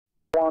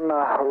1,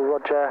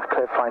 roger,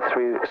 clear fly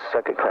through,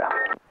 circuit clear.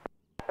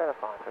 Clear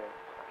fly through.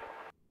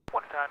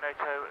 1 to town,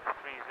 NATO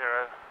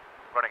 30,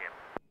 running in.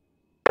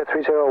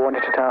 30, 1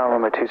 to town,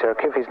 runway 20,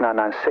 QF's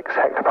 996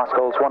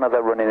 hectopascals, one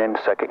other running in,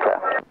 circuit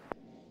clear.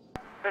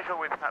 Visual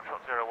with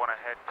snapshot 01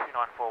 ahead,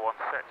 2941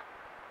 set,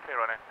 clear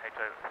running,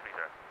 NATO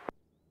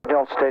 30.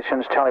 All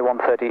stations, Charlie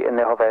 130 in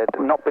the hover,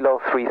 not below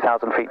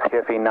 3,000 feet,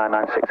 QFE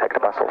 996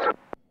 hectopascals.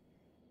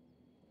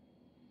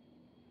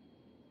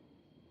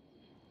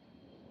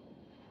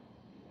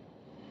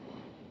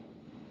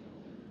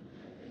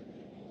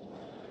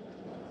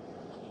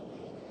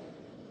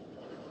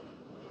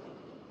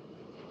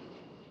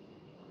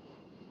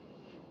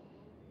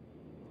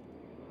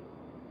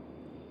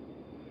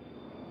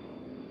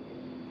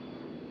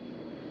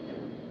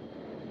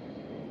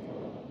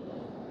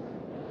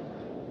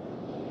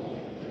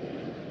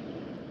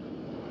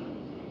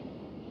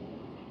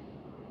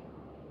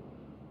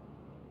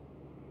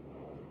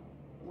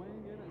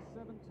 Weighing in at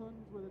 7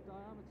 tons with a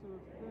diameter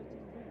of 13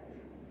 feet.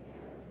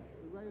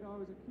 The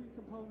radar is a key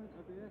component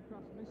of the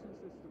aircraft's mission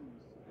systems.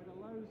 It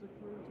allows the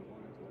crew to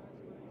monitor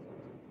airspace up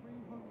to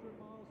 300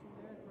 miles from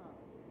the aircraft.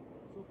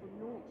 So from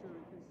Yorkshire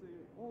you can see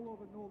it all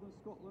over northern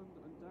Scotland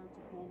and down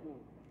to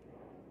Cornwall.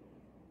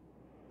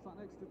 Sat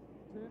next to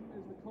Tim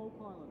is the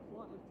co-pilot,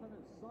 Flight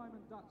Lieutenant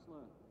Simon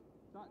Datchler.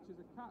 Datch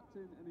is a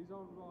captain in his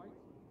own right,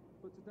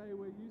 but today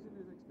we're using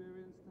his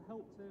experience to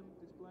help Tim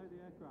display the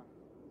aircraft.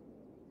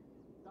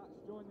 Datch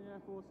joined the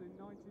Air Force in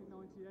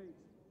 1998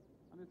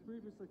 and has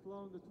previously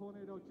flown the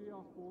Tornado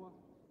GR4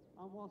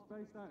 and whilst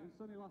based out in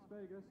sunny Las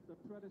Vegas, the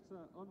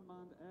Predator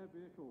unmanned air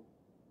vehicle.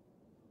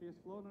 He has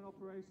flown in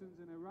operations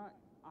in Iraq,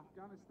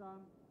 Afghanistan,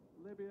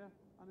 Libya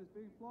and has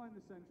been flying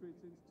the Sentry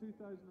since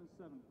 2007.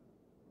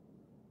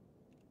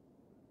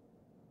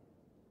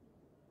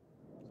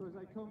 So as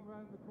they come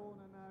round the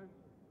corner now,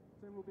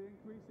 Tim will be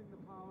increasing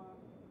the power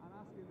and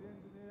asking the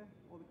engineer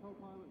or the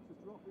co-pilot to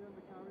drop the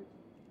undercarriage.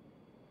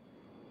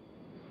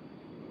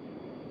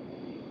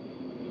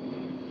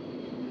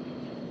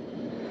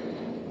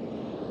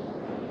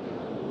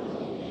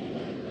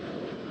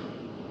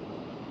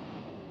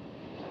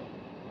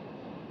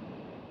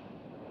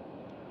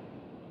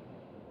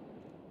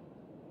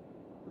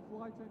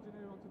 Flight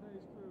engineer on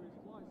today's crew is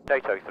flight...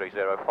 NATO 30,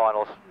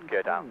 finals,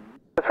 gear down.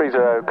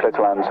 30, clear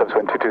to land,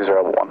 subsequent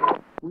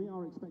 2201. We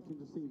are expecting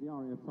to see the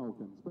RAF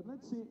Falcons, but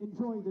let's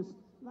enjoy this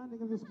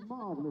landing of this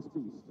marvellous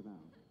beast now.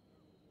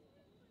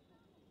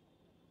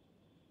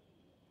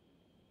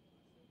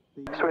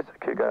 Stuart,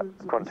 Cougar,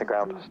 fronting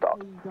ground,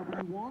 start.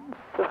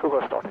 Just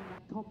Cougar, start.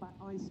 Combat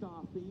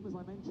I-Star theme, as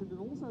I mentioned, and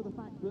also the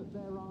fact that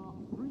there are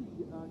 3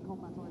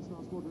 combat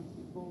I-Star squadrons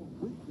involved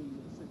with the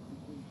Sentry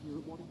fleet here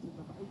at Waddington,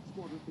 the 8th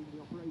squadron being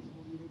the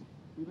operational unit.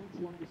 We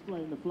mentioned one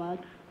displaying the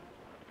flag.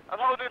 I'm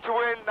holding to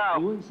win now.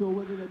 We weren't sure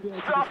whether they'd be able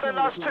to After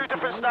display those the 2 flag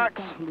different today, stacks.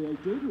 but thankfully they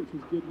did, which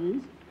was good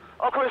news.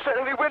 I'll call it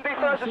certainly windy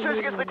first as soon as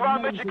you get to the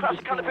ground, make sure you crash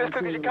the canopy as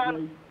quick as you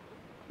can.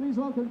 Please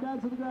welcome down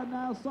to the ground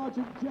now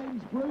Sergeant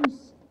James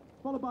Bruce,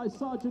 followed by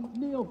Sergeant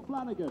Neil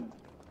Flanagan,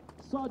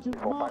 Sergeant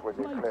Mark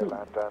Clayton.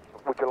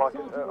 Would you like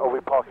it, are we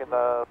parking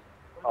up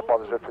by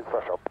the Zipford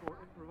threshold?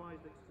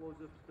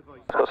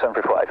 Scott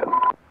 734, Ivan.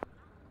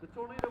 The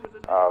Tornado was a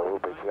We'll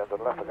be to the end of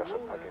the left, I guess.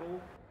 Thank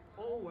you.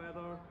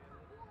 all-weather,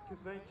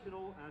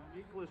 conventional and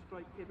nuclear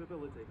strike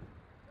capability,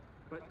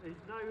 but is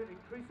now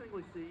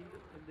increasingly seen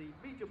in the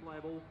medium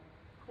level,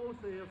 close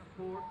air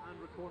support and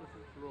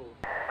reconnaissance role.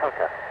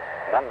 Okay,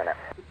 1 minute.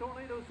 The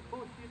Tornado's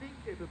most unique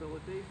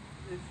capability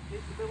is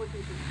its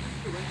ability to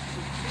increment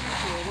from speed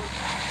forward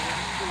at an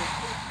angle of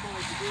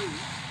 25 degrees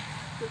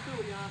to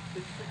fully aft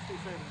in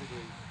 67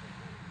 degrees.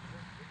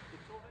 The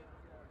Tornado...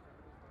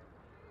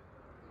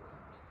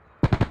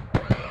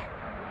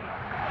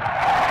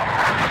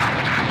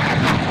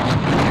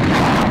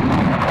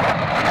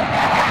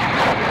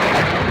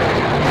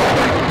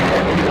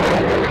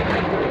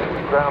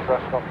 Ground,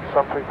 that's not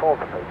 734,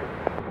 please.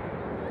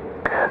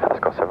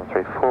 Ascot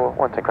 734,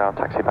 one to ground,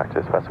 taxi back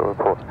to this vessel,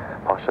 report.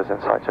 Marshals in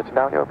sight, shutting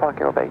down, you're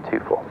parking on bay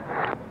 24.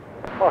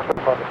 Marshal,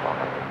 fine.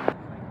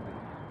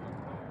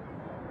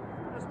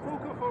 As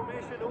poker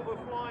formation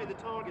overfly the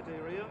target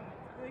area,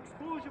 the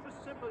explosion was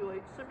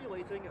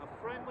simulating a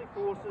friendly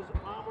forces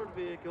armoured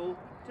vehicle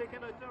taking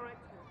a direct...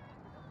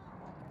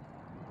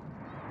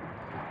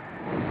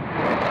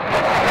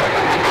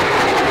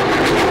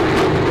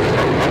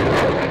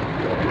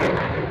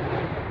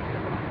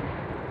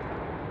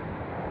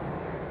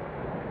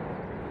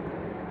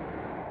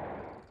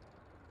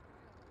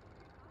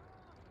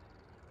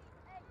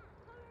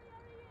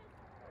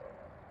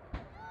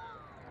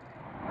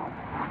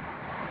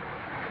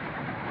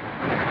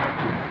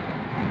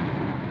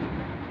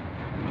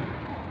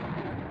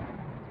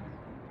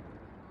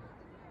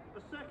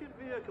 A second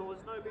vehicle has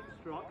now been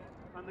struck,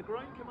 and the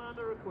ground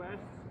commander requests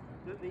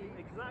that the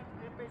exact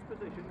in-base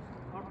positions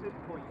are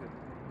pinpointed.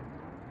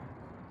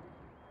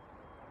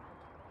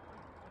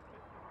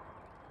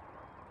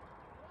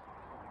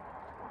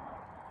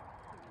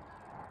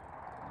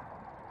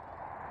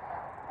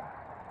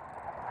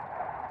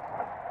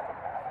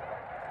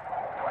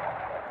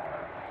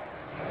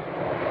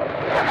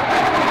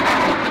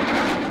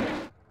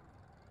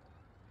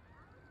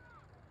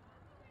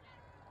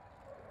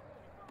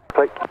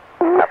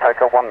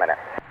 Got 1 minute.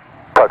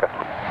 Okay.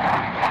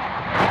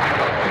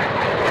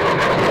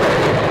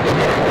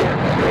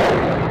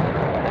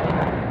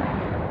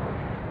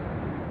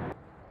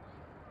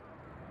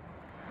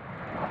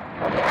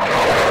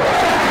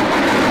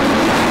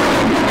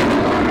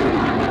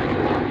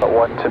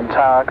 Waddington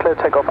Tower, clear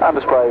takeoff and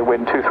display,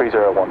 wind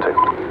 23012.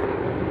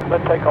 Clear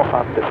takeoff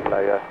and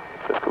display,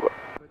 physical.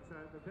 But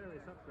the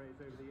various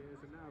upgrades over the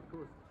years, and now, of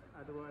course,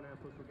 the Royal Air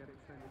Force will get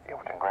extended.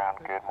 Waddington Ground,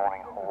 good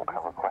morning, Hawk,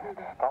 request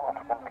start,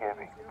 1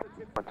 POV.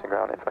 Waddington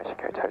Ground, information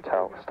code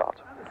hotel,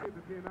 start. And the Super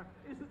Puma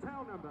is the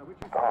tail number,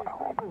 which is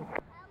 340.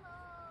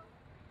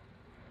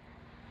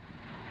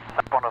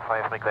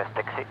 105, request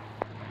taxi.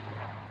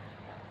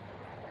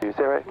 20,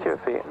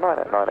 QFE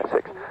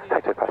 90906,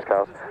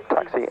 hectopascals,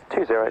 taxi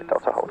 20,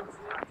 Delta hold.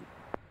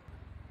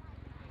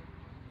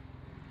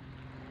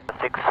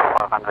 6,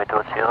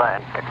 420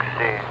 and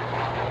taxi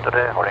to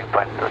the holding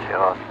point 20.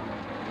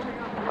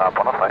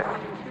 105.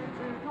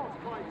 Not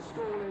quite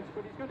stall it,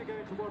 but he's going to go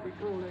into what we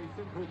call a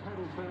simple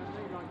pedal turn.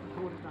 They like to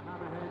call it the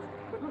hammerhead.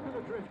 But look at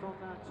the drift on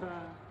that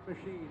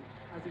machine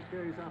as it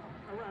goes up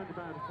around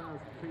about 1,000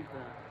 feet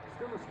there.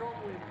 Still a strong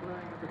wind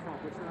blowing at the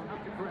top, which they'll have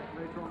to correct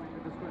later on in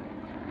the display.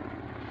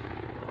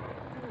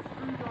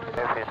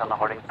 Is on the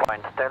holding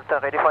point. Delta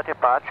ready for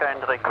departure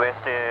and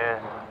request the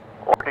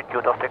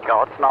altitude of the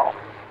clouds now.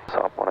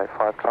 Saab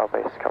 105 cloud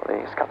base,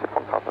 currently scattered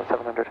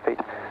 1,700 feet,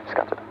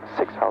 scattered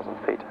 6,000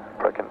 feet,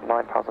 broken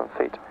 9,000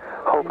 feet.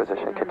 Hold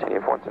position,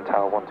 continue for Waddington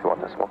Tower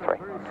 121.3.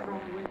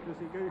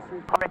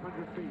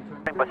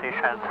 In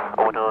position,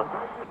 over to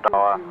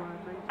tower,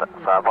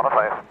 Saab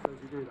 105.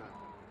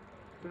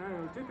 So now,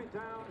 dip it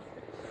down,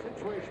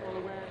 situational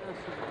awareness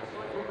and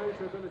cycle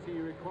motor ability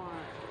you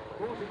require.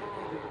 More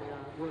demanding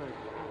work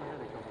on the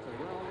helicopter.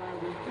 Well,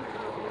 we do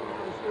have one of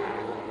those good.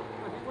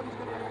 I think what he's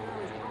going to do now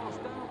is pass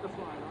down the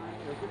fly line.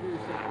 He'll give you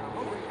some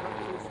hovering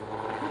practice.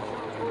 Good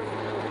chance for him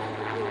to go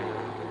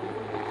down the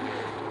field.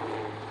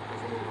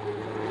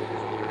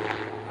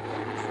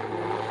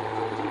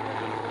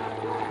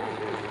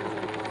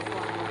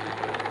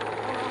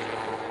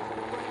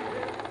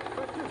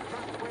 But just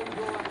perhaps wave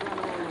your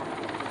umbrella all on.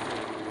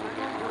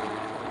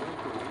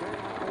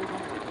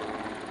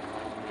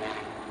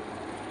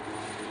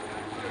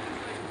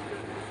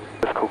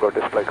 Cougar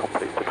display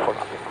completed for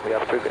landing. We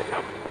have 2 gates.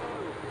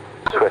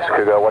 Swiss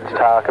Cougar, Waddington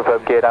Tower,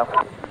 confirm gear down.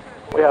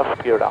 We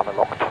have gear down and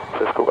locked.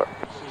 Swiss Cougar.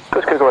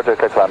 Swiss Cougar, Roger,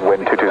 clear to land,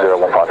 wind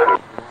 22015.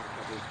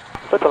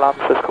 Clear to land,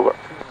 Swiss Cougar.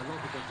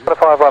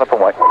 105, run up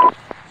and way.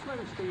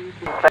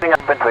 Setting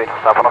up between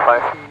Saab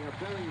 105.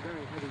 Very,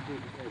 very heavy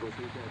duty cables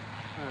you get.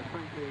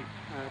 Frankly,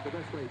 the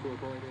best way to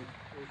avoid it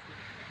is...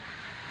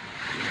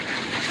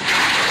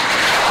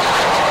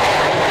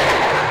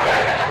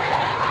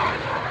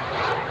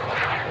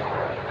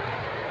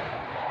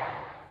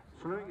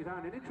 Slowing it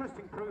down, an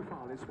interesting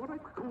profile. It's what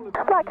I call a...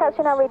 Flight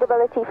catching and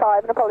readability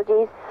 5, and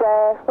apologies.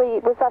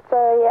 Was that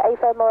a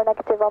firm or a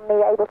negative on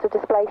me able to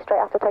display straight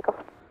after takeoff?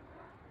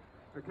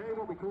 Okay,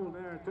 what we call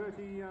there a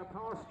dirty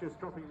pass, just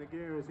dropping the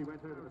gear as he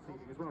went over the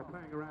ceiling as well,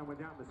 playing around with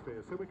the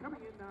atmosphere. So we're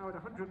coming in now at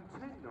 110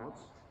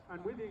 knots,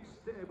 and with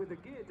the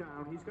gear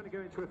down, he's going to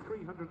go into a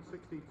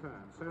 360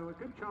 turn. So a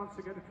good chance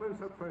to get a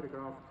close-up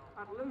photograph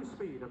at low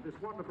speed of this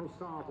wonderful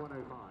Saab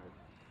 105.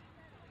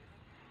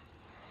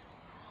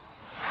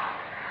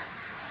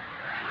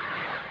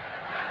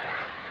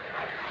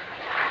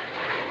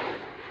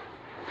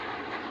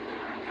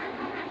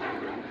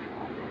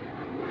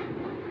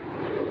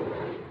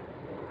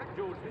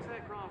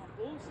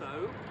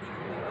 Also,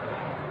 equally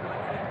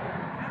unlikely, can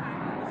act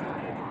as a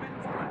near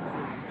defence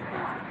platform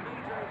because when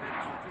major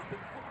events such as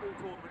big football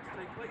tournaments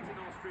take place in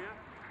Austria,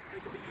 they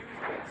can be used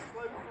against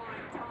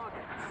slow-flying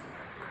targets.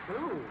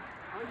 Oh,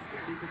 I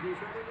think we could use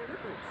that in the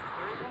Olympics.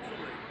 Very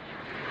possibly.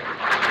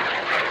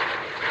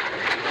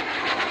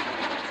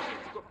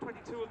 We've got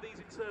 22 of these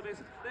in service.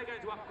 They're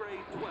going to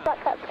upgrade 12.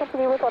 Black Cats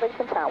continue with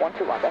Waddington Tower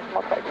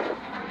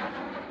 121.3.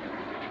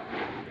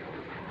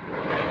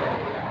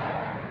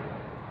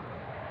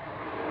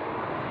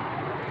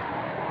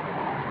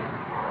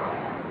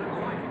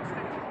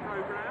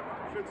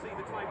 Should see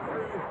the type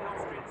through in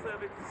Austrian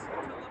service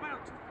until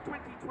about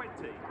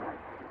 2020.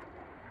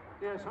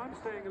 Yes, I'm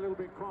staying a little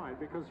bit quiet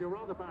because you're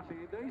rather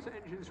battling. These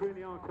engines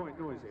really are quite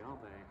noisy,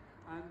 aren't they?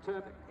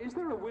 And is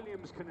there a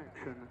Williams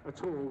connection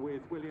at all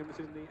with Williams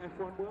in the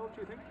F1 world,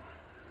 do you think?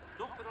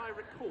 Not that I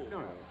recall.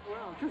 No.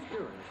 Well, just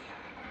curious.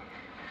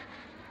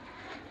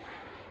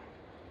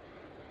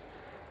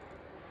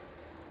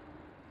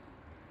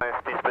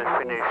 Display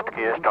finished,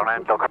 gears down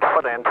and locked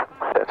for end.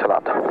 Clear to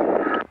land. The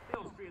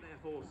Austrian Air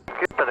Force.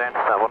 Get to end,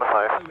 Saab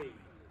 105.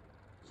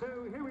 So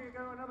here we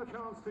go, another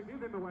chance to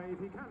give him a wave.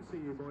 He can see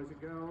you, boys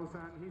and girls,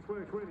 and he's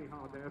worked really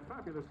hard there.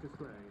 Fabulous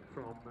display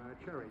from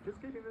Cherry.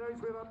 Just keeping the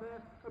nose wheel up there,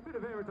 a bit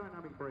of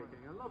aerodynamic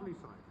braking, a lovely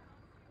sight.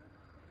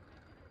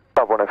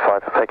 Saab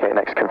 105, vacate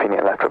next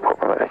convenient left, report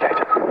from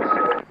vacated.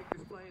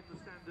 Display in the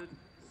standard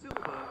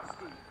silver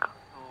scheme.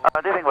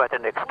 Leaving right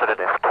and next to the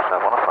left, Saab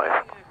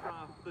 105.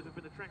 Aircraft that have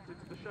been attracted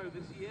to the show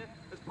this year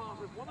as part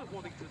of one of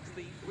Waddington's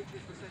themes, which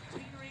is the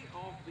centenary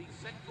of the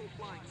Central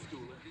Flying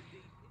School, and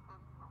indeed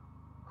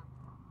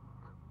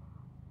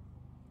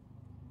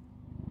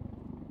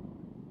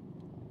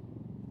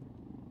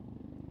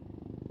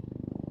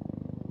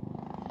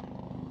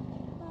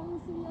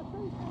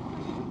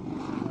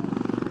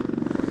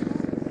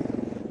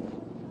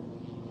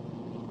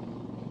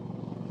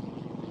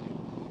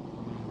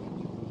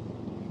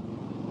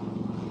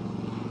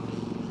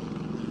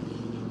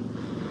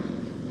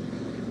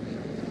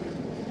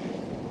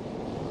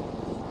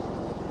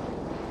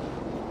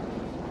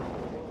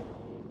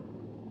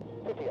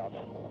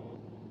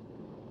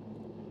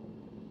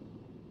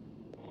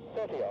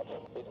 20 yards,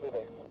 he's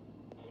moving.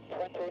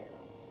 20,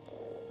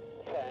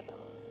 10,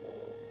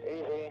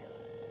 easy,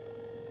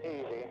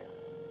 easy,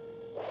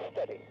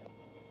 steady.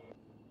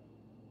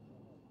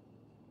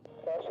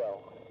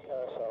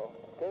 Carousel,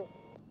 go.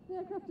 The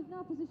aircraft have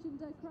now positioned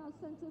crowd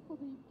centre for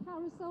the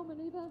carousel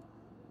manoeuvre.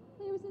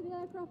 Here we see the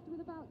aircraft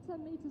with about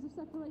 10 metres of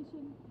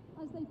separation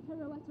as they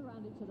pirouette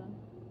around each other.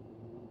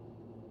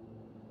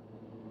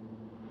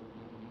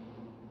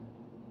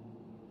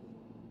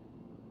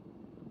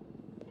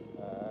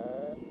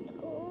 And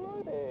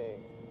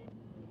colliding.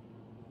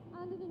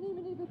 And in a new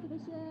manoeuvre for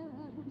this year,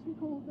 which we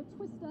call the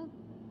twister,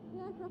 the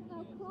aircraft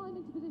now climb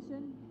into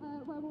position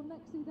where we'll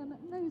next see them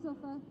nose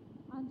off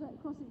and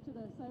cross each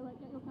other. So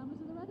get your cameras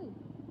to the ready.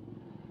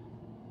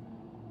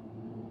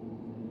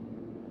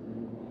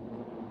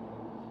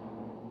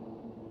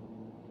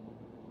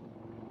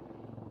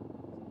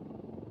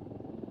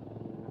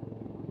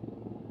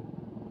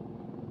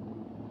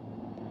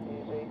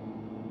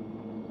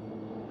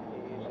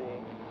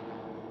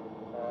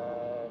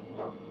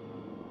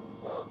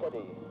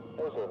 Steady,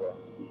 nose over,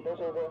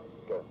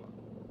 go.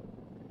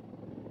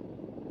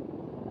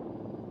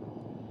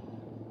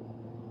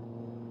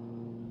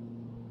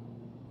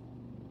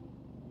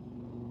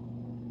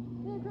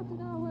 The aircraft are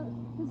now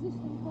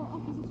positioning for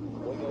opposition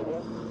Wing over,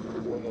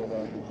 go.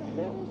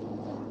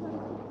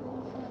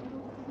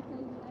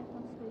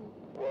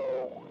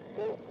 Whoa,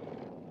 go.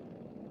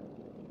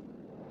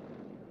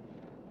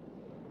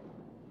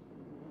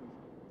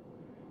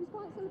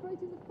 Despite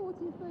celebrating the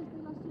 40th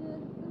birthday last year,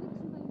 the Lynx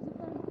remains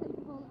a very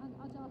capable and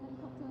agile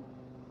helicopter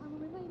and will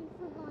remain in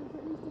front line for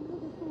at least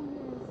another 4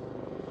 years.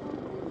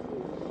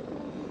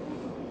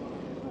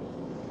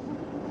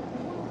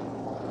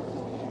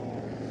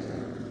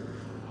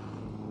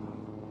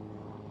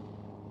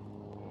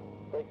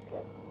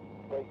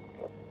 Brake,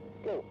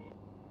 go.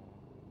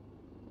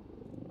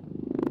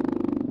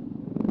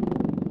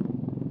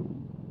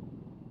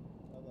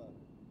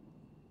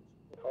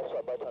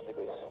 Offside by 10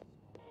 degrees.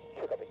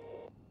 True copy.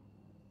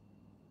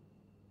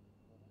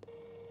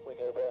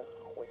 Wing over,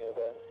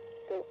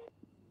 go.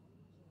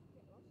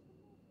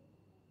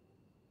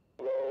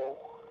 Roll,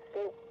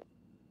 go.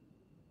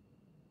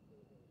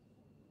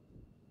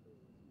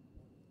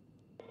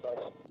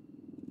 Nice.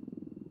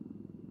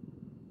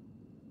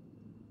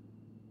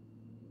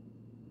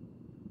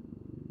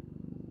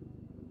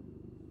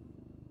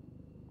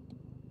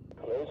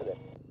 Close it in.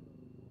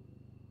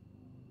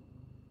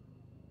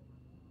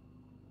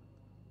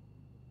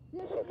 The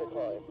aircraft now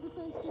moving for the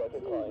first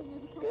of two wing-over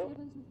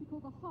crossovers, which we call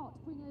the Heart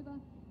wing-over,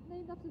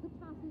 named after the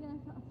path the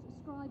aircraft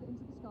scribe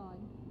into the sky.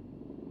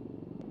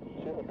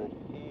 200,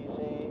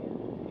 easy,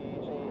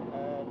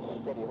 and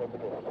steady, hold the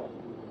drift.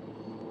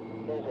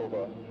 Nose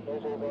over,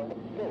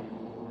 go.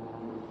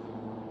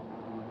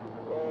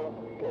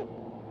 Go.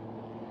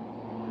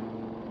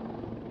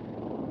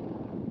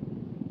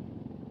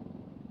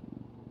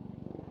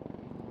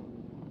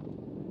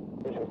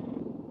 Visual.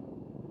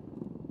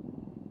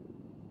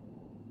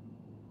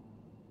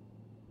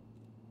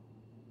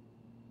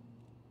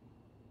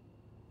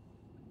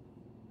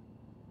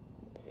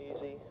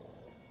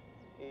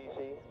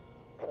 Easy,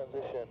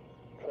 transition,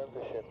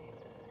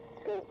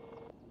 go.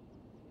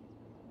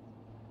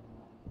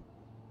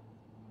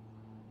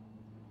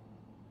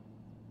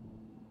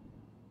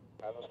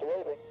 Hands to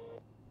waving.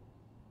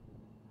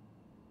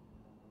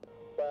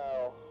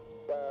 Bow,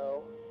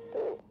 go.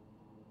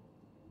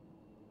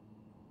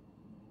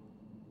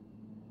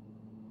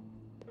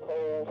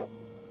 Hold,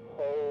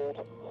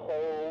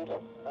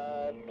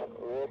 and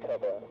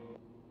recover.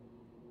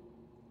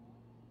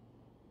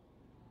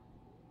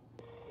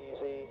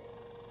 Easy,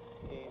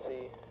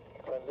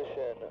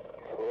 transition,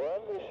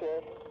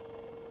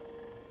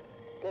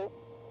 go.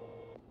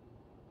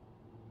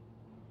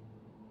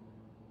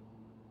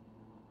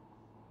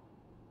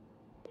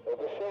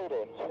 Over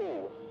shoulder, 2,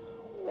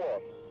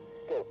 1,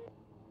 go.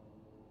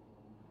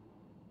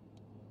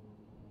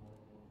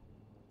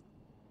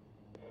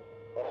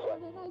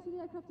 Offside. And now see the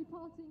aircraft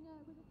departing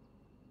with a...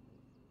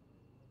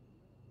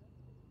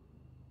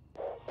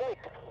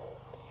 Brake,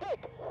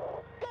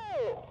 go!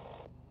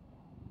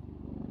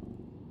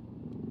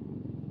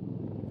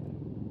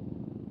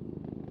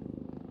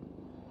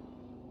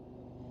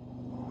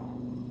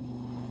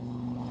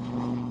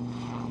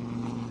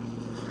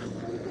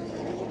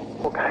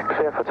 Okay,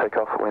 clear for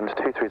takeoff, wind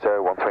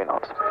 23013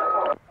 knots.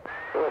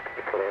 Clear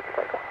for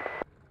takeoff.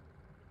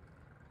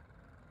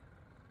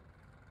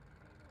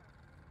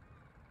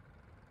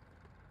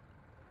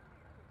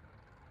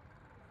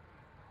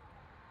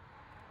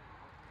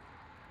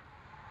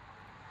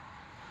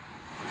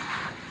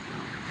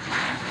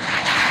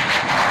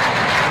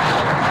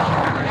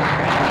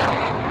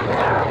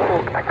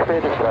 Okay,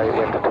 clear display,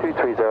 wind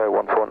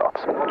 23014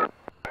 knots.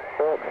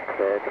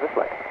 Clear to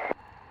display.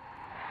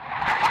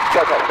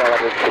 Blackout, now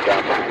that is sit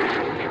down.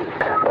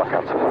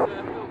 Blackout.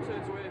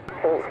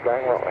 Oh,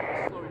 going right way.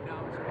 Slowing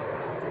down to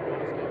about 400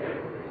 knots.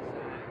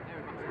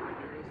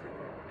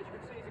 As you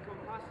can see as he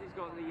comes past, he's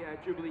got the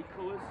Jubilee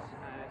colours,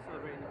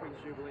 celebrating the Queen's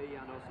Jubilee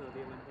and also the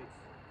Olympics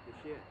this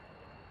year.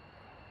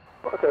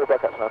 Okay,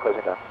 blackout's now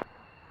closing down.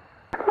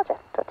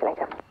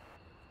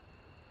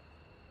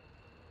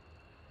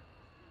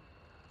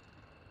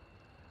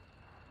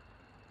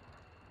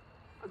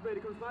 bij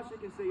de controlatie, you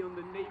can see on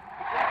the nave.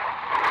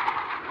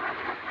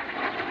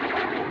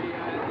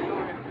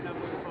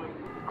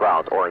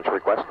 Ground, orange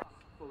request.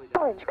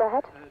 Orange, go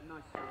ahead.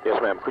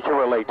 Yes, ma'am. Could you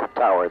relay to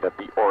tower that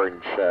the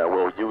orange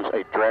will use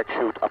a drag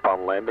chute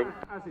upon landing?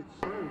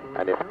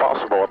 And if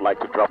possible, I'd like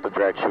to drop the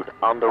drag chute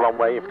on the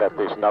runway. If that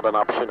is not an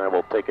option, I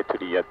will take it to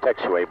the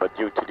taxiway. But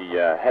due to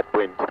the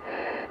headwind,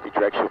 the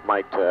drag chute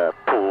might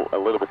pull a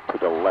little bit to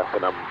the left,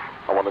 and I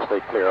want to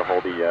stay clear of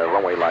all the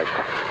runway lights.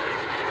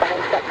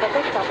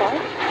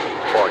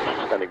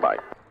 Orange, standing by.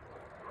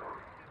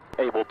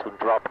 Able to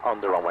drop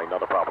on the runway,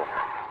 not a problem.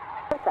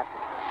 Okay.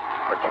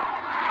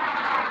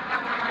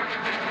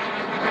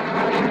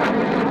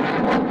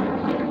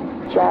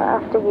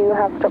 After you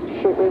have dropped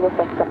your chute, we will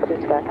send somebody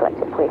to go and collect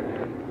it for you.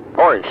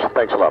 Orange,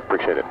 thanks a lot,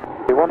 appreciate it.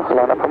 1,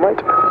 line up and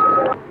wait.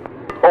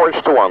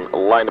 Orange to 1,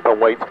 line up and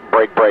wait,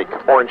 break, break.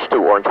 Orange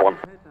 2, orange 1.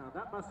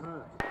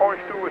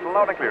 Orange 2 is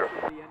loud and clear.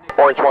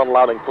 Orange 1,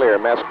 loud and clear,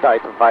 mask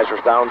tight,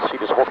 visors down,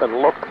 seat is hot and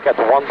locked, cat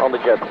 1 on the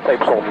jet,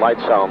 tapes on,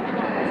 lights on.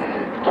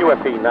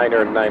 QFE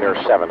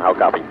 9er 7, how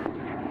copy?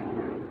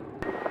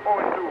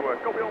 Orange 2,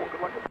 copy all,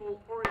 good luck.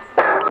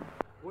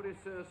 What is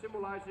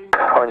symbolizing...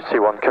 Orange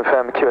 2-1,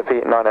 confirm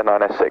QFE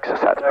 9er 6,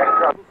 set.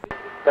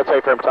 That's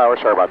A-frame tower,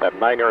 sorry about that,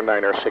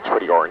 9er 6 for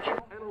the orange. And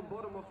on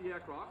bottom of the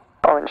aircraft.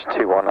 Orange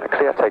 2-1,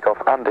 clear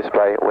takeoff and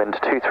display, wind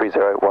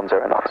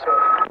 23010 knots.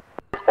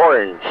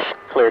 Orange,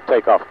 clear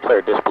takeoff,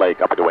 clear display,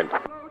 copy the wind.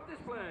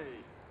 Display.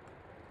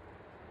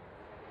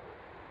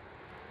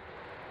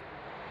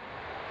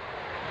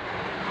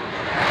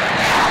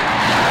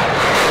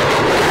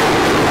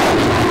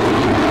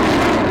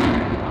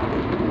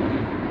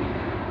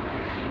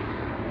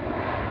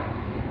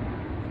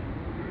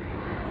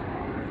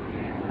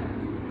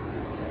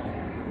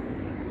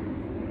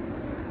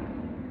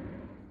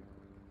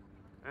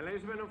 And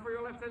ladies and gentlemen, for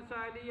your left hand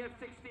side, the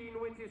F-16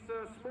 with his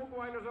smoke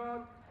winders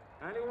on.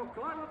 And he will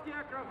climb up the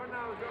aircraft and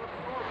now he's going to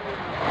perform.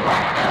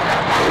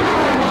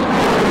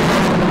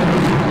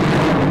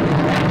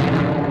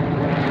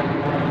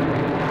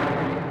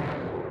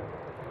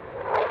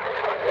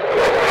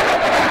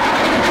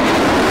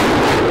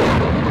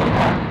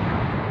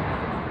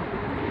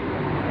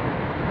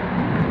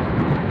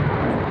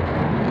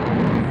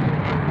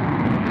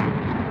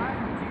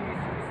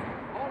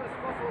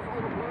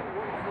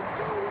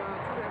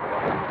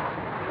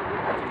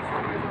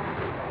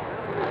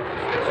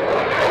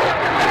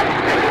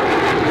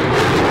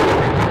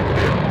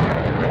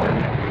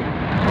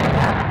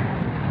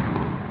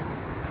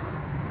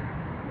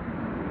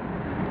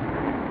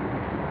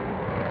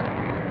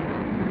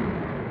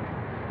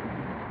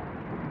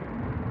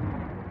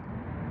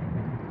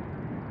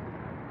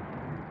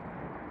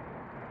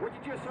 What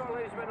you just saw,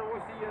 ladies and gentlemen,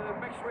 was the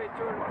max rate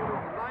turn to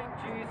 9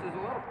 Gs. There's a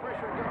lot of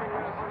pressure coming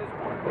on his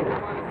part from the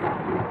pilot.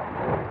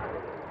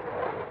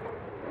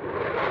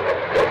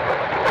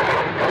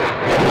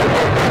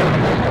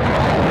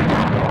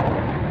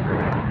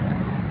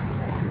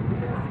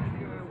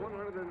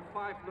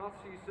 105 knots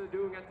he's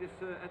doing at this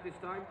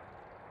time.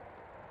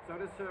 So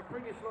that's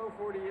pretty slow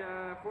for the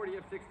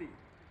F-16.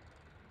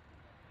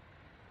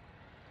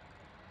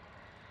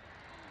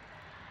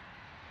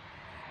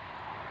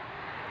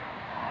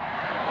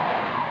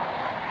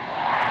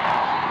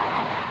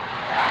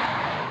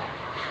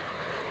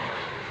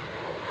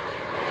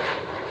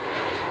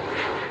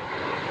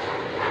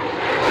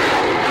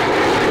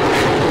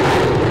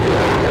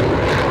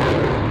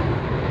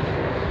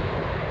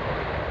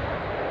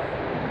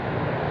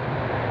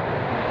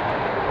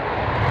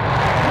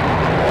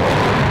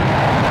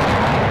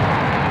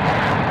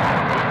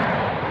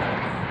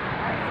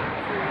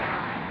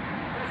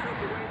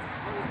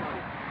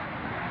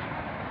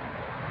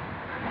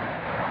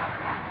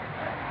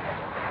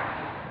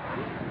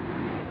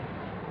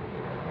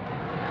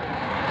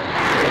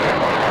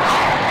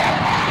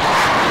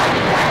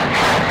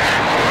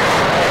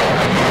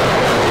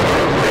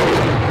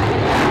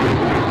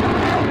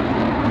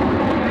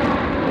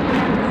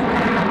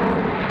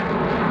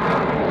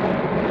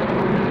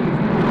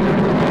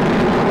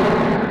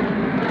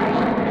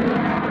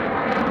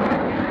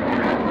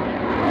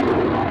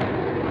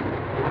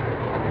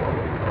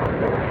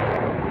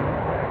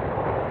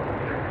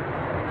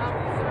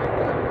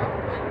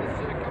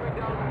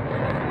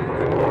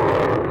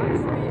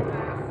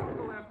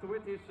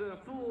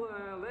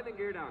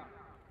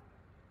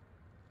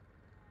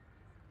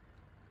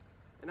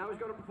 And now he's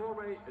going to perform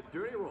a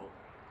dirty roll.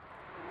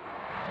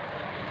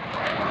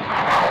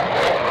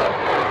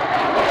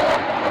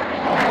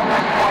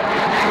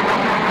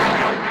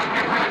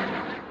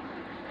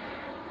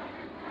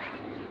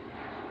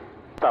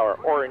 Tower,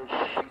 orange,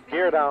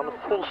 gear down,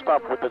 full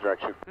stop with the drag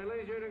chute. And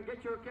ladies and gentlemen,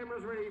 get your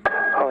cameras ready.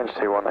 Orange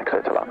 2-1,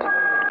 clear to land.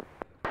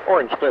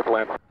 Orange, clear to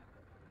land.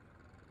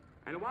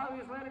 And while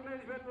he's landing,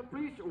 ladies and gentlemen,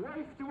 please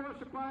wave towards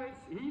the pilot.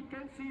 He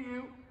can see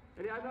you,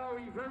 and I know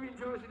he very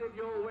enjoys it if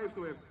you all wave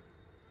to him.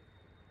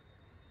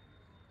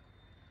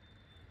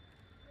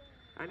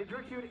 And the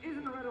drag chute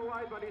isn't red or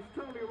white, but it's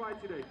totally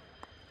white today.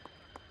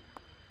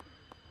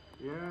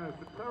 Yes,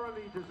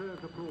 thoroughly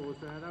deserved applause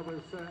there. That was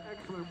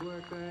excellent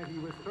work there. He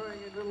was throwing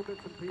in little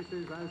bits and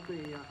pieces as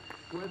the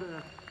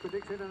weather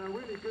predicted, and a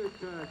really good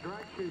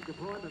drag chute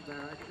deployment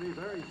there, actually.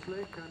 Very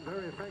slick and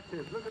very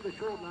effective. Look at the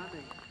short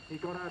landing he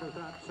got out of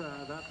that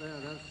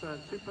there.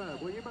 That's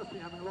superb. Well, you must be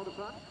having a lot of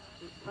fun.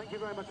 Thank you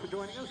very much for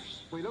joining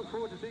us. We look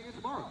forward to seeing you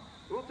tomorrow.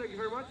 Well, thank you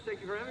very much.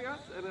 Thank you for having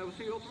us, and I will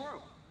see you all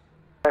tomorrow.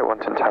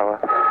 Waddington Tower,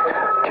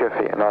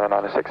 QFE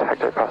 996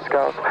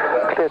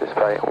 hectopascals, clear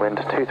display, wind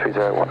 230,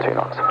 12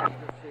 knots.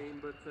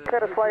 Clear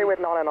display with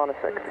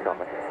 996,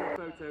 copy.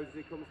 Photos as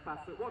he comes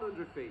past at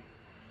 100 feet.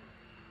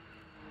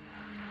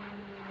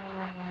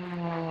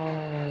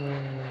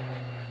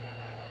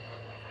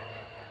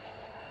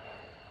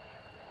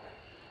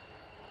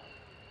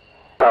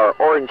 Tower,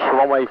 orange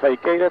runway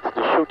vacated,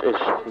 the chute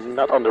is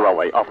not on the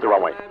runway, off the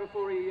runway.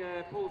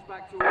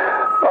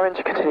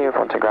 Orange, continue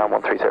front and ground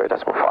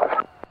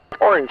 130.5.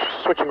 Orange,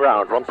 switching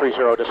ground,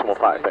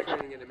 130.5, thanks.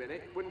 In a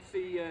minute. Once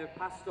he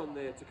passed on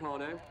the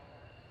Tucano,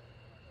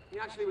 he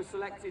actually was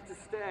selected to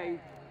stay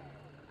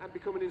and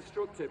become an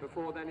instructor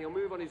before then. He'll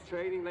move on his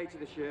training later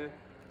this year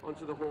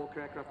onto the Hawk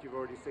aircraft you've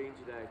already seen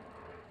today.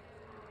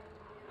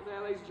 And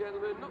there, ladies and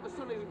gentlemen, not the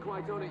sun isn't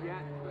quite on it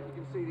yet, but you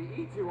can see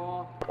the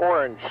E2R.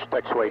 Orange,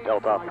 taxiway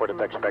Delta for the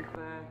taxi back.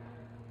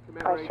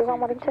 Orange 21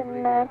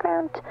 Waddington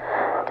ground,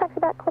 taxi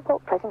back,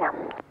 report closing now.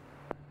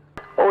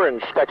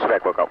 Orange, taxi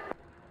back will go.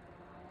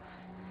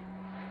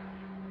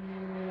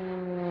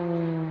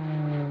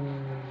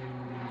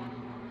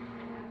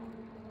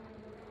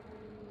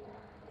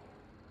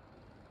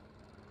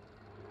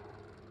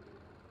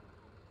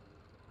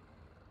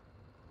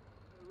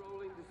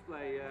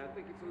 I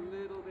think it's a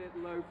little bit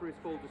low for his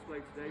full display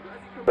today, but as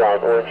you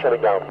Ground, orange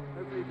shutting down.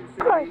 hopefully you can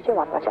see Orange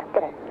 21, roger,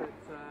 good in.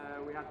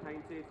 that we had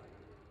painted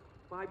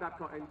by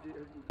Babcock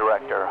engine.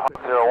 Director, Hawk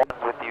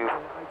 01 with you,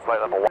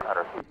 flight level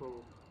 100.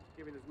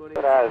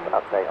 It has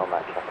update on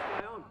that check.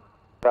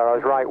 So I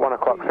was right, 1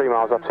 o'clock, 3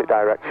 miles opposite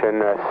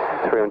direction,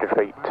 300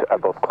 feet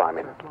above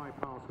climbing. Fly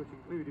pass, which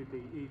included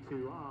the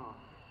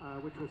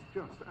E2R, which was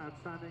just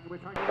outstanding,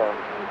 which I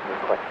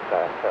Request,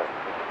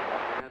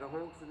 Yeah, the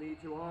Hawks and the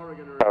E2R are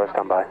going to... Tower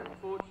standby.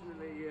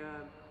 Unfortunately,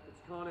 it's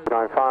kind of...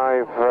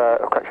 95,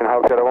 correction,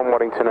 Hawk 01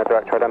 Waddington,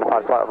 director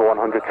identified flight level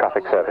 100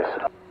 traffic service.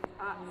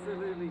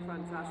 Absolutely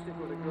fantastic,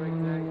 what a great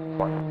day.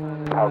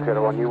 Hawk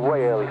 01, you're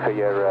way early for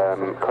your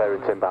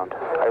clearance inbound.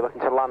 Are you looking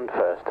to land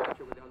first? On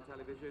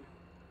television,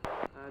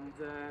 and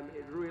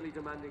it's really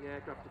demanding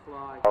aircraft to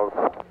fly.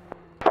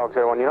 Hawk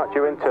 01, you're not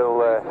due until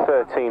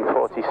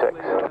 13:46.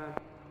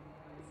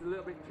 It's a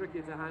little bit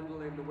trickier to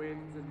handle in the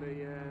winds, and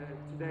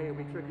today it'll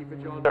be tricky for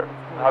John.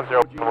 Hawk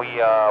 01, we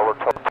were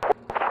told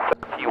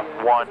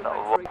 71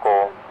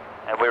 local,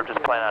 and we were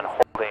just planning on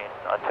holding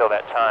until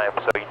that time,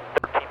 so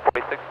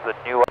 13:46 is the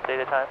new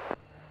updated time?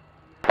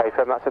 Okay,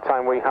 so that's the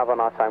time we have on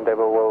our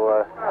timetable.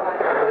 We'll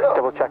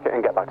double check it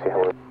and get back to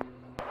you.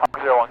 Hawk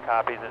 01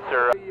 copies, and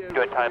sir,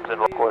 doing times in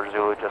local or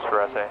Zulu just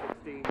for SA?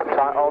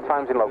 All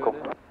times in local.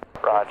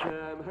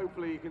 Roger.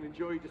 Hopefully you can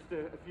enjoy just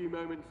a few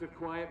moments of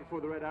quiet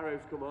before the red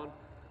arrows come on,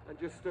 and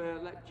just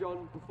let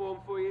John perform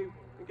for you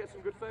and get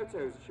some good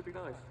photos. It should be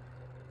nice.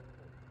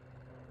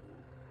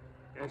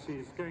 Yes,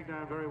 he's going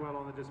down very well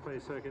on the display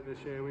circuit this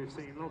year. We've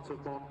seen lots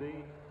of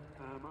Bondi.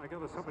 I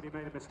gather somebody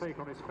made a mistake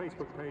on his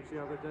Facebook page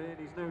the other day, and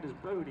he's known as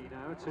Bodie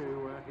now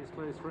to his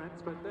close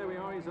friends. But there we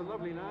are, he's a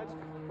lovely lad.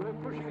 We're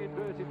pushing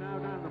inverted now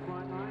down the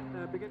flight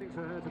line, beginning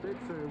to hurt a bit,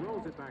 so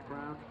rolls it back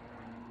round,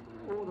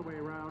 all the way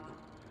round,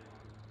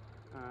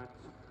 and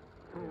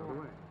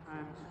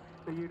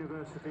the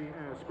University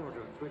Air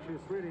Squadrons, which is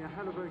really a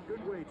hell of a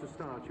good way to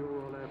start your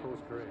Royal Air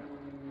Force career.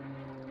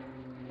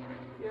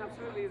 Yeah,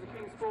 absolutely. He's a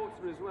keen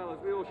sportsman as well, as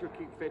we all should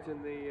keep fit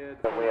in the...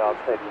 We are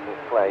clear to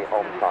display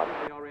on time.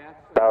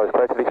 That was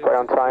clear to display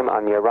on time,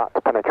 and your RAT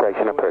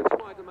penetration approved.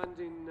 It's quite a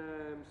demanding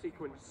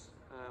sequence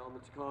on the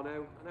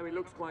Tucano. I know it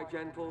looks quite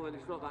gentle, and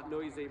it's not that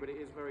noisy, but it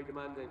is very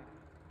demanding.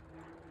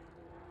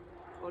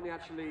 Only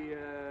actually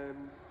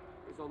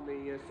is on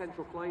the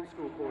Central Flying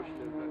School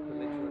portion of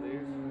Peninsula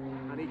News,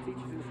 and he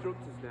teaches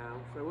instructors now.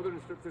 So other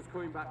instructors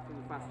coming back from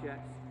the fast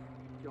jets,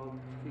 John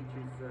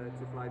teaches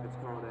to fly the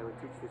Tucano and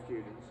teach the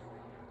students.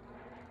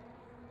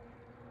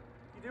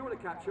 If you do want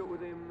to catch up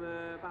with him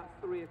about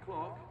 3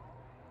 o'clock,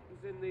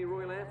 he's in the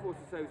Royal Air Force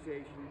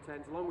Association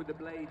tent along with the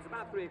Blades,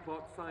 about 3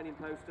 o'clock, signing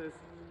posters.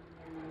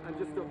 And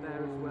just up there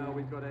as well,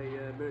 we've got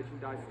a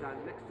merchandise stand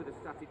next to the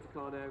static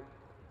Tucano.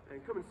 And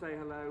come and say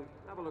hello,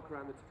 have a look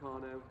around the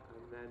Tucano,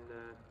 and then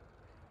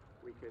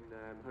we can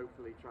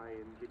hopefully try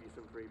and give you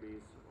some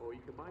freebies, or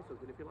you can buy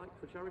something if you like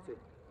for charity.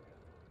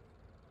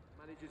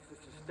 Manages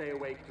just to stay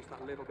awake just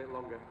that little bit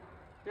longer.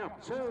 Yeah,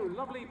 so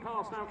lovely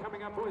pass now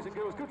coming up, boys and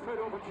girls. Good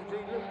photo opportunity.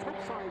 Look, top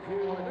side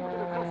view, a little bit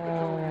of cross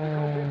control in the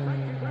cockpit.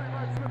 Thank you very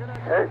much. Look at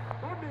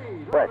that.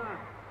 Bondi, well done.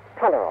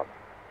 Colour on.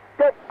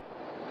 Good.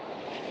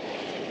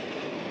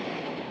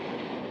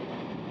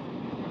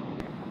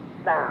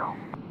 Now.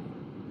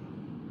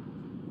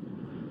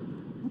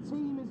 The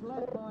team is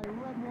led by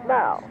Red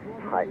Now.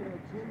 Height.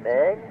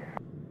 Big.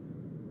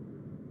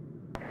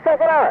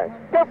 Second arrow.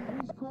 Go.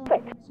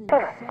 into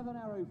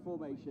 7-arrow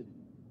formation.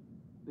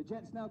 The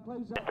jets now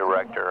close up.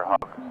 Director,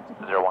 Hawk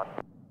 01.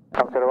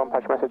 Hawk 01,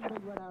 patch message.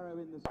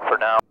 For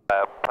now,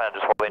 plan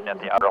just holding at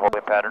the outer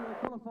holding pattern.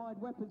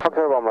 Hawk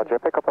 01, roger.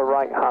 Pick up a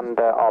right-hand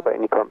orbit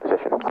in your current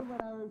position.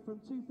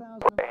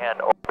 Right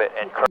hand orbit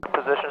in current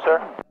position,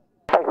 sir.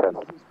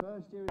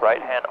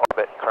 Right hand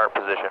orbit current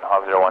position,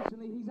 Hawk 01.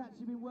 He's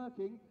actually been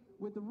working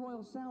with the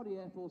Royal Saudi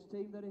Air Force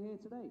team that are here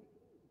today,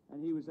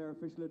 and he was their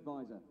official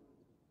advisor.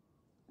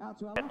 Out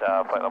to our And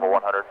flight level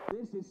 100.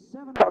 This is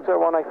 7 Hawk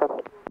 01, Nathan.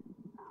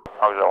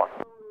 Hawk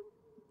 01.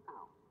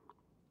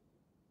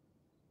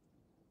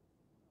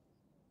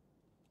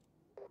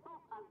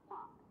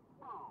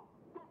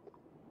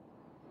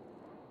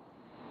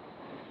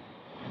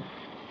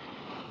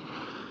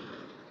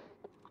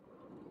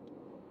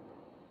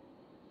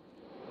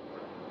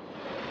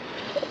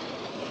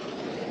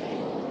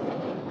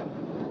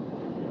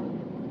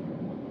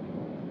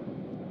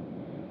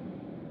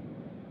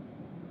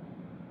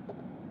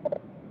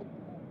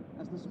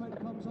 As the smoke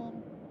comes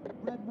on,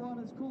 Red 1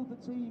 has called the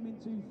team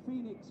into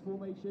Phoenix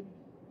formation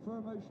for a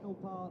emotional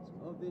part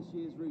of this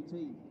year's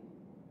routine.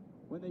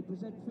 When they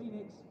present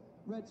Phoenix,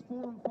 Reds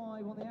 4 and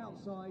 5 on the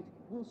outside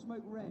will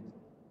smoke red,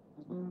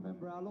 as we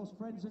remember our lost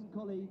friends and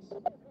colleagues,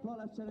 Flight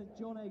Lieutenant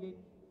John Egging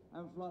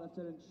and Flight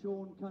Lieutenant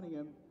Sean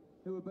Cunningham,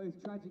 who were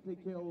both tragically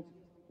killed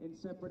in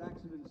separate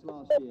accidents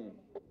last year.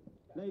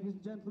 Ladies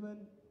and gentlemen,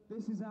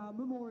 this is our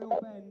memorial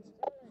bend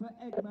for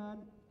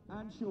Eggman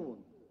and Sean.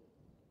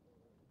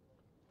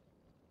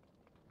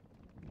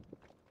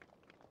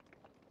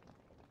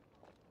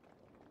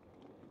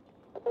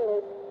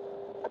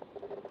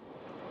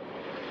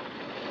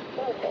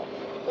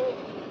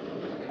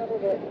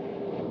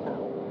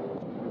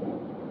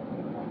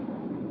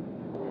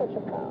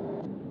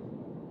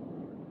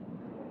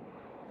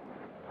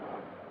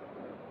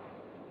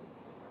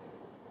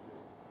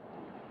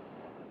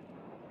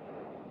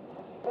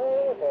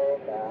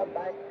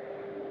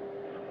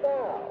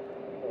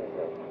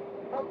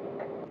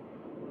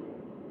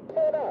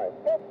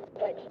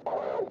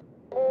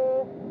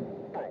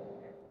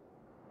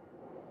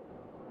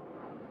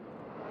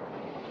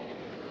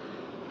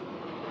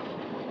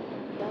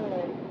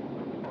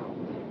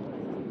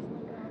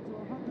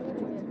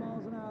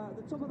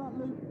 Top of that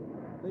loop,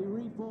 they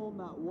reform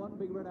that one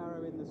big red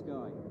arrow in the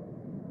sky.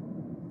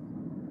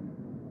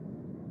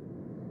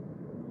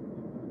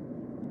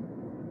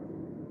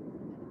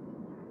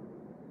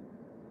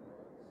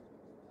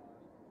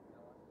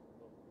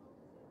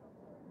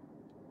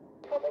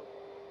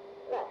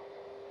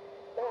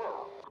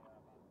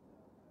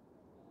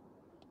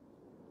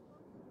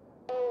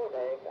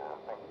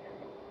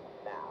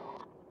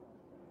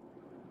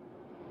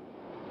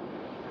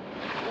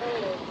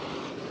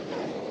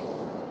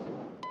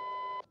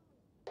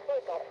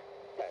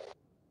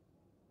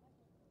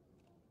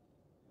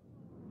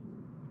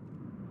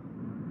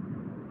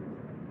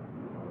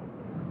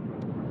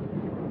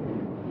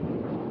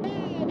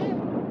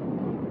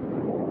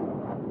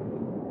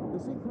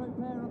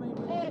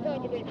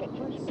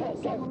 Red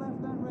 6 on the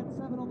left and Red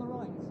 7 on the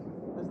right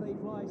as they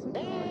fly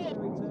synchronized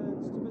their returns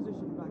to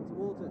position back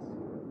towards us.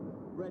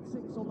 Red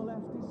 6 on the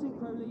left is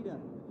synchro leader,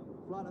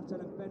 Flight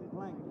Lieutenant Ben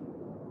Plank.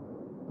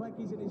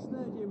 Planky's in his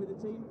third year with the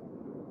team.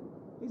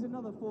 He's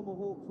another former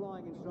Hawk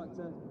flying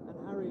instructor and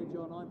Harrier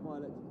John I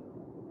pilot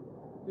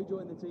who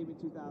joined the team in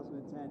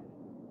 2010.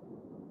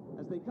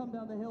 As they come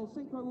down the hill,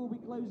 synchro will be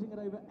closing at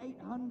over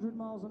 800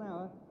 miles an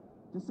hour,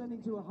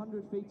 descending to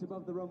 100 feet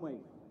above the runway.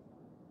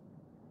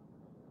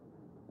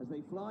 As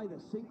they fly the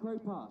synchro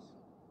pass.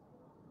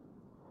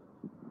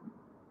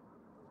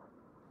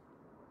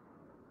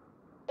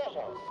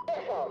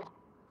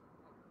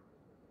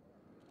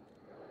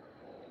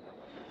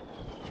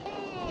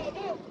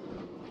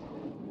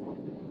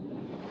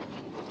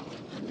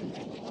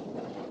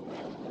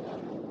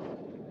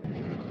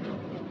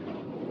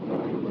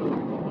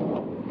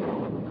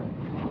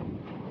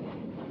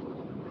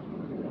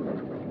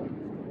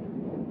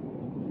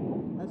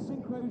 A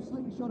synchro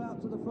slingshot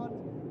out to the front.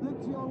 Look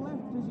to your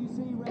left as you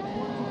see Red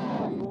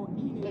 1 or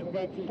Enid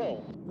approaching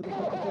for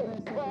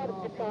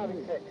the front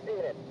of their second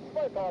half.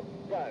 Smoke on,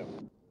 go.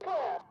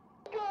 Clear,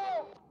 go!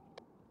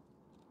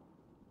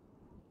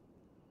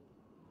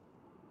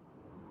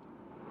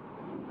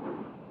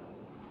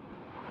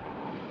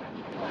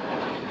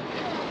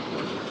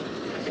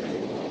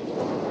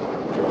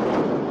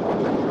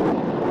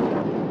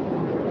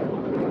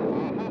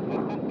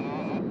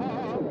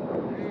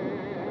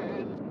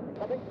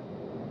 Coming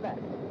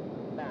left,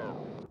 now.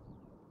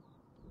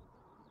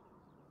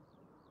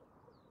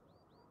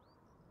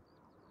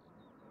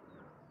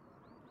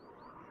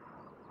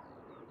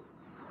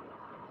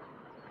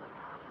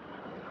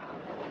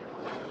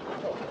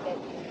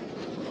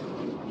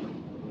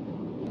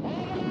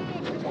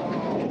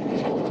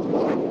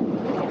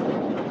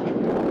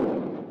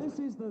 This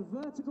is the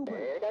vertical break.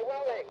 Here we go,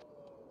 rolling.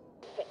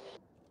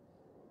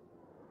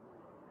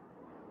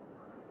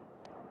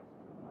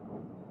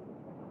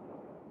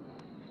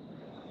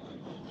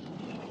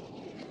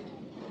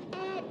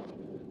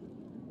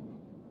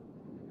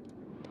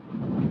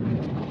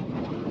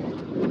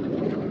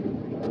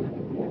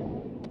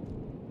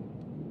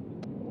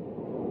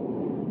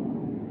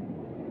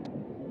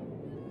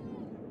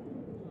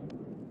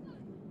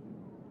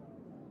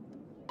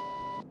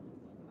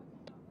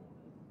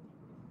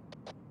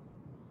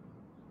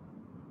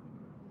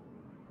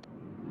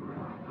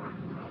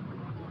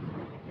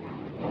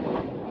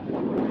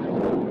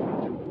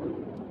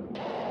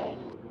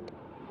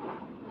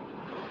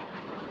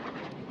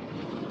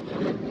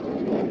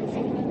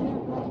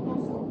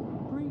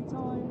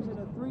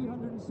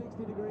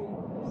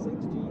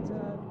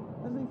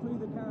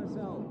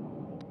 hotel.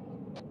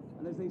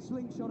 And as they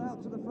slingshot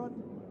out to the front,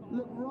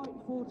 look right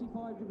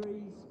 45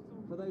 degrees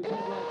for those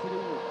headlights to the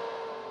north.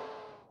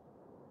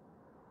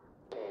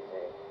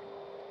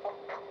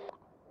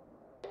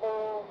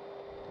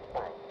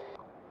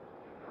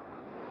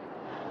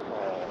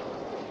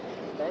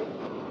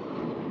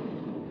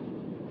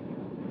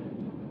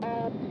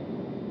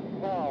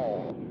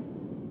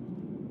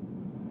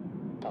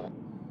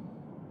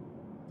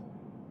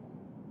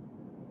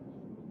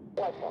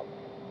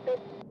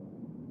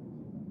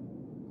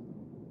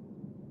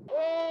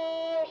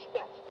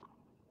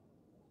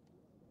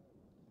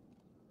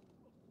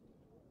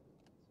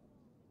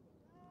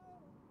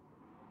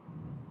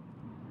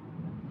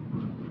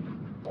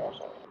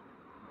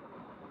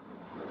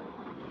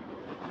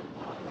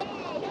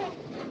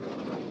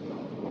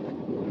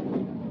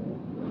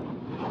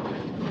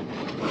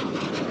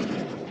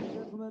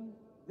 Gentlemen,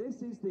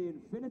 this is the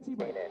Infinity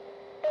Break.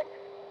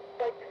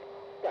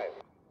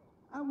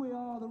 And we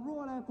are the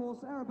Royal Air Force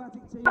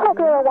Aerobatic Team.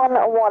 Popular 1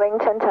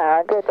 Waddington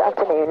Tower, good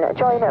afternoon.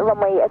 Join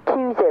runway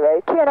 20,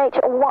 QNH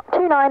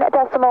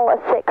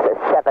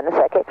 29.67,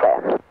 circuit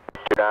clear.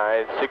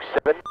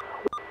 2967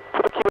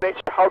 for the QNH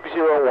Hog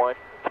 01,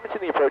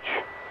 commencing the approach,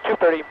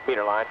 230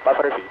 meter line,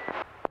 500 feet.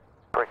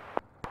 Great.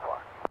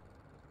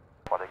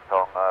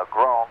 Waddington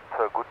ground,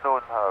 good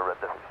noon,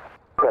 Red Devils.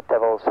 Red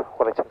Devils,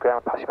 Waddington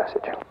ground, pass your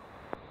message.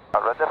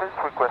 Red Devils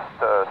request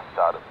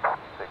startup.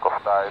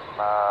 Takeoff time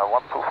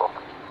 124.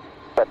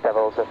 Red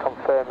Devils,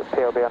 confirm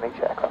POB on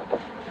each aircraft.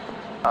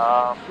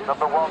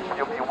 Number 1,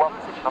 POB 1,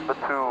 number 2,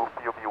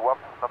 POB 1,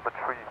 number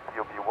 3,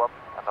 POB 1,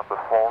 and number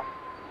 4,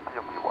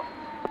 POB 1.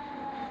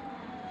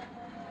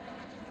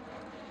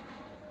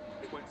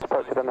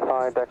 Approach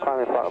identified,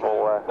 climbing flight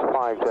level 50,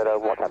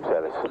 WhatsApp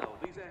service.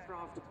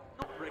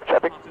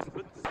 Traffic.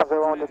 Hog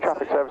 01 to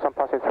traffic service on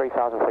passing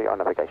 3,000 feet on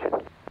navigation.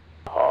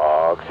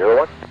 Hog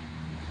 01.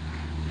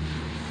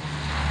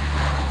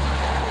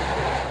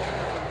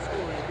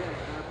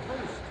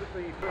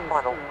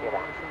 Final, get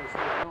out.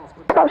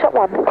 Snapshot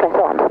 1, press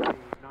on.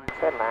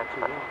 Good man.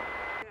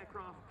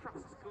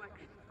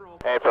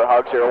 And for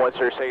Hog 01,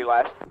 sir, say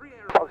last.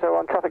 Hog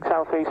 01, traffic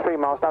southeast, 3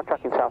 miles, now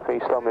tracking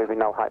southeast, slow moving,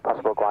 no height,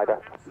 possible glider.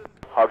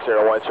 Hog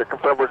 01, sir,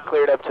 confirm we're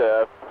cleared up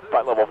to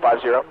flight level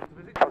 50.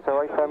 Hog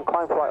 08, firm,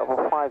 climb flight level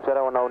 50,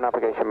 no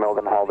navigation,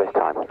 Milden Hall this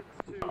time.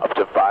 Up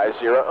to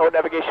 50, oh,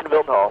 navigation,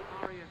 Milton Hall.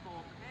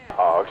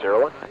 Hog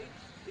 01.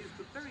 Is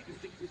the very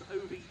distinctive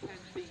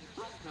OV-10B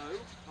Bronco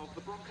of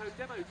the Bronco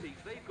demo team.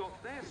 They've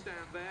got their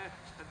stand there,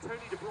 and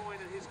Tony De Bruyne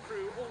and his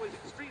crew, always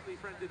extremely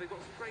friendly. They've got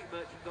some great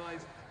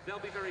merchandise. They'll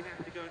be very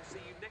happy to go and see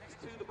you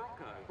next to the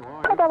Bronco.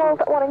 Red Devils,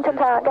 Waddington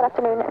Tower, good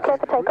afternoon. Clear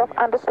for takeoff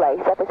and display.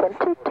 Service in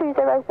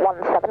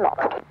 22017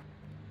 knots.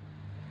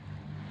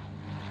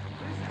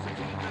 This is a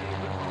team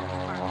name that harks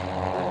back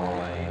all the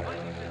way.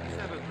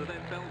 1957, the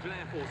then Belgian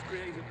Air Force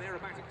created an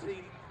aerobatic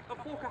team of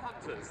Hawker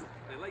Hunters.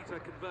 They later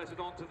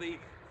converted onto the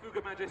Fuga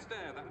Magister,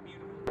 that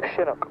beautiful...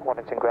 Chinook,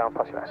 Waddington ground,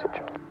 pass your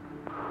message.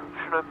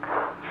 Chinook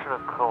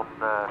on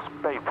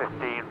Bay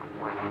 15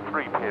 with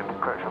 3 POB,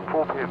 correction,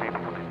 4 POB,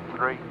 POB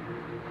 3,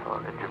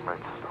 engine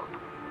ready to start.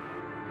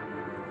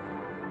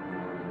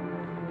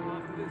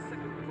 After this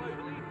second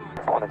globally...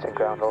 Waddington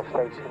ground, all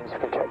stations, you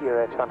can check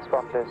your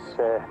transponders,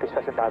 be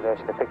special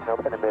diversion of picking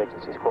up an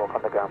emergency squawk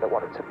on the ground at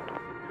Waddington.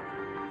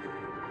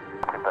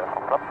 Prepare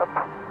for thrust up,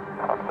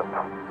 stop.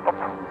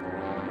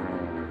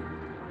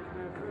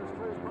 First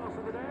close pass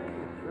of the day.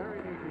 Very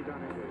neatly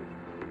done indeed.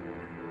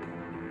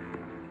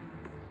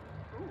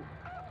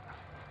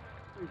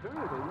 Very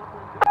variable,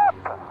 1.2.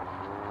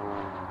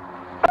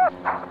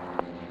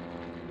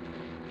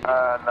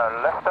 No,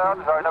 left out,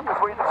 sorry, number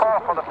 3 to car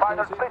for the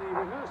final split. They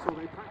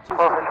practiced the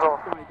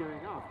guy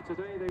going up.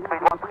 Today they went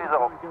Speed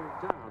 130. going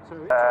down. So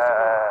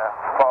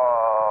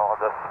For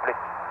the split.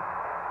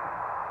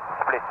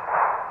 Split.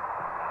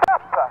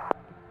 Stop!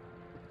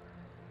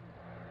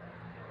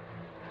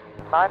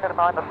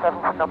 997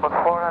 for number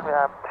 4, and we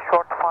have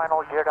short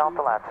final gear down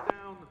to land.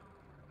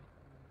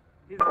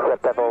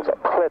 Red Devils,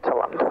 clear to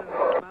land.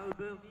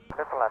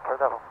 Clear to land, Red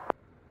Devil.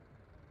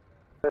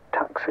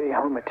 Taxi,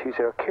 Homer 20,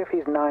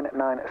 QFE is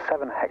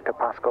 997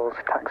 hectopascals,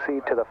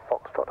 taxi to the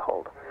Foxtrot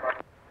hold.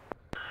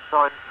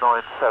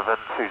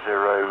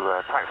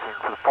 99720, taxiing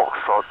to the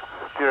Foxtrot.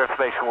 For your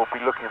information, we'll be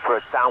looking for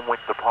a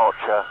downwind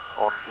departure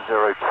on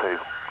 02.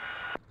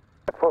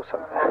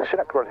 Awesome.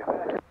 Chinook, ready.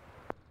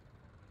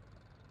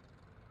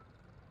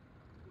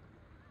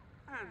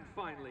 And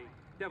finally,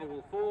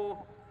 Devil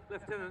 4,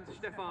 Lieutenant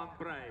Stefan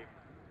Bray.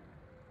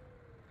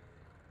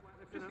 Flight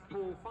Lieutenant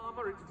Paul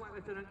Farmer and Flight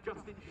Lieutenant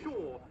Justin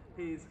Shaw,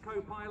 his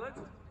co-pilot.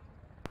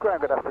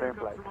 Ground, good afternoon,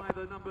 Blake. From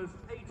either numbers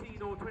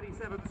 18 or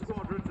 27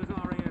 squadrons at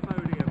RAF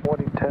Odium.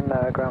 Waddington,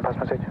 ground pass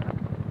message.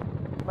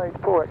 Made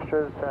 4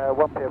 extras, 1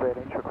 POB and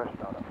each request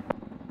startup.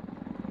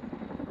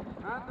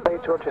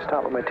 Made Georgia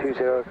start with my 20,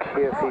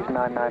 QFE is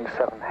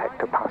 997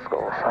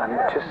 hectopascals, and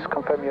just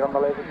confirm you're on the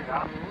lazy.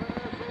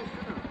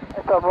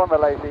 Yes, I'm on the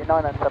lazy,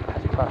 997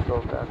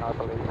 hectopascals, and I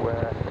believe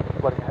we're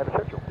running ahead of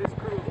schedule. This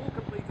crew have all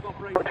completed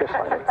operations just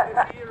like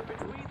this year, and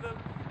between them,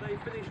 they they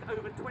finished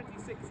over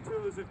 26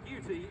 tours of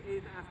duty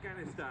in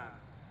Afghanistan.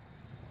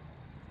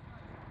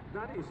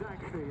 That is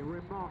actually a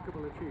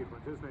remarkable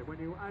achievement, isn't it, when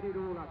you add it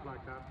all up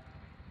like that?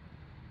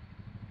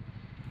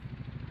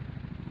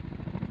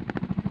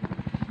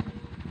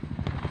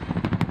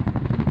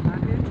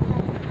 And into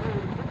what we call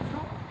a quick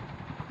stop.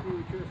 You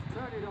just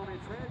turn it on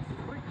its head,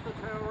 flick the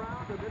tail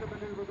round, a bit of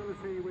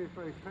manoeuvrability with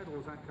both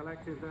pedals and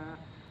collective there,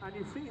 and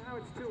you see how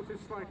it's tilted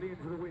slightly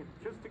into the wind,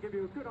 just to give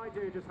you a good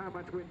idea just how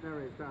much wind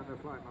there is down the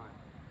flight line.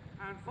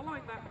 And following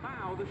that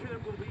bow, the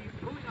Chinook will be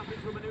pulling up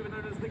into a manoeuvre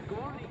known as the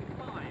Gorny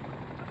Climb.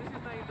 And this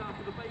is named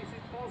after the base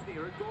in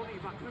Bosnia at Gorny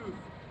Vakuf.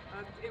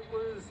 And it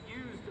was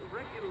used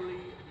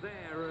regularly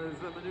there as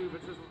a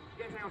manoeuvre to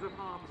get out of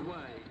harm's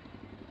way.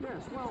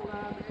 Yes, well,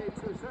 to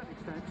a certain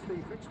extent,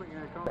 the fixed-wing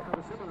aircraft have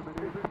a similar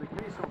manoeuvre in the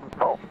case on the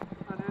pitch.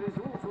 And that is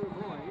all to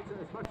avoid,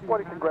 as much as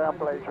Waddington ground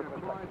blades being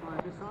applied by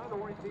a missile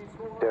or indeed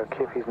small...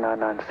 QP's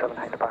 997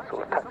 Hector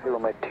Battle, taxi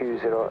runway 20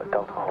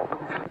 Delta hold.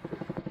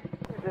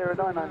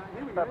 0997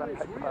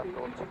 Hector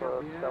Battle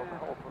for Delta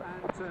hold.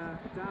 And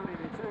down in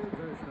its own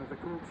version of the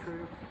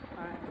corkscrew,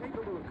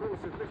 capable, of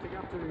course, of lifting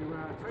up to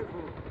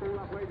total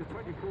all-up weight of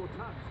 24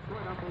 tons.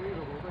 Quite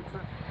unbelievable, but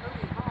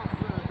only half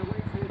the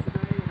weight here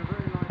today in a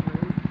very light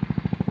mood,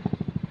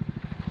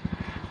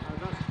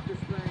 thus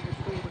displaying its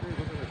full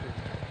manoeuvrability.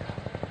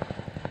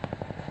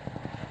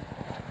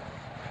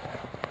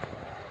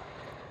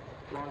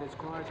 While it's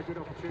quite a good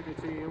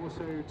opportunity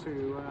also to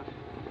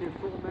give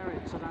full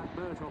merit to that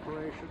MERT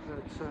operation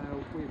that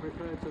we've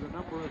referred to the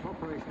number of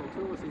operational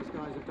tours these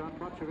guys have done,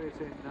 much of it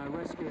in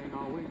rescuing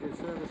our wounded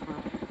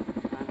servicemen,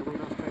 and we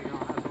must take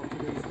our hat off to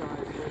these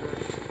guys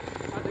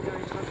for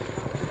undergoing such a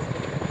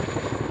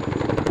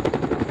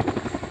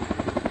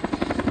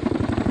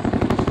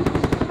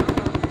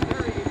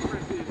very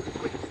impressive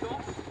quick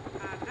stop,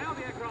 and now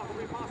the aircraft will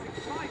be passing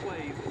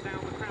sideways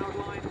down the crowd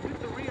line with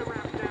the rear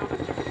ramp down, as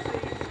you can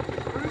see.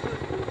 The crewman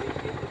will be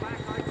in the back.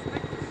 I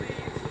expect to see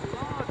some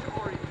large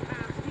orange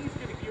hands. He's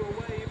giving you a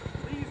wave.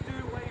 Please do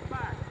wave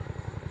back.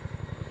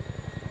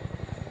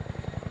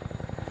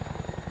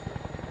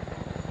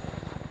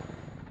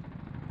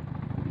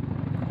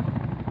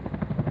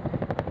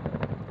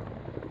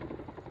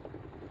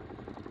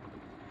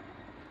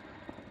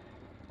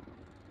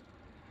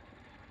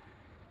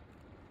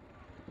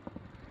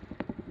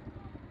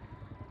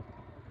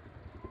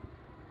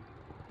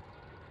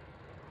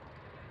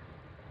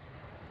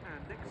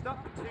 And next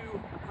up to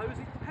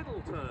opposing pedal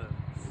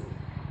turns.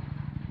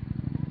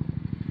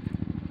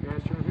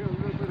 Yes, you'll hear a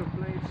little bit of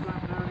blade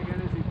slap now and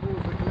again as he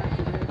pulls the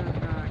collective in and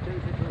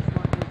goes into a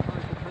slightly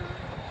tighter turn.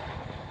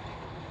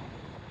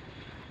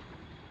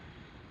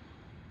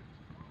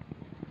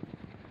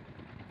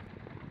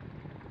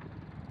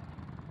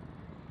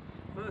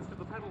 First of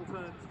the pedal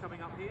turns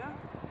coming up here.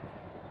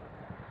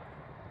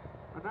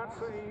 And that's a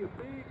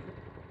big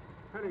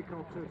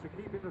helicopter to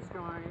keep in the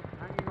sky,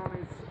 hanging on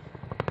its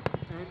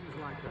ends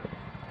like that.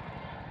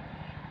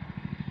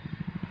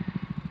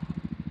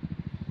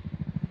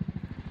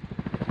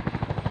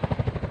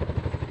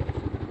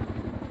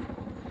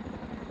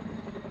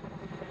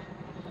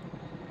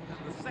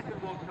 And the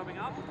second one coming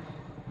up.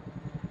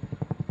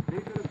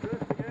 Big bit of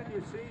drift again,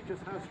 you see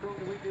just how strong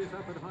the wind is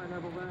up at high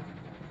level there.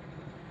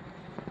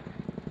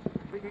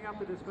 Picking up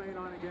the display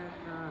line again,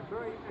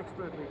 very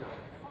expertly done.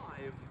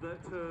 5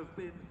 that have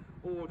been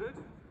ordered.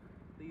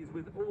 These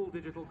with all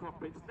digital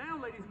cockpits. Now,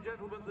 ladies and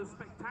gentlemen, the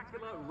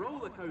spectacular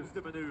roller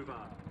coaster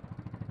manoeuvre.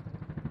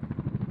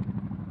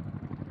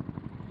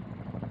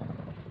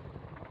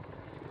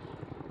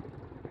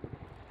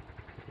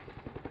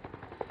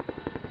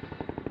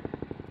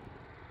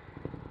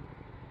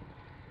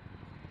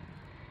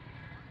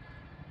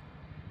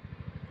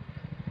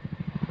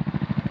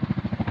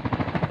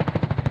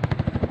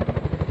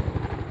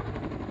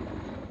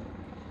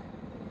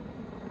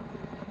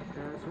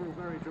 It's all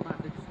very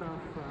dramatic stuff.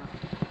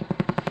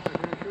 I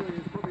can assure you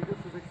it's probably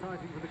just as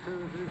exciting for the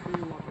crew as it is for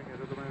you watching it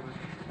at the moment.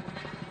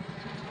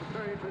 It's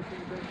very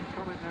interesting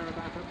comment there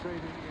about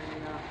upgrading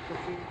the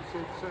teams.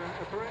 It's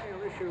a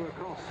perennial issue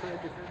across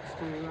defence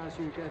as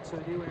you get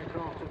new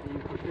aircraft and you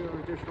procure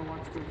additional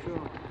ones to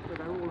ensure that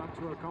they're all up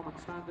to a common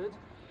standard.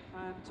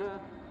 And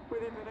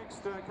within the next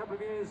couple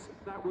of years,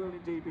 that will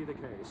indeed be the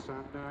case.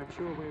 And I'm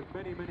sure with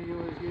many, many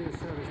years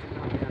service to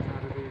come yet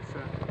out of these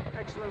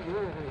excellent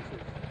war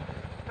horses.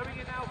 Coming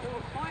in now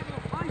for final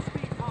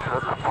high-speed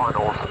pass.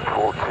 Final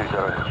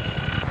 420.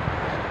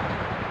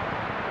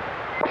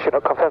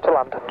 Chinook, confirm to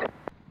land.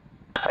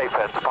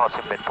 APEN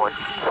passing midpoint.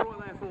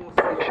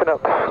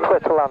 Chinook, clear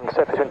to land,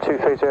 surface wind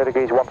 230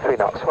 degrees, 13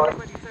 knots.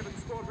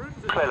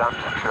 Clear land,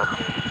 sure.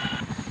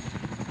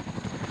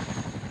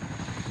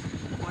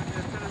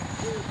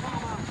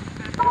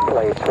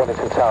 Blades,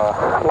 Waddington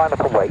Tower, line up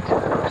and wait.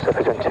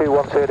 Surface wind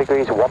 210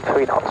 degrees,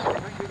 13 knots.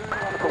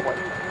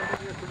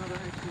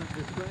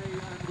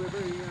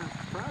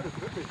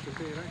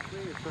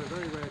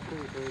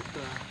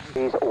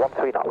 He's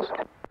 13 knots.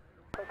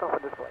 Take off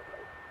and display.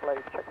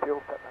 Blades, check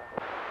fuel set now.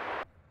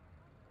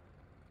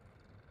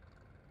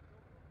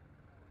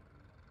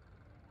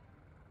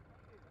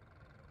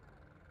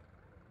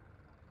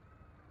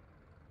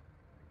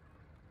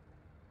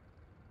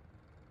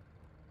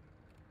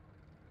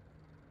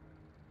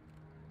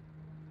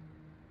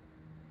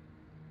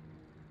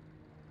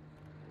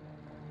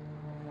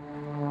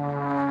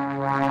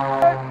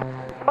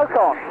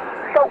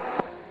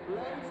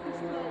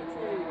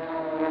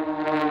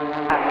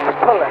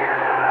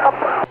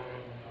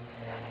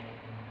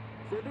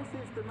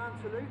 the man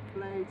salute,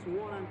 blades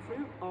 1 and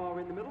 2 are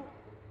in the middle,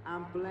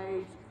 and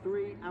blades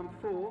 3 and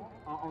 4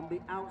 are on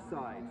the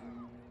outside.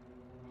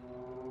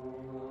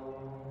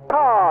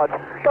 Hard,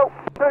 go,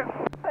 through,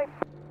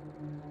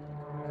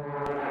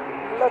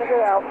 letting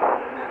it out,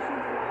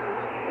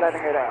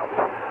 letting it out,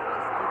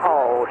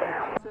 hold,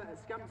 At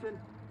Scampton,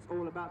 it's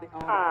all about the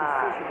art of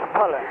precision.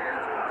 pull it,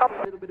 Up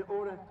a little bit of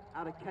order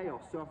out of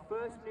chaos. So our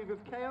first move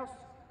of chaos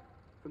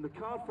from the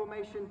card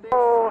formation, this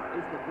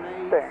is the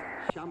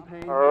blades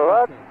champagne.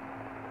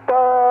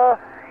 go,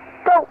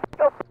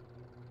 go.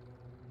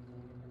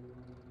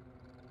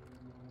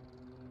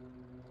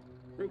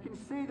 They can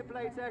see the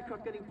blades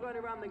aircraft getting blown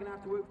around. They're going to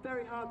have to work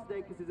very hard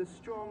today because there's a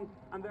strong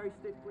and very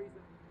stiff breeze.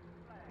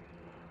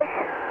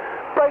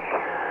 Break,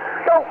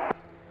 go.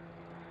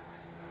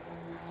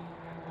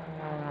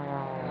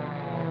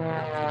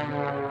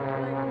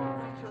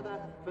 Each other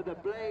for the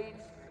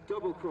blades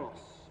double cross.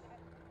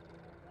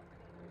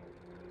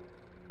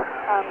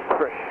 And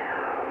 3,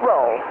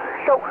 roll,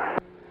 go.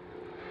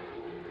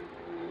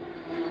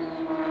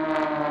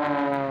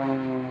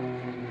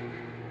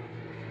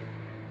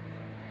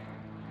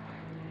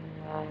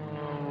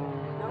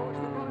 Now watch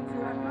the bottom 2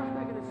 aircraft,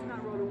 they're going to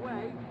snap roll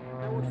away.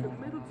 Now watch the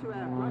middle 2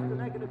 aircraft, and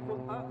they're going to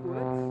pull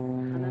upwards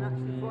and then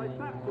actually fly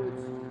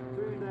backwards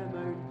through their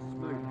own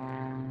smoke.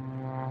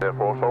 Air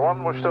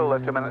 441, we're still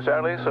 2 minutes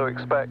early, so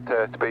expect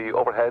to be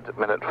overhead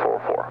minute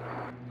 44.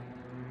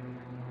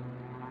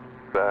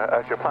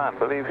 As your plan,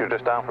 believe you're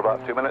just down for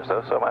about 2 minutes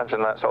though, so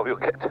imagine that's all you'll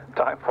get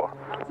time for.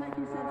 Now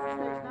taking center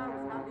stage now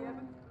is Andy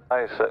Evans.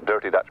 Nice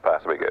dirty Dutch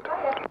pass will be good.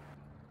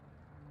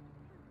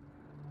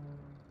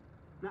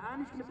 Now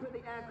Andy's going to put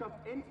the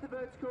aircraft into the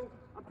vertical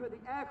and put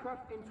the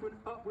aircraft into an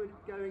upward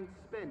going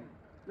spin.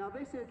 Now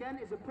this again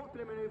is a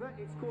popular manoeuvre,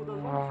 it's called a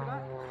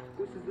launch-back,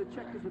 which is the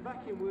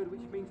Czechoslovakian word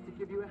which means to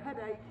give you a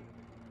headache,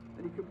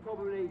 and you can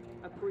probably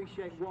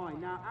appreciate why.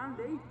 Now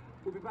Andy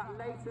will be back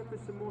later for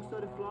some more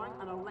sort of flying,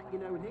 and I'll let you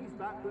know when he's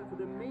back, but for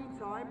the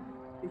meantime,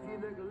 if you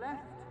look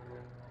left,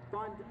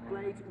 find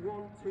blades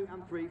 1, 2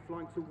 and 3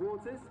 flying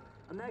towards us,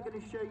 and they're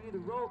going to show you the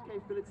roll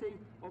capability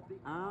of the...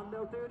 And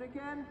they'll do it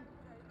again.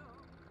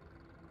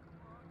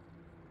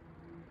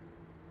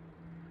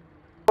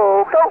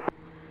 Oh, go!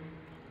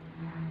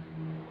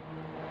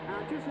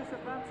 And just as a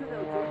banter,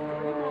 they'll do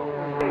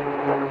 3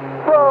 more.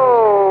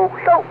 Whoa,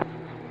 go!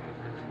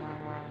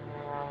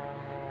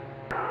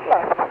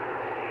 Left.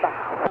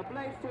 Now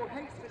blade 4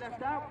 hates to be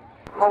left out.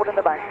 Hold in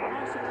the bank.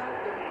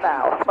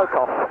 Now, smoke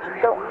off.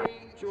 And Go.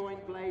 rejoin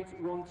blades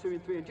 1, 2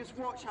 and 3. And just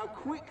watch how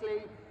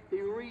quickly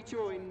he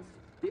rejoins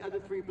the other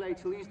 3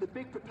 blades. He'll use the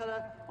big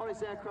propeller on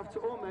his aircraft to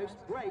almost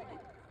brake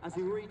as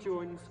he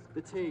rejoins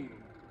the team.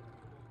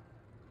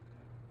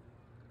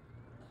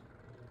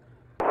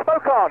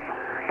 Smoke on.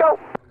 Go.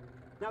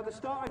 Now the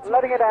start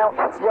Letting it out,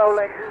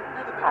 rolling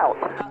out.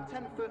 About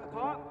 10 foot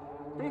apart.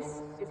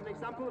 This is an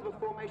example of a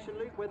formation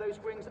loop where those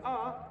wings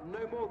are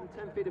no more than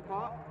 10 feet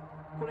apart.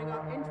 Pulling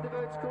up into the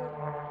vertical,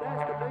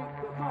 there's the loop,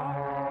 but Mark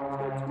is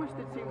going to twist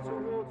the team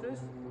towards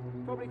us,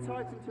 probably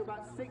tighten to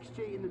about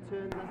 6G in the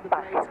turn as the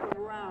blades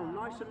come round,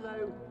 nice and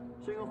low,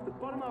 showing off the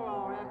bottom of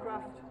our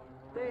aircraft.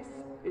 This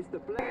is the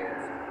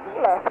blades.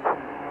 Left.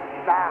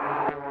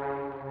 Now.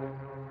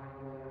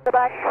 The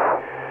back.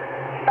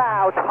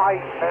 Now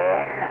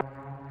tighten.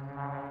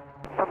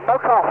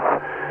 Smoke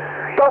off.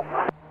 Go.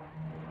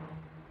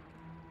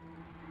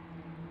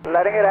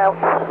 Letting it out.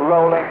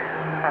 Rolling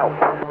out.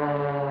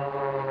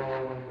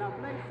 Now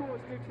blade 4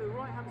 is moved to the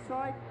right hand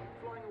side,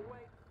 flying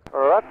away.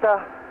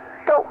 Rudder.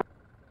 Go.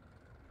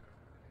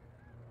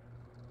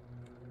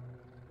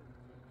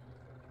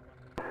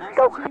 Now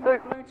Go. as the team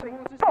is blown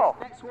towards us,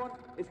 this next one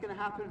is going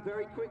to happen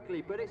very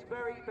quickly, but it's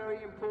very,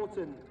 very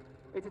important.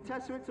 It's a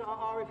testament to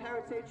our RF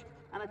heritage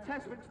and a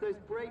testament to those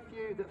brave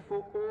few that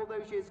fought all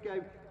those years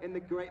ago in the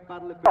Great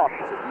Battle of Britain.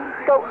 It's a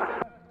beautiful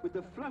maneuver with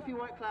the fluffy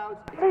white clouds.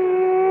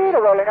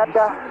 Rolling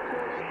under.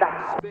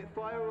 Now.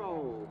 Spitfire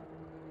roll.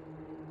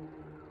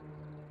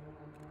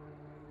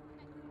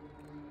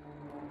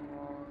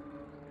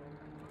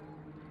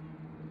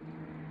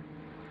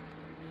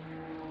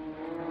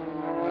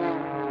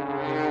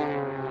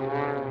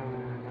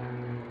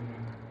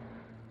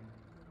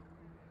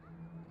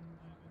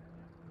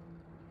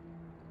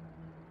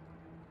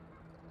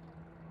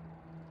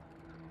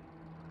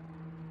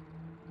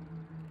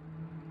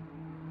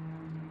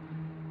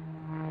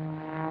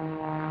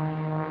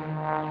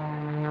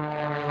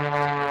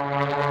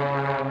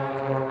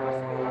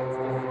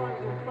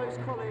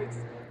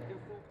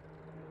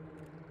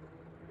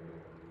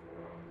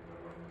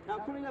 Now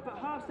coming up at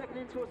half-second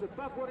intervals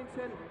above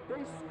Waddington,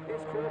 this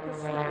is called the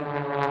slip.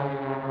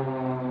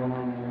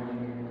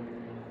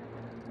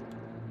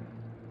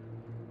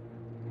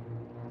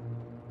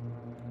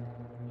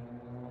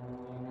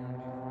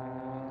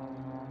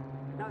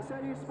 Now it's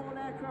only a small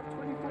aircraft,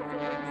 24-foot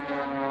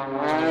wingspan.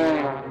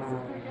 It's a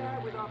big air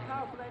with our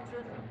powerful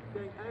engine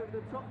going over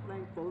the top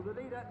lane, follow the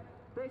leader.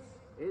 This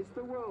is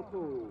the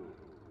Whirlpool.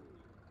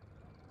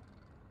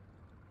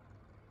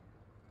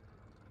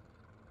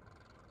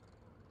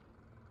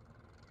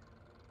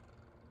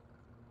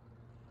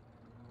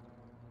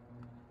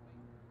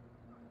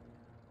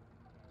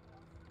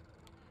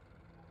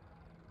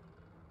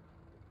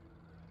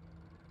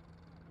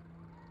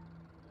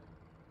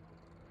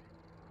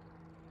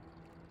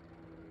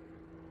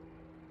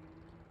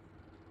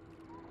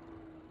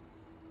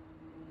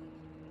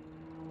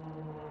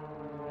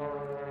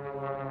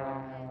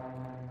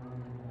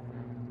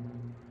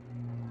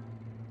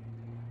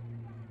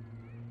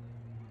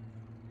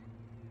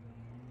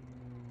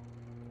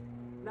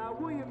 Now,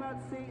 what you're about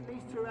to see in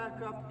these two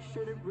aircraft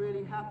shouldn't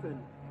really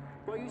happen.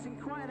 By using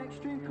quite an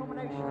extreme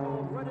combination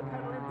of rudder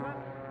pedal input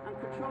and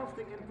control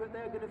stick input,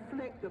 they're going to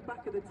flick the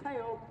back of the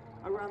tail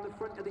around the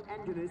front of the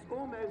engine. It's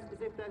almost as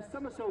if they're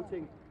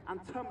somersaulting and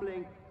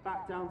tumbling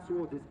back down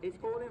towards us. It's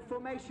all in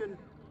formation.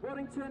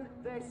 Waddington,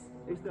 this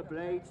is the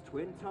Blades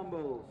Twin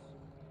Tumbles.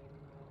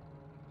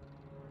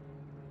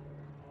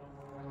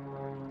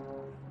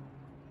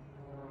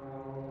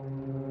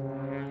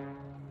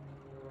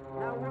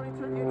 Now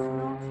Waddington, it's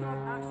non-stop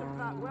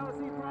action-packed.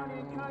 Wellesley, Brownie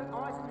and Co,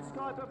 eyes in the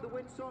sky above the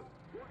windsock.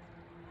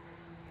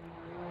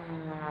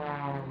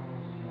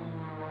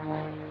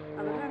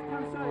 And the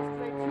left-hand side is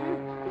blade 2,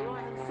 the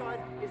right-hand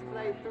side is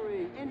blade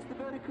 3. Into the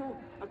vertical,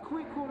 a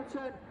quick quarter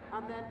turn,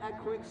 and then a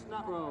quick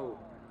snap roll.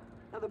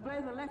 Now the blade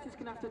on the left is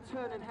going to have to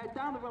turn and head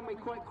down the runway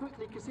quite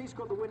quickly because he's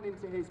got the wind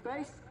into his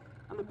base,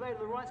 and the blade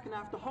on the right is going to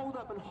have to hold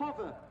up and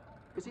hover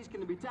because he's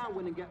going to be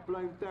downwind and get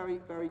blown very,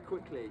 very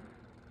quickly.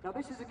 Now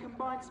this is a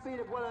combined speed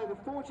of well over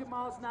 400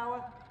 miles an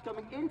hour,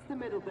 coming into the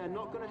middle, they're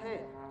not going to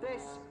hit.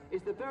 This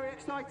is the very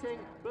exciting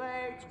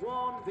Blades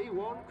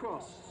 1v1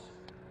 cross.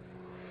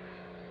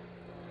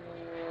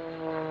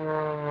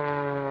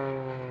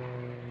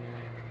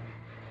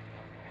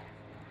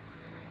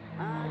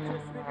 And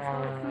just with the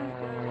start of fleet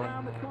going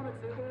around the corner to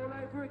do all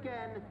over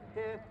again.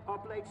 Here are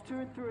blades 2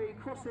 and 3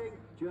 crossing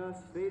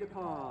just feet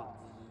apart.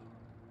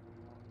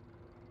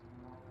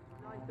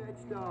 Knife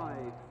edge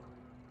dive.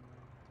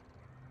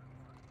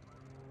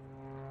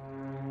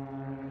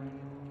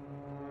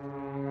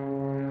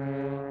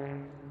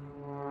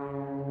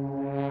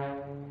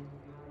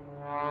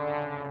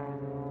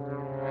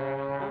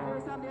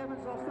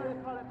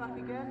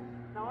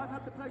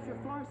 Pleasure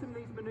of flying some of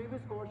these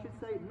manoeuvres, or I should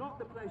say not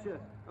the pleasure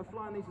of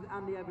flying these with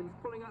Andy Evans.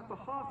 Pulling up for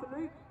half a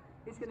loop,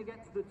 he's going to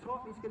get to the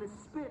top, he's going to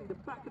spin the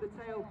back of the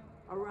tail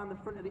around the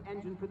front of the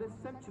engine for this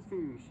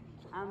centrifuge,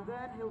 and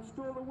then he'll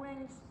stall the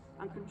wings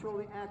and control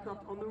the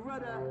aircraft on the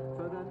rudder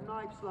for the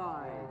knife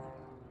slide.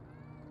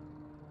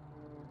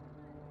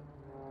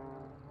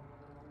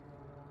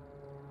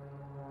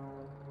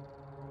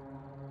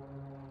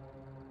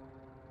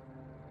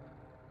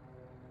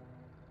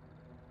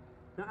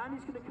 Now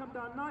Andy's going to come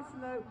down nice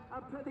and low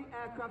and put the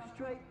aircraft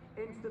straight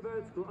into the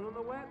vertical. And on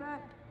the way up there,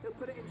 he'll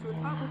put it into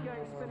an upward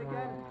going spin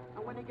again.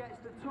 And when he gets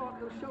to the top,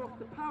 he'll show off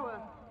the power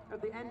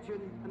of the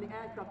engine and the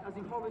aircraft as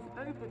he hovers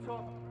over the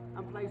top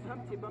and plays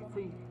Humpty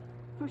Bumpty,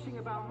 pushing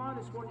about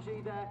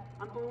 -1G there.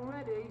 And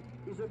already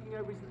he's looking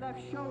over his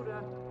left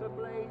shoulder for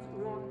blades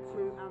 1,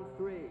 2 and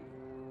 3.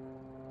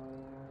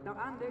 Now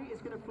Andy is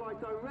going to fly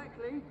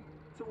directly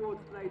towards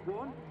blade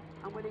 1.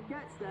 And when he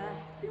gets there,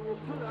 he will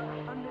pull up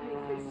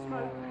underneath his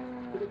smoke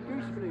for the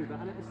goose manoeuvre,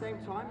 and at the same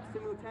time,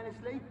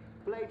 simultaneously,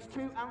 blades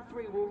 2 and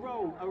 3 will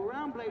roll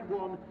around blade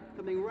 1,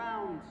 coming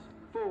round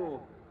for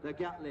the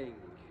Gatling.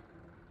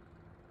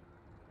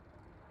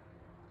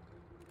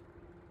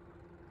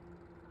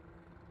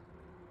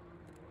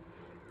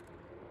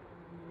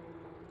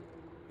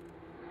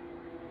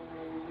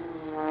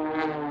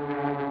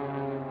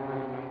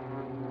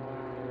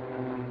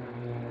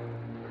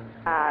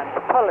 And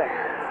pull it.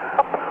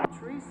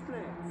 Tree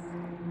splits.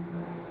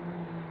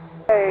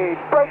 Hey,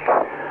 brake,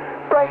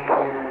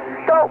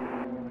 go!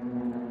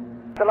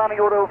 The landing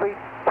order will be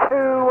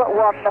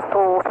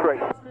 2143.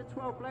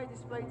 12 blade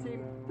display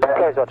team.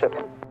 Okay, Roger.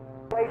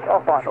 Blades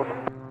are final.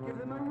 Give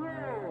them a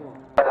roar.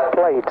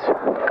 Blades,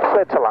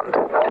 clear to land.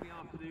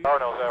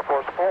 Cardinals, Air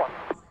Force 4.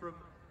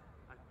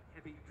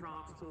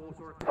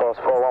 Force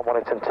 41,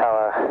 Waddington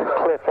Tower.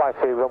 Clear fly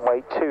through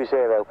runway 20,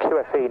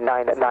 QFE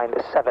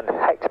 997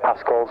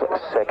 hectopascals,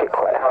 circuit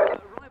clear.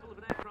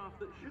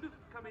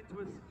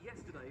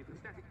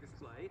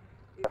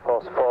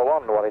 Force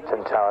 41,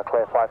 Waddington Tower,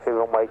 clear fly through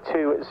runway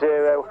 20,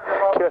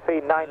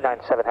 QFE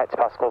 997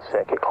 hectopascals,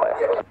 circuit clear.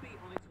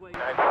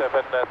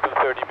 97,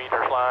 230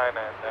 meters line,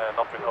 and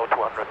not below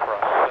 200 for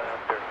us.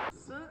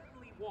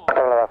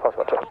 Hello, Force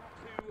Roger.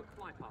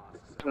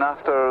 And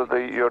after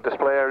your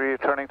display, are you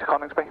turning to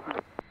Coningsby?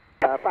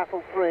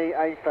 Battle 3,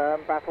 A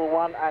firm, Battle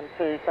 1 and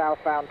 2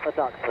 southbound for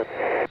Duxford.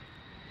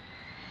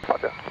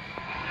 Roger.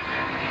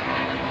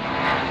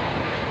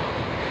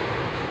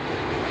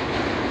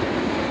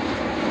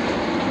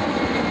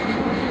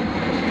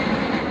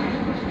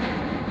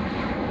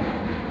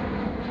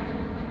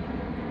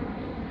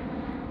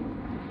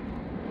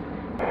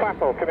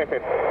 Battle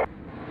committed.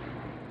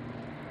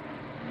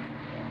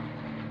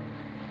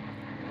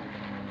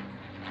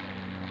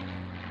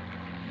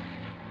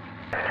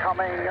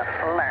 Coming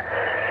left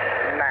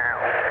now.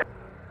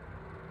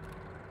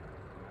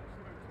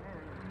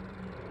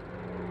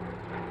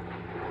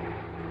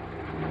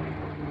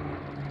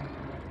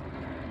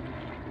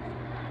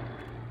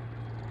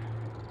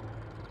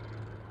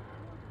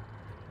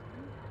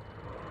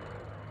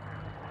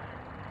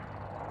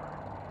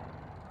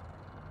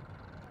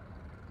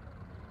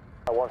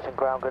 Watson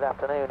ground, good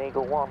afternoon.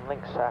 Eagle 1,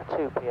 links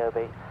 2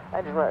 POB.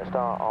 Engine rate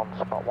start on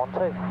spot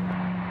 12.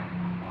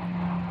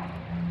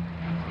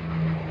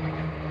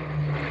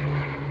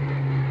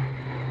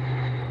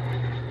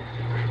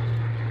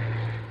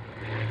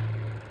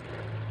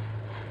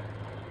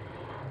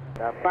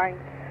 The bank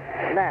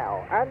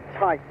now and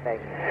tightening.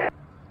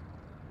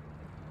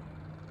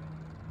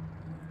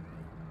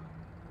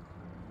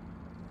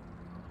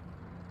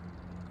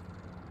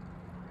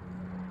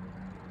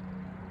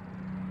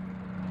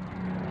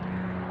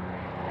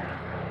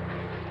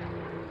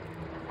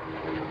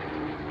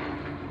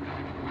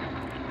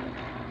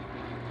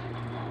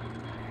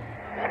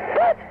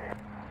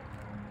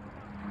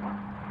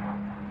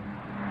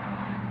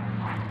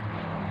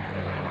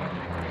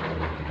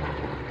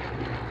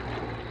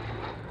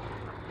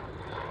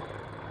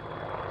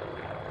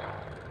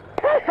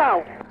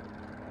 Airshow!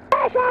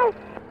 Airshow!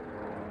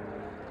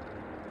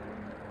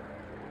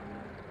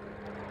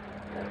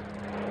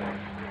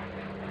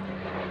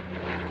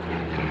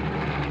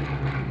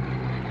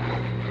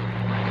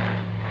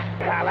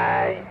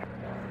 Calais!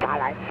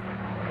 Calais!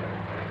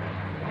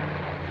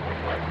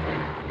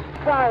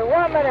 So,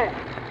 1 minute!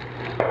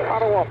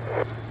 Final one.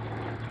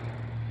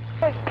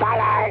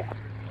 Calais!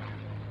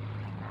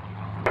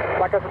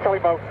 Back up to Charlie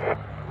Boat.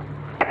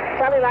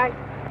 Charlie Lang!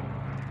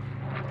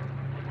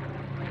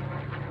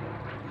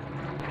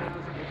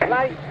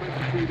 Late.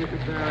 22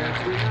 different variants.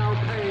 We now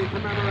pay in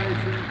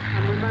commemoration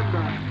and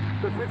remember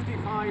the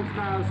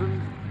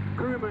 55,000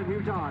 crewmen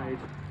who died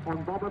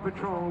on bomber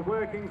patrol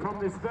working from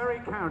this very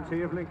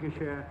county of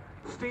Lincolnshire,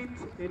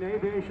 steeped in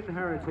aviation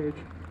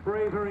heritage,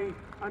 bravery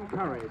and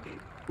courage.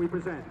 We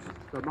present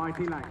the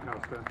mighty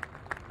Lancaster.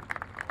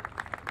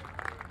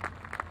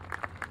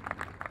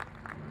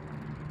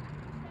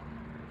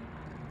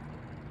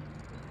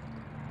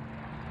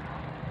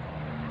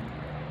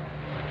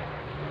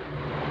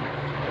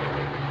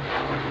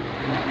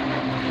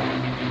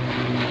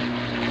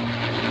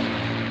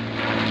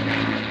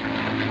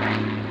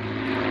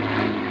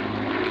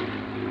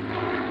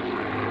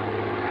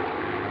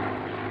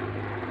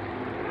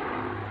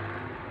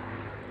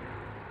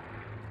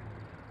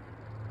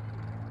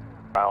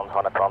 Ground,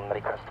 Honatron,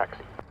 request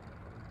taxi.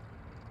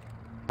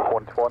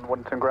 121,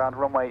 Waddington ground,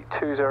 runway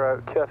 20,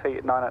 cure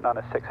feet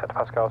 989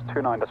 hectopascals,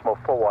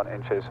 29.41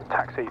 inches,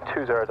 taxi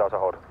 20 Delta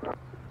hold.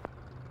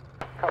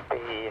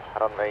 Copy,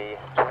 runway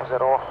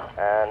 20,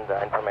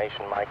 and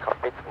information, my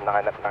cockpit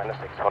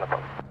 996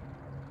 Honatron.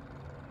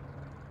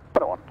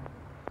 101.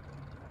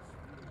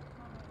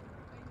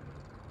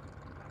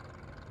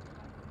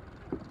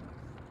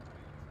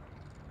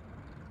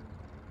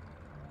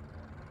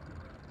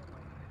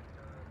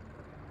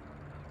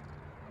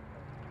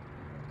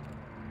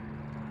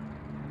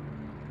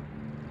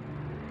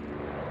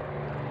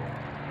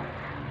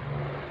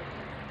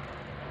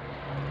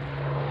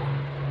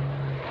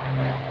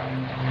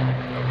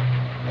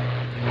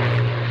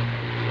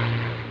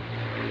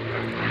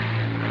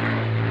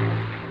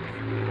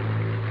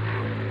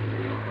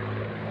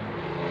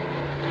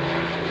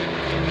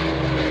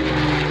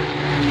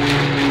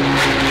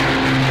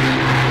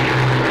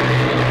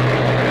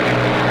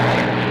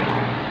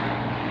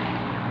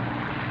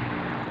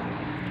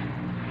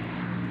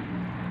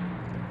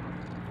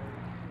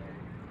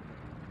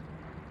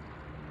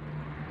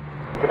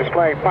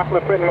 Display, Battle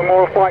of Britain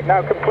Memorial flight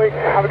now complete.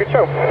 Have a good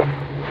show.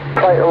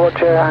 Flight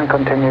Roger, and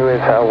continue with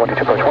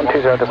 120 approach,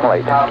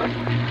 120.8.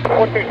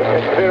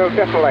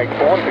 120.8,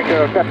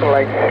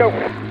 120.8, go.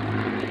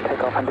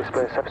 Take off and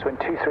display surface wind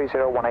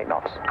 23018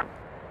 knots.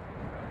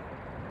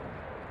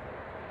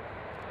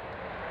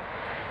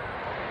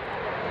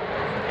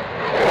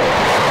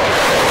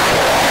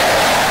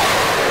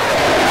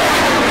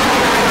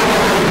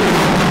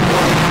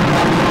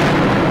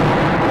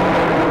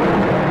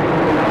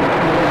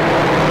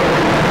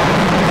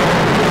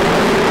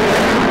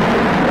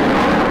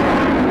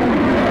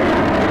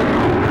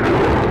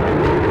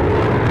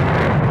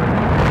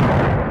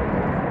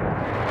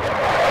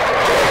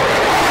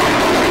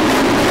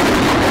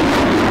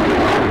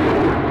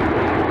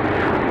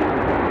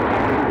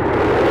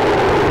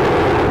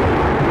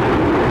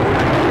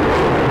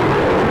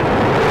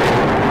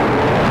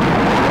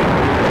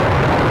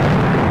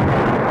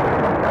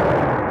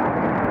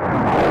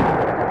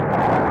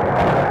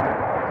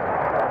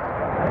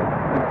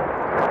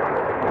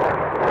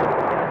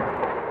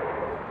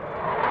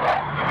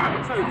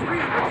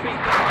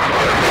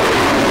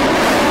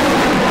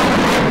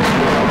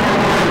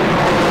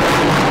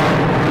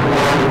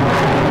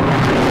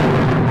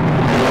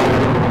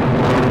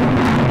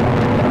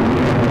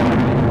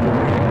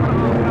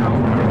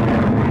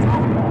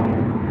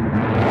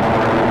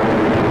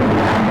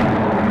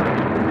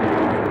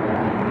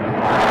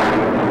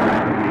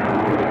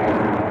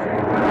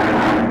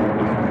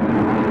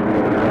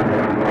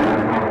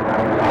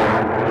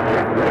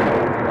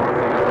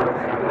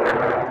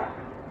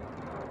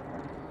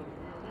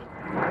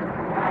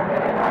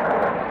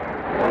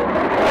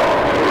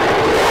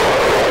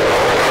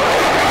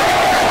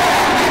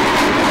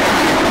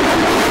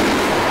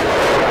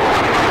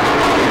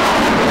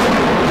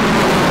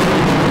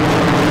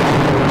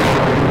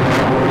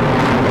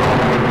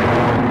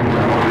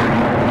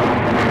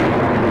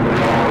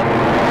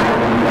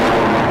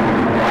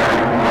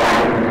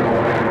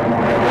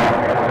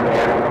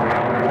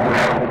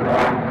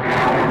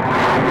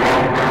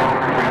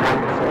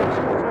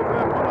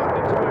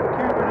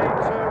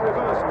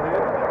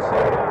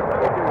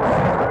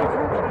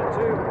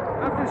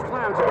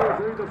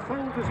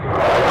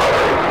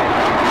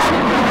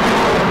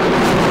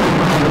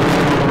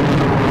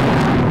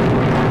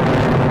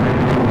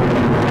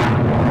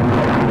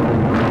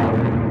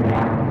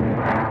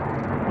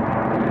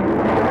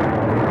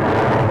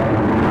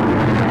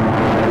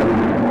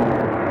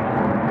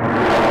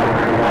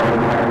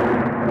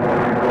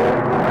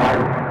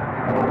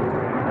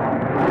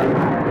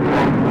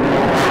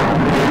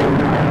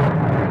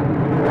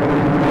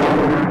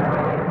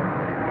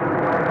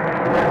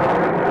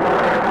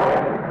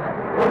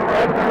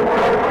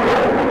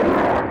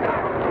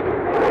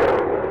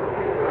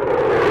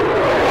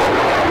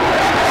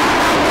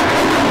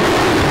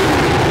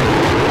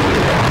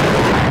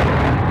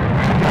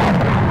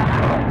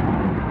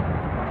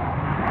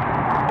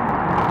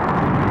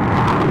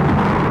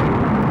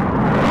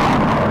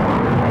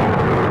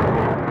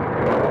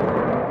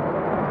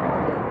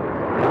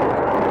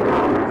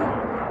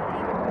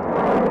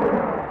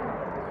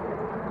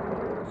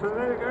 So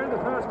there you go,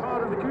 the first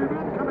part of the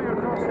Cuban coming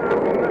across now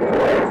from left to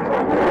right.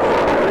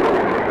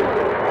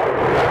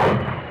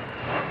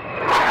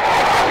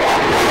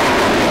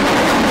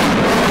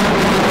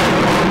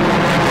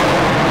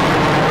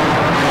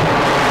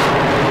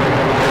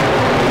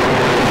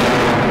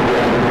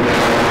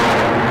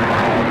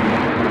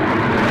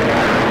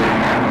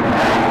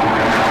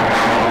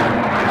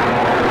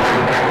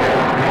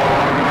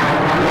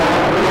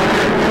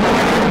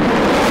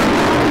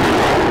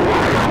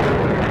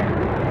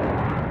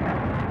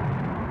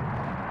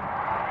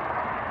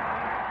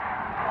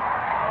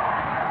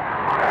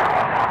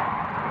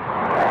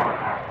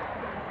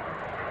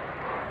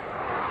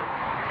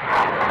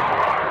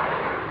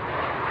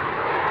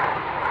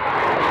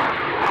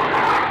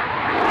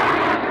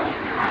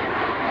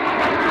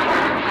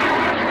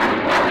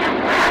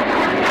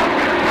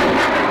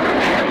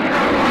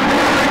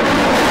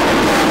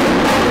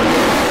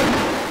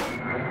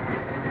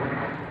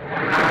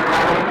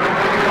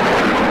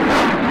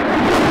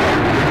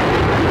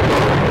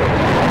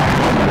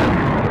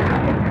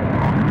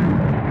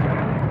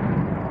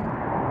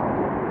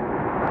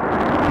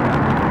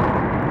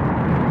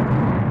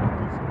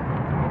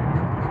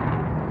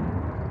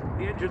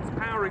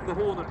 The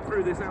Hornet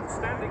through this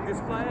outstanding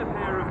display, a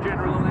pair of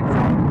General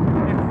Electric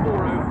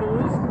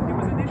F404s. It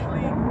was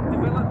initially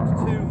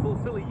developed to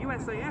fulfill a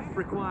USAF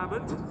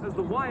requirement as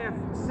the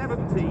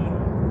YF-17.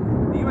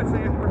 The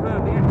USAF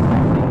preferred the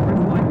F-16 for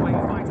its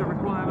lightweight fighter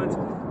requirement,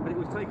 but it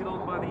was taken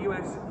on by the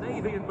US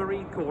Navy and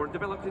Marine Corps and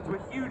developed into a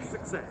huge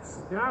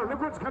success. Now, look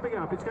what's coming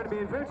up. It's going to be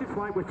inverted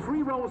flight with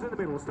 3 rolls in the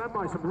middle. Stand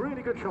by, some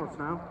really good shots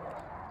now.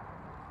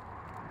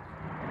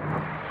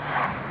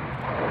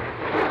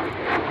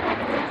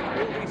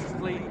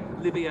 Recently,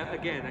 Libya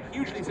again, a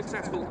hugely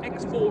successful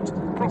export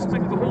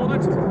prospect, the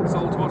Hornet,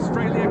 sold to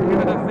Australia,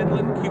 Canada,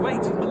 Finland,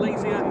 Kuwait,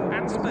 Malaysia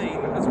and Spain,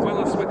 as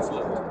well as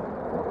Switzerland.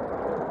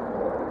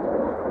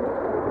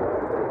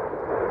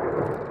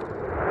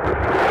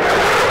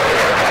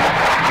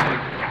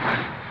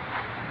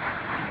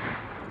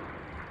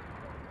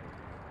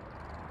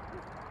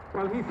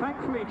 Well, he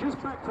thankfully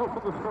just backed off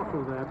on the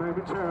throttle there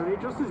momentarily,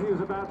 just as he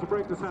was about to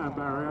break the sound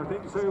barrier, I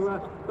think,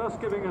 so thus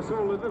giving us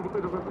all a little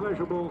bit of a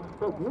pleasurable,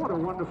 but what a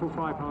wonderful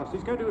fly past.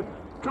 He's going to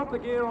drop the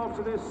gear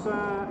after this,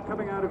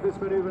 coming out of this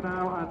manoeuvre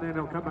now, and then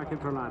he'll come back in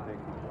for a landing.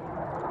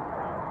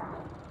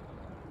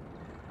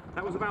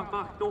 That was about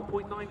Mach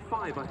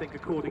 0.95, I think,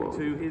 according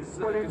to his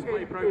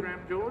display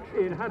program, George.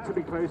 It had to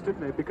be close,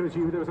 didn't it? Because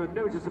there was a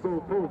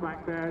noticeable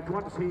pullback there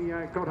once he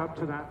got up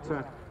to that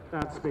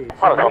speed.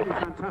 So really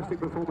fantastic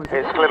performance.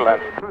 It's clear to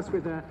land.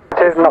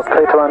 It is not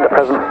clear to land at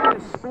present.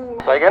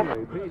 Say again?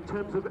 In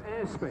terms of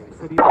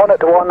airspace.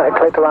 Hornet 1,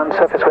 clear to land,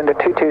 surface wind at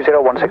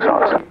 22016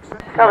 knots.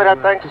 Copy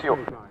that, thanks, you.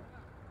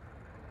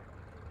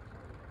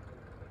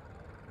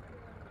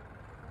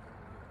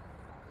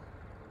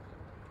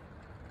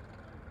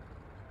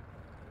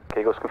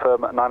 Eagles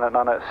confirm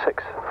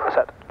 9996,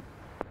 set.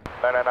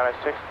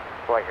 9996,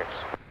 blankets.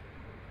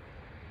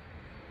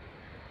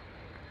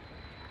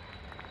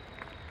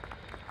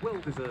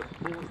 Well-deserved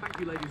applause. Thank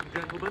you, ladies and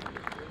gentlemen.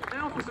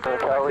 Now for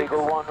some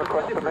Eagle 1,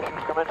 request permission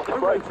to commence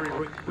display. rotary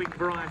wing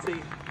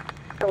variety.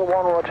 Eagle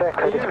 1, roger,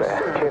 clear display.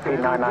 GFP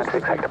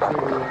 996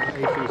 hectopascal.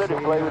 Clear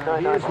display with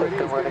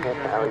 996 and running in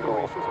Eagle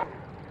 1.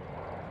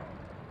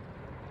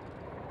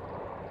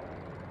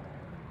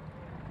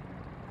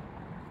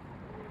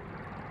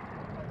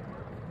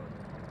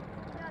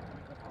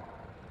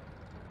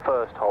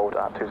 First hold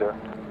at 20.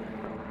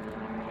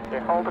 Okay,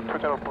 hold at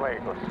 20 play,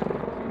 Eagles.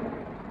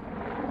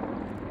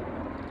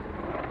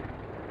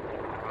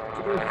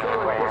 To go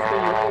forward, this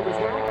being rolled as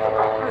well,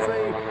 as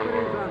they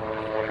manoeuvre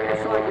a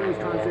sideways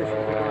transition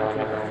for right.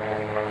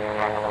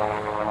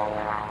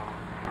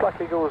 Black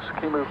Eagles,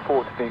 can you move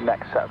forward to the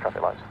next set of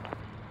traffic lights?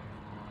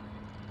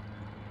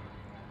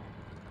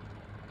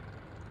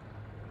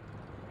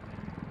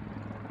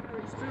 Their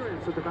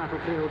experience of the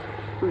battlefield,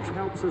 which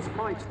helps us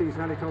fight these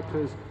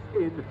helicopters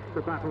in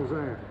the battle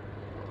zone.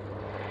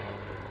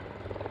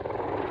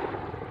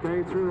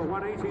 Going through a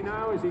 180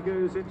 now as he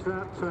goes into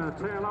that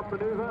tail-up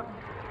manoeuvre.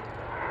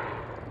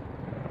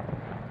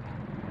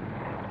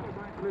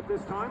 Backflip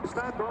this time,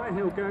 stand by,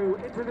 he'll go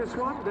into this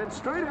one, then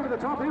straight over the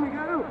top, here we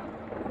go.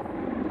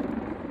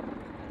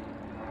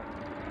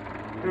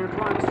 He'll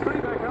climb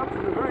straight back up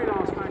for the very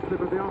last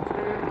backflip of the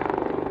afternoon.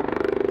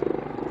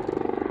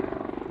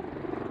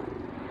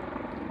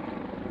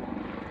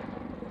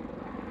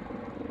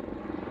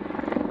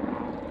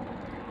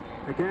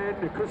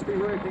 Again, Crispy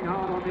working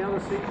hard on the other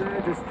seat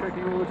there, just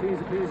checking all the T's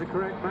and P's are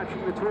correct,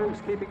 matching the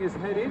torques, keeping his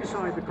head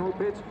inside the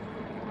cockpit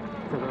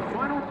for the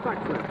final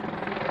backflip.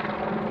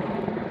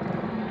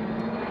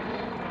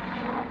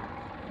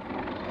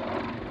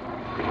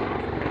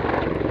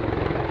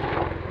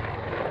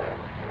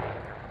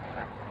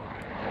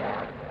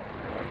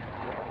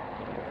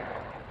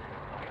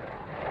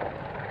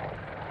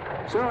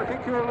 So I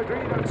think you'll all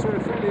agree that's a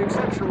fairly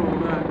exceptional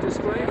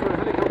display for a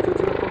helicopter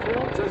to have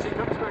performed. As he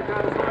comes back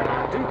down the fly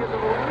line, do give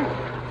them away.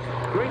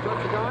 Great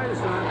bunch of guys,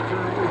 and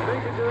if they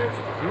can do it,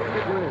 you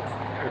can do it.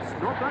 It's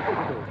not that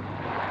difficult.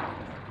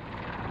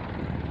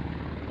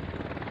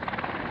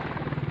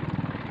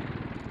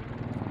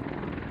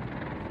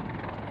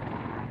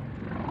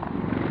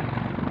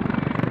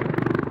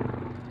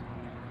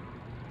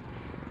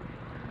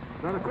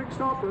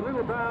 Next up, a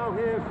little bow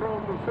here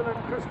from Phil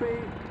and Crispy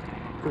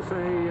to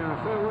say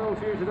farewell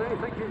to you today.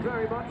 Thank you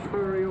very much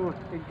for your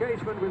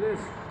engagement with this,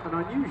 an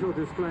unusual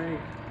display,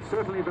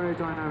 certainly very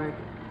dynamic.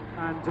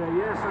 And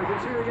yes, I can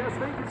see you, yes,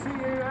 they can see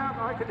you out,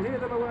 I can hear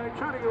them away,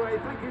 chatting away,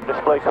 thank you.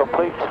 Display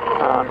complete,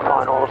 and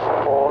finals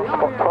for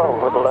spot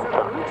 12 with the left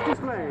turn.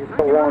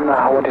 1,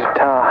 wanted to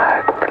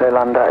tower, clear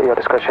land at your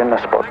discretion,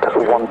 spot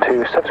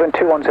 12, subsequent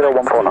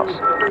 21014 knots.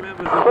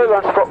 Clear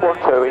land, spot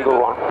 12,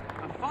 Eagle 1.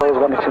 Eagles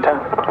wanted to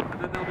tower.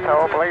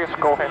 Tower, please,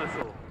 go ahead.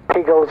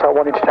 Eagles are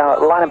wanted to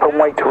tower, line up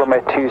and wait to runway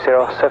 20,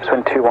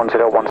 subsequent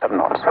 21017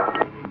 knots.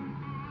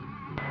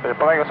 The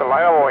plane is a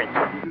line of wait.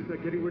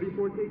 Eagles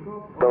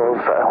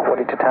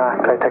wanted to tower,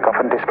 clear takeoff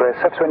and display,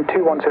 subsequent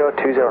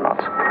 21020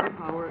 knots.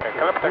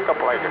 Clear takeoff,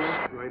 ladies.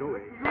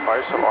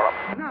 Fire some more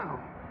up. Now.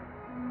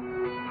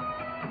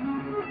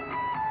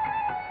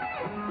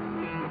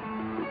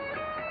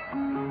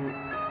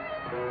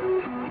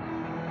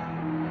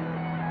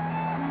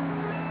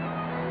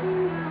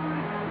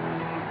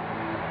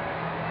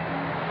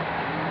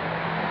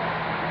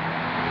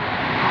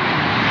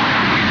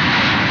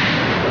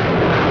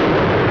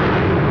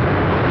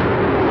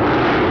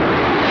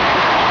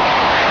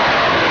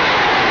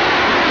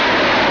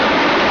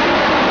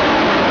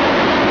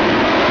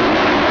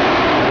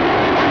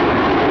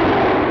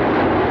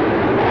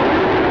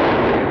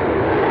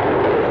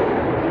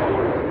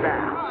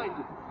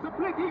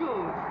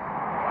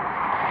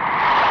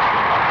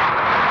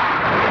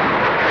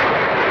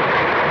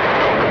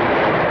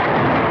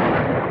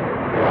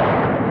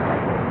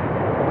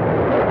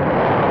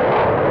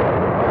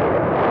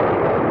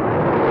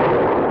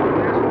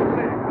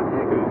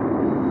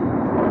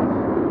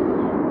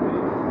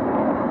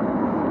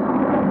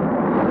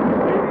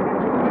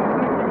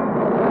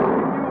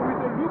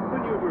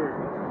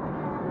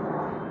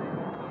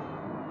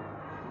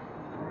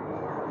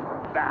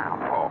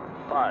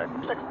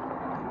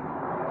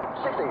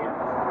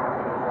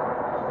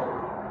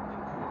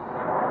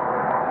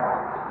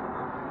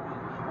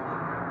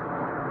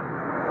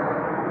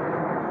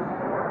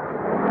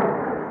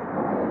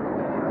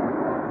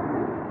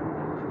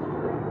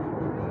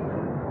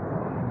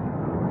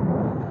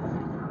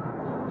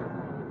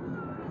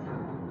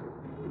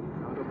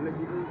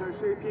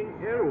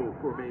 Arrow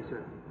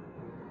formation.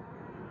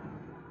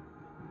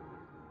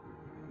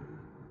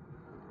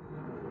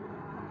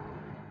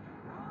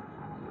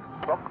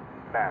 Clock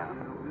now.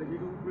 The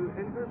Eagles will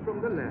enter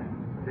from the left.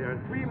 They are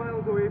 3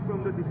 miles away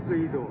from the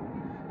display zone.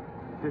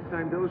 This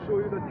time they'll show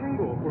you the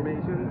tango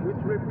formation,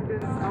 which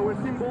represents our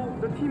symbol,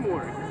 the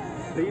teamwork.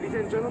 Ladies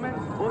and gentlemen,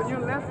 on your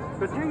left,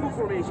 the tango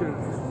formation.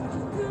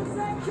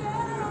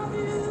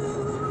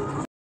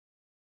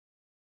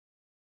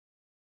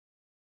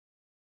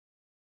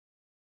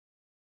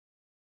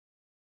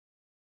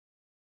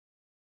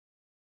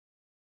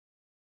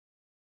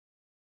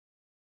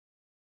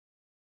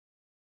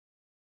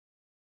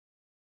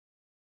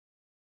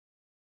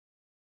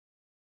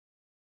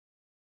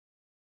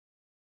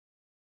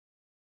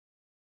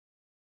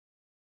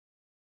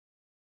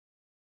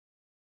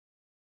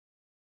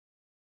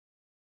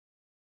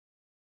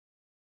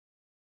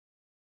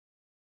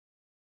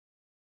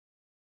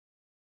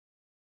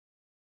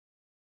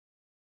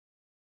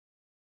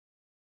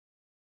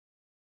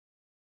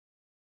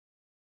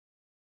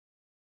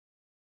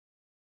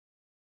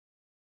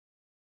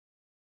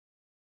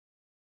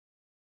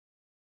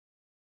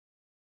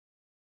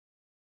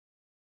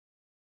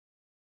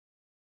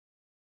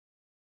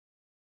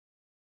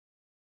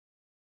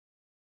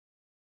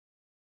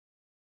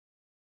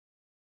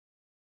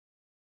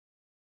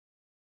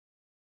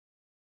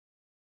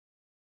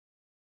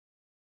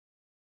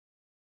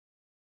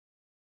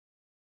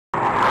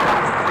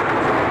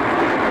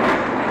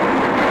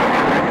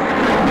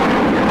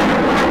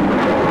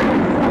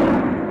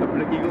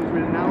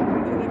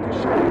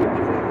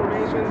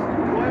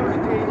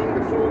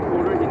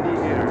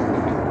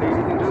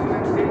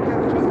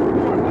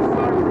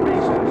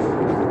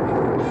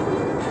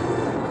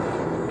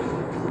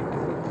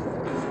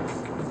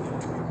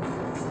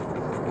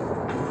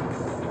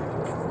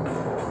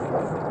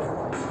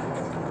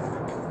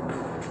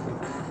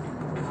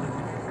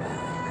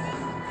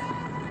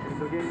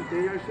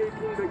 They are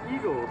shaping the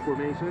eagle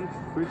formation,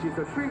 which is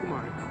a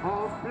trademark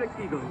of Black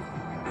Eagles.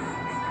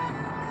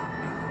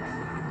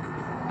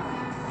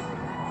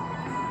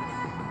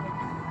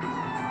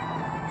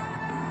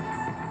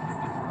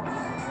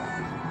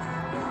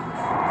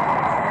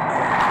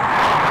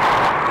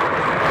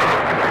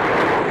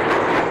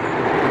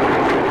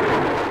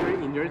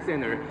 In your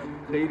center.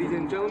 Ladies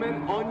and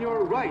gentlemen, on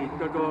your right,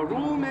 the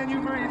roll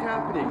maneuver is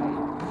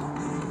happening.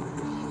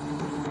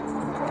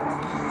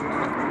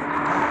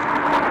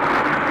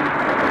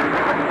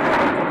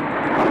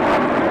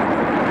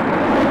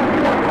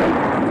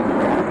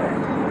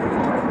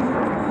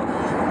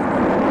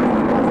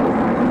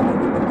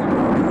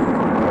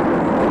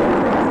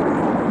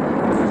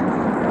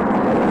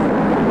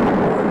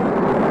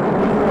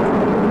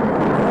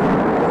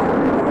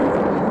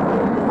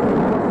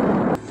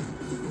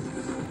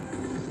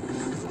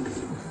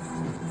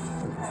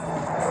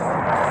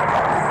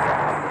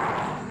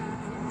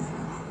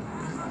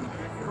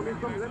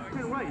 from left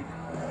and right.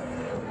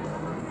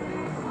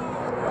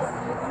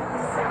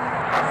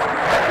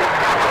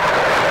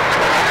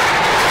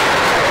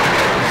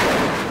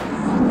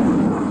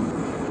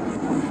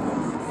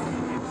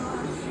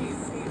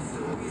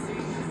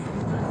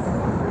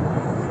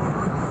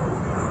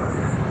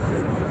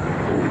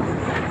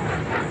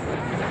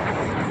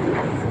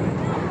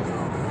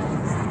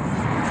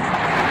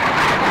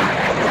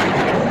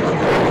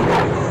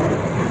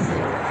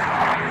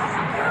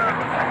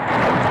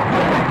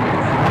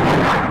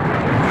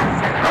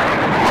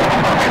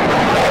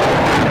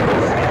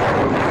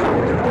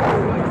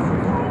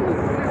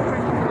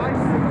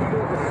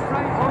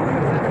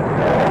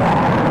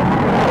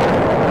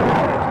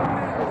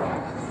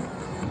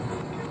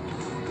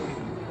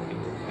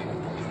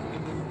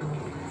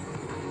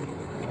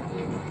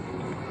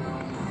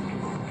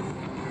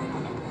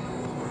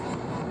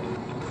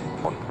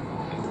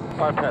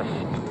 Bypass.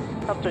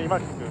 갑자기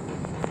마크.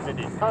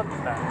 레디.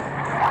 턴다.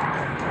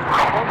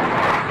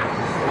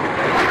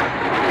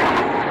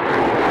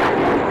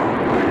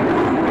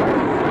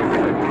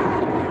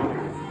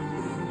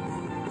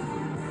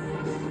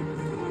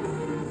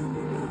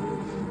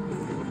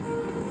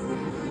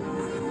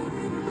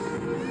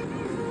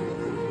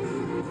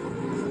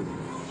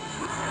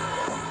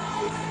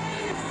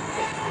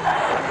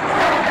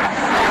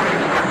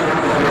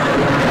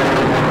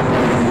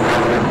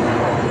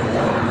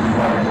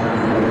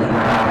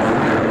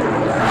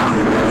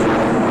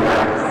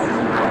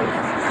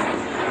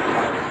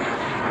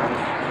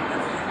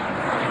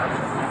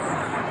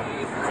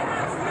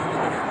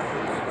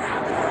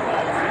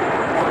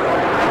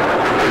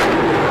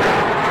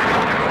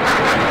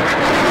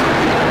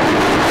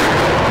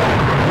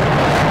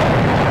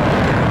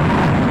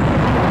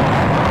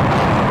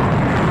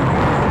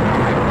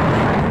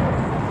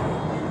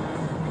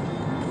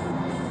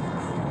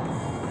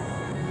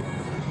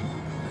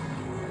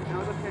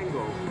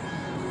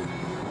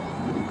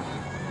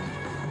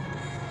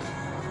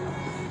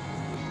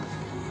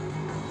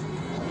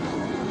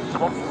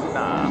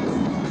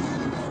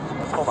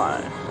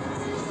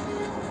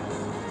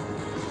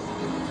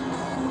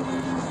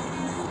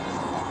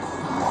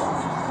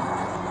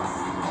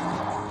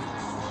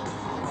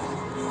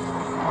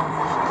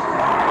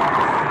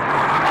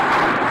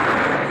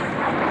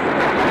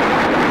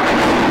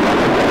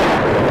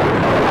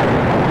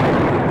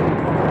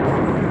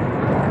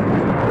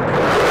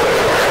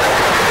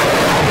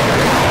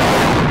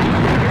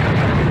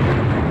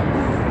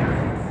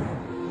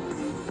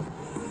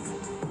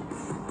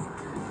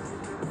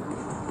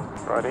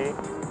 Ready?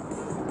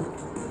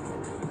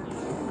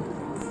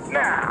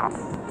 Now!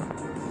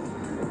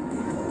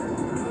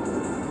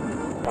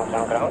 On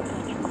ground,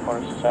 check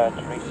course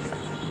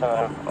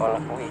 367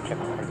 on we check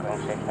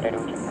frequency,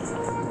 radio check.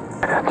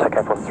 Check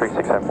Air Force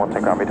 367,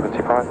 110 ground, meter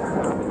 25.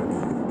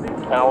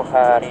 Now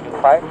radio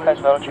 5 as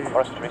well, check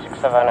course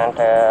 367 and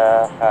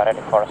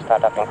ready for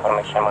startup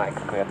information, Mike,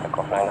 clear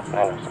takeoff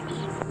 906.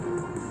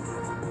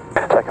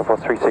 Check Air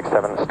Force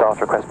 367,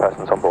 start request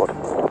persons on board.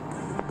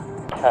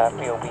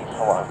 POB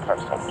for 1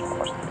 person, check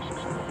course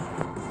 367.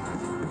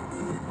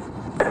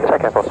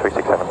 Check Air Force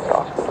 367,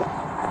 start.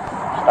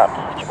 Start,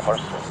 check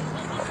course 367.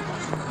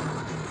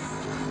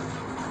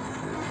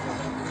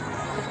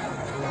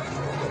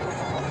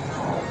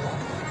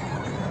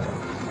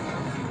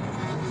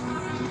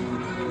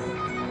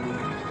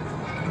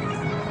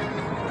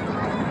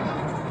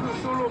 The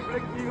solo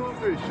Black Eagle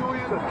will show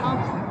you the top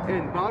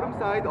and bottom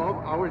side of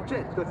our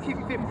jet, the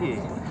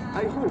TP-50.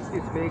 I hope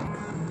this makes...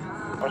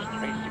 Course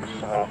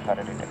 367,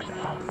 Faraday taxi.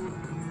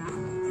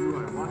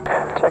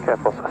 Check Air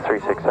Force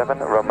 367,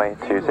 runway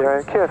 20,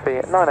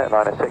 QFE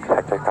 98906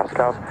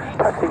 hectopascals,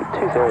 taxi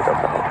 20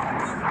 Delta.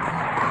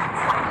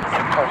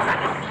 Course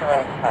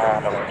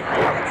 367,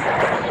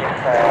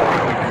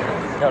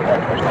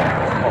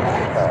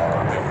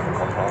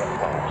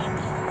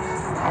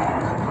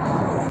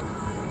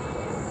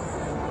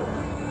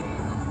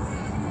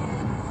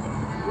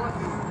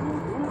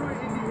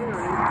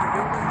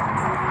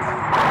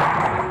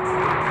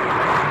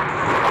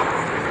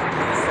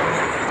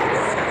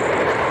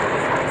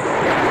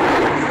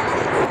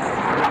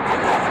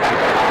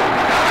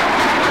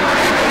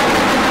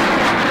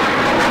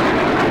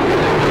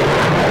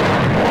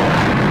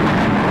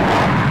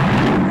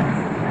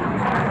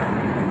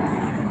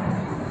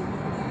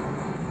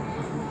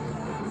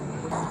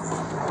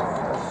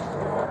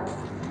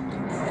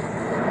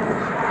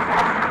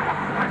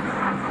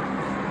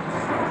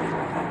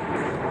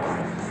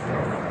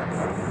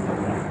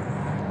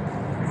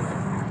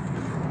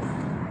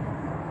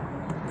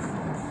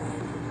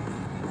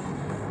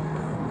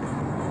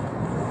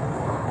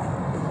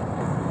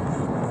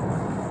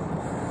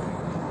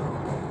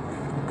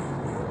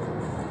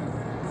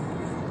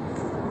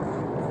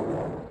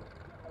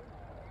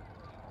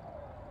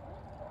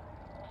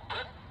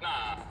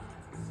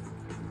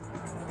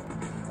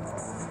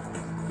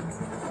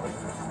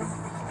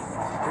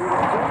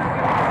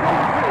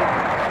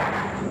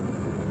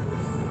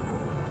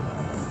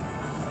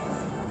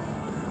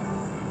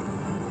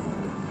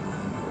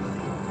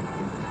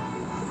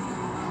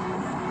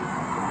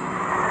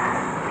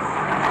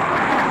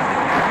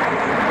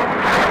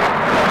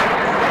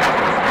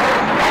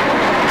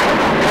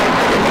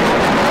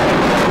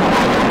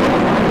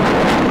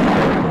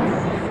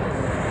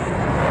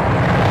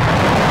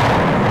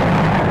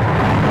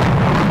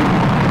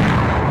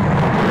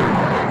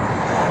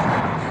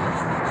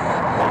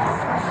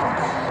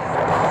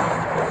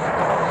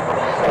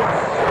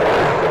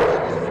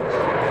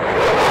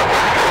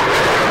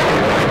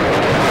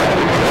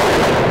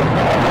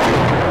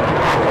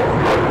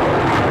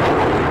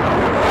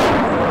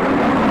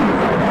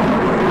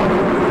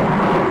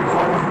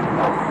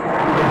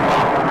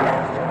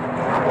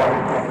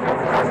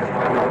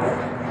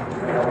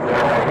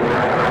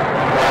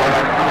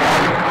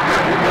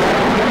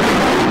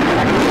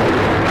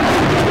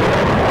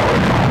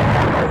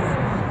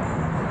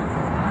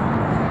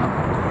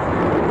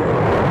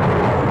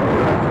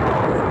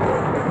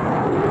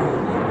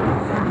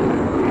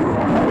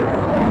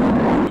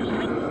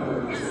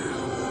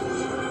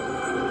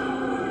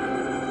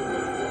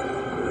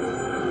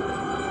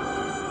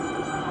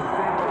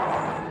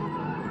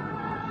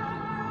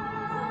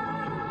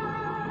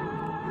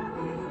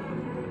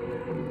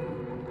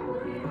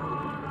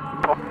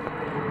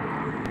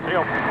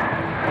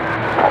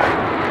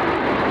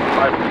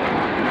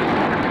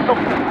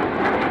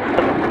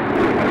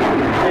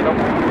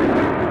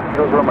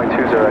 Eagles runway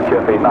 20,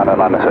 QFB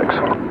 90906.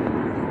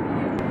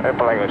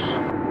 Open English.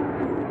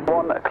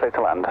 1, clear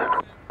to land.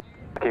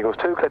 Black Eagles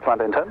 2, clear to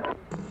land in turn.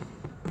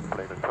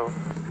 Black Eagles 2.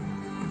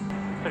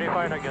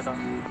 35 together.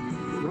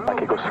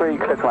 Black Eagles 3,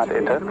 clear to land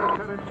in turn. 3.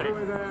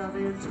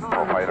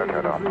 4 fighter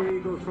together.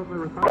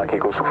 Black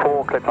Eagles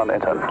 4, clear to land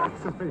in turn.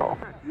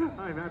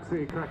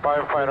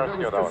 5 fighters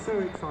together.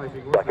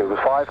 Black Eagles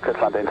 5, clear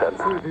to land in turn.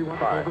 5.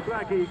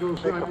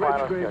 6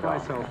 fighters together.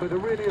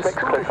 6,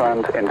 clear to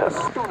land in turn.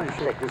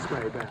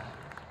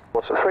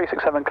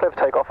 367, clear for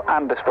takeoff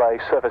and display,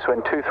 surface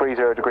wind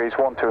 230 degrees,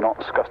 12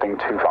 knots, gusting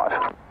 25.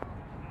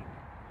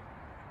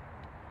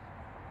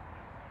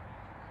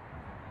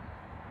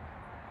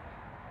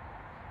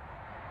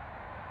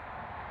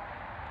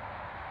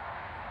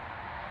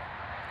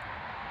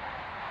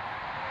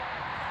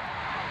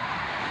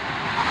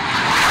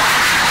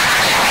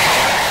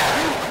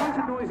 Quite a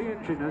noisy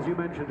engine, as you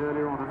mentioned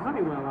earlier on, a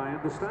Honeywell, I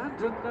understand,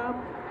 and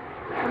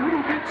a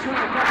little bit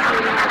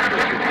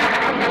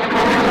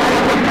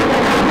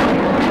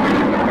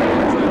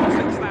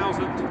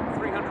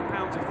 6,300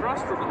 pounds of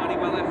thrust from the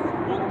Honeywell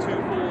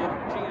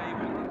F124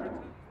 GA100.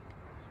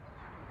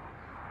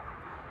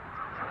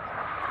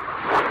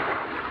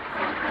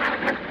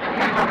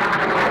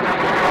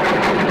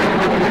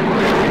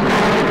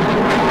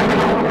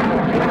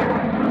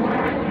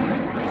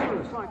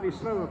 a slightly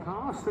slower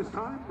pass this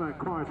time,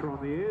 quieter on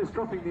the ears,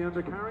 dropping the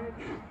undercarriage.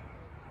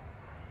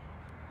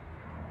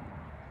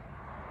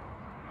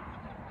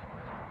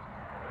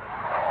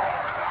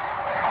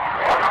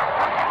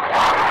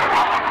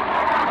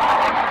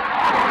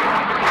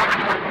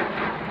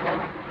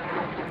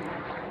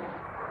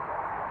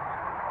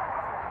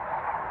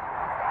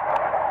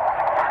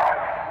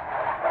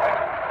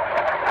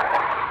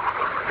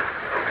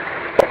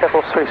 Air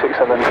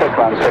 367, clear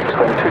to land, surface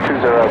wind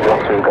 220,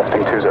 12,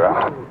 gusting 20.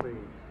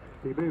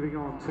 Be moving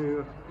on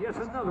to yet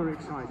another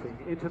exciting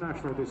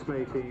international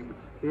display team,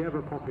 the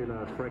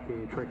ever-popular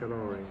Frecce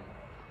Tricolore.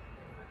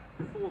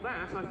 Before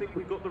that, I think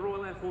we've got the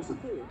Royal Air Force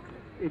Hawk.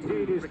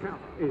 Indeed is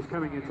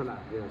coming into land,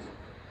 yes.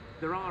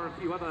 There are a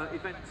few other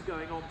events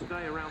going on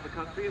today around the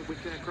country, of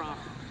which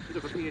aircraft that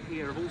have appeared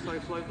here have also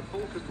flown. The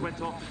Falcons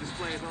went off to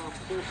display as armed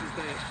forces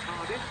there at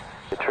Cardiff.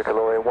 The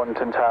Tricolore,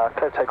 Waddington Tower,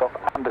 clear takeoff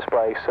and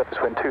display, surface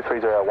wind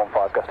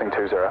 23015, gusting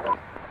 20.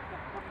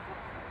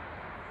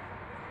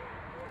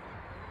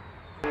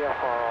 Here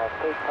for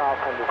takeoff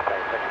and display,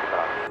 thank you.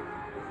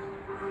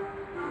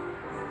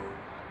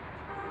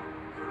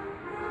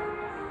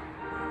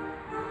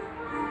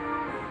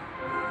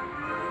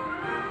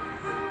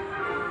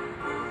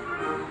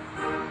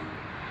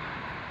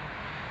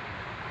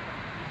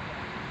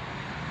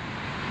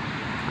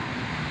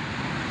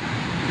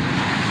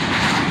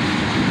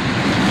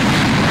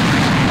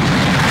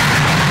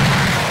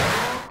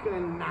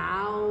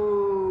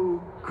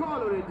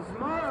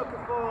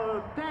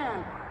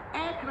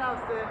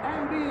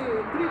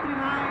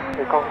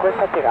 E con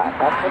questa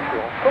tirata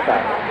attenzione,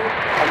 scusate,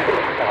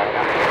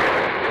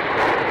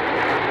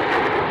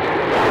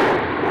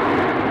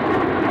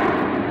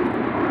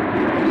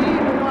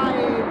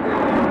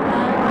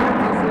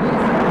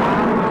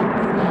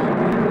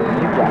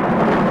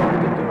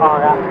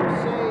 ora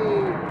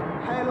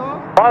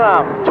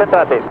buona,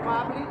 centrati.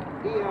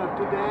 Here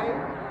today,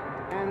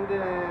 and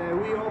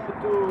we hope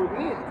to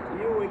meet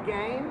you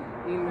again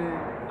in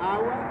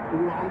our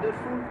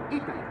wonderful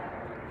Italy.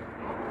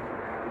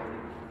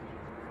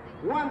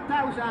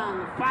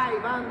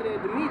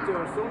 1,500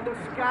 meters on the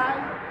sky,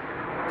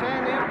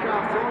 10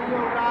 aircraft on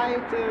your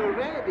right,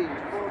 ready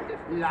for the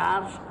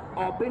large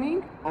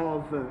opening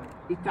of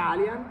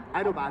Italian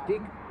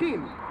aerobatic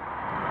team.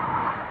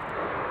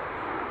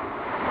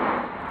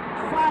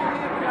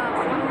 5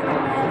 aircraft on your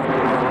left.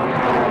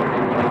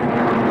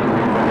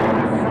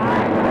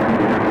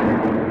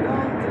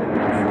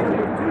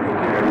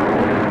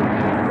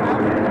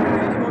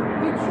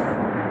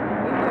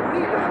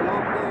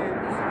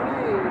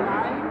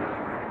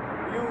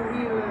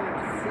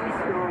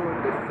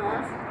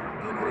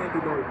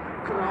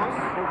 Cross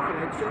of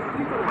Frecce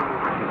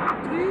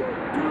Tricolore. 3,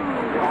 2,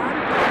 1,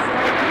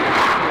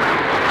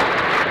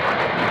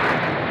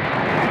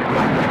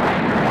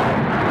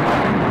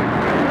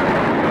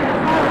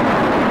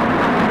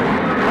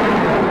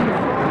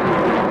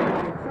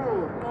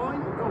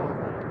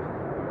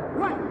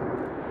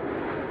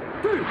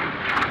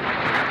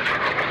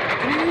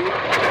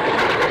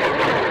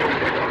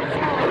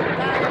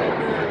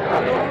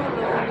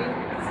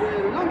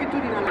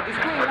 longitudinal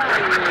display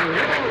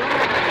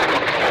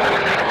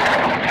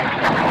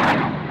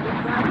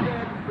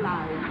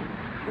line.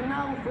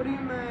 Now for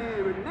him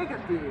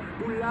negative,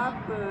 pull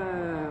up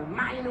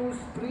minus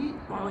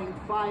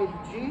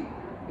 3.5 G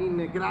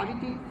in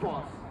gravity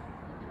force.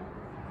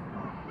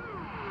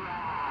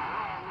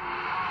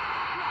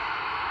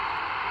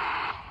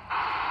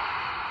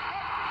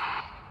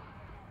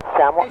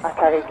 Siamo a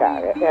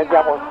caricare e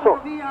andiamo su.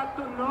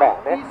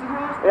 Bene,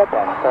 e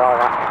adesso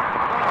ora.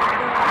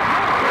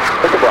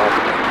 Tutto buono.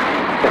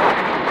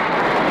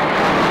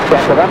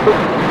 Siamo avanti.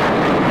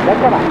 Let's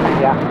go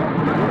back, yeah.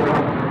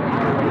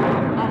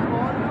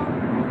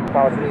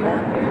 Sorry.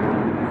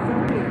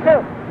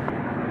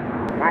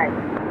 Nice.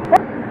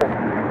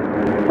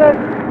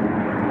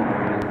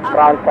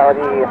 Ground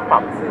Saudi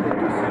up.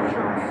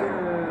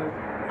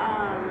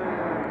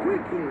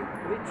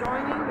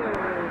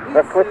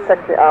 Request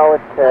taxi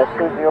out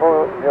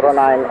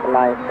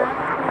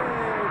 200996.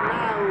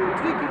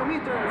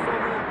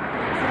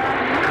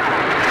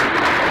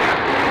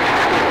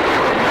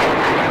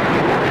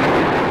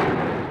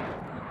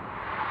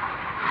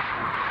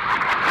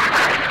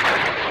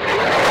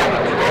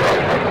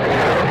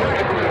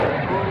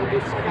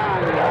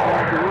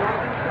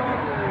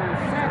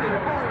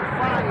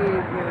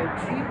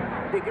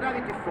 The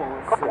gravity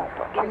force.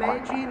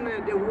 Imagine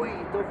the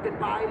weight of the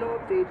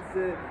pilot, it's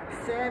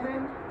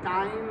 7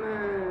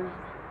 times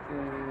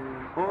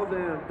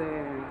over the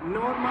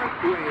normal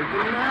weight.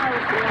 Now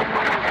from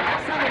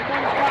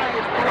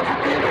 7.5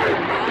 positive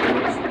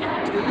minus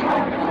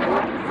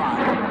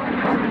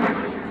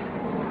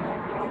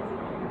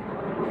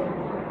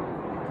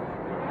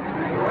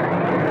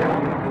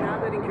 3.5.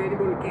 Another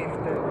incredible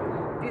gift.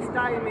 This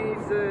time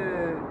is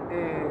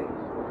a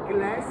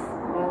glass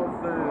of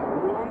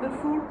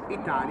wonderful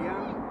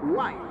Italian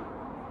wine.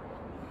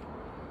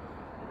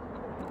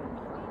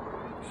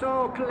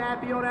 So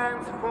clap your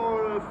hands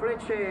for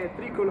Frecce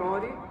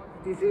Tricolori.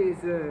 This is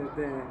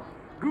the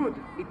good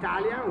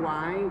Italian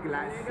wine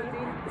glass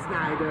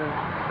Snyder.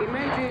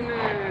 Imagine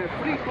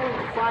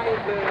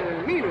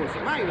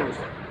 3.5 minus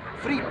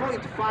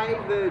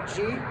 3.5 G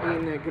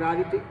in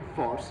gravity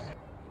force.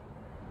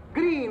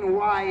 Green,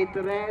 white,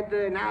 red,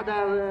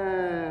 another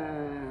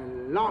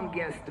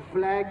longest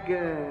flag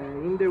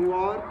in the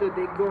world.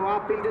 They go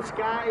up in the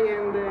sky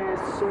and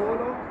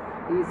Solo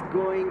is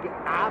going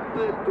up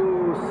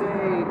to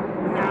say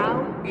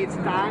now it's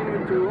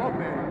time to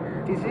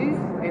open. This is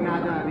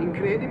another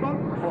incredible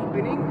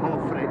opening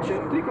of Frecce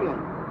Tricolor.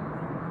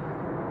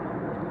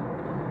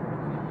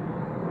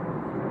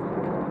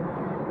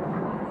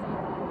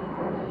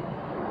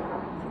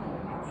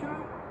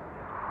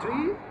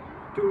 Three,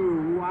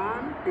 2,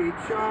 1,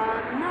 picture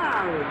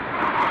now!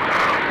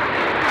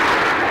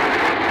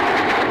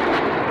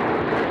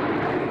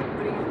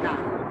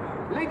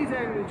 Ladies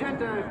and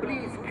gentlemen,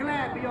 please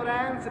clap your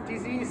hands.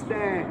 This is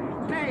the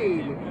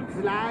tail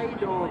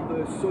slide of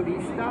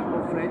solista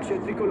of Frecce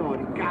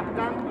Tricolori,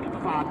 Captain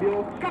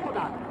Fabio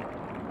Capodanno.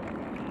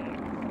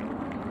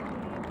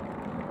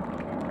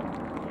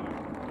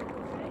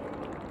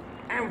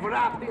 And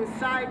wrapped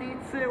inside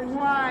it's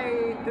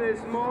white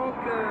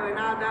smoke,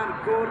 another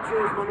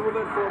gorgeous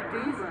maneuver for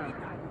this.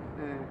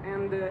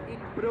 And it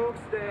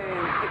proves the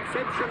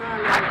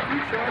exceptional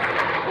features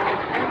of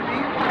MV.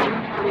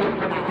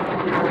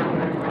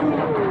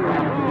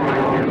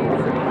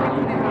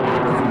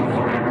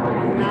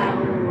 Now,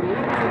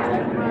 ladies and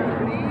gentlemen,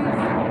 please,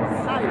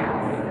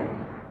 silence.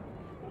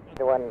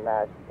 The one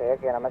say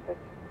again a message?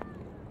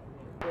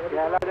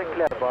 Yeah, loud and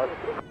clear, boss.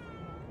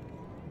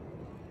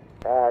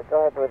 Go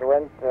ahead with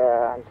wind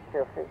and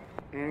secure feet.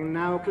 And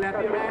now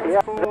clap your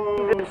hands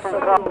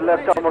for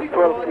left almost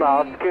 12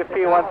 knots,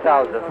 QP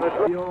 1000.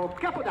 Fabio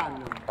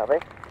Capodanno. Copy.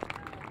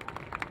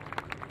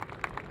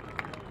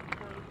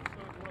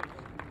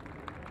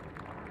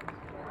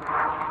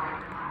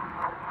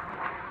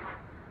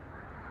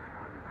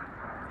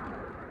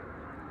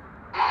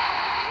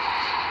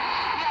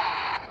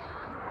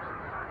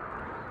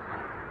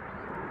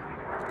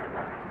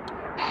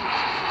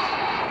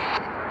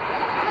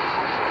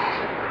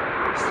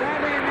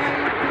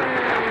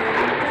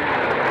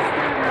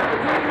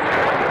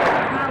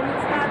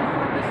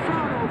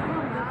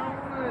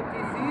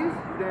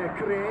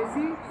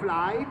 Crazy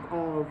flight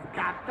of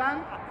Captain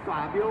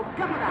Fabio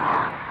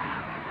Capodanno.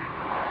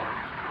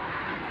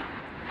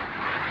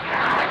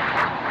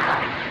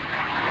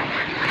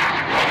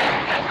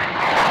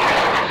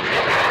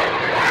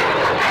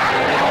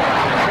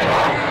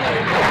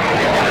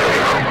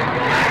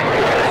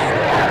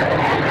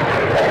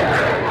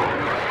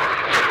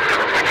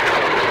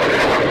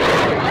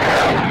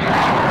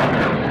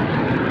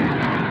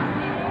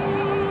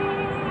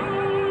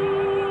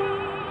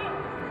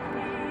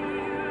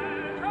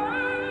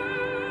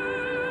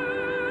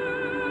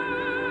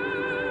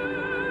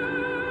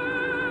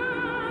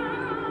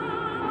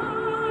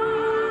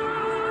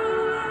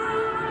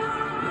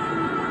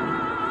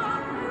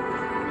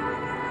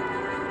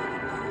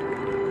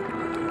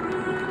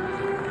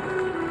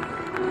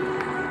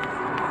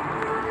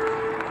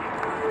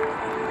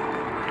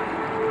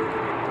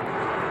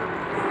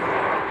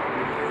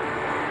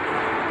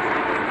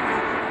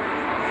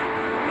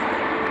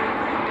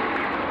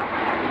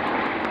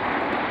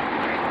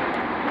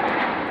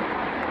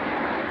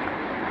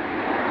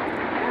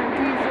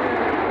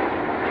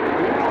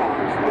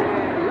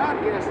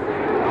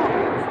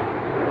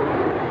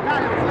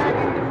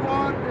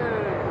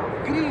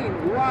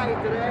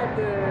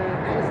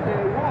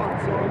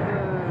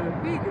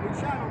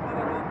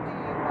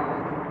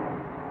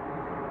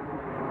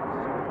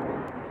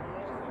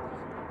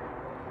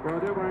 Well,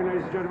 don't worry,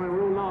 ladies and gentlemen,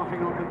 we're all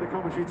laughing up at the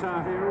commentary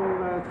tower here.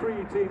 All 3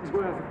 teams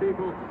worth of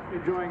people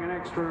enjoying an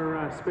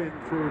extra spin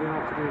through the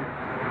afternoon.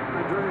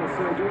 Andreas,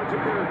 do you want to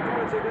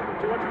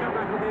come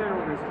back on the air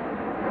on this?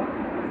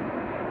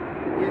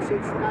 Yes,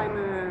 it's time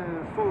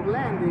for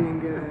landing.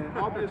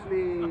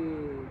 Obviously,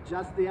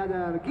 just the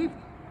other gift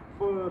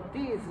for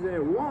this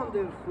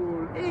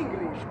wonderful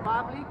English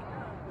public.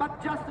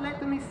 But just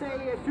let me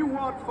say a few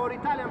words for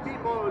Italian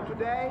people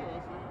today.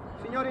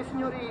 Signore e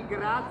signori,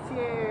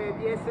 grazie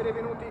di essere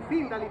venuti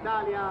fin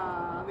dall'Italia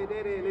a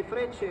vedere le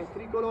frecce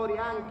tricolori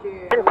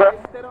anche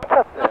all'estero.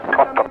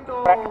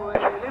 L'appuntamento e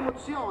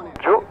l'emozione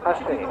del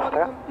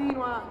tricolore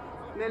continua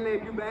nelle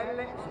più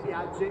belle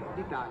spiagge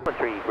d'Italia.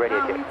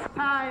 Now it's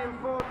time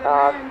for the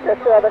landing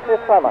of the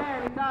 10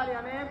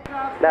 Italian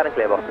aircraft.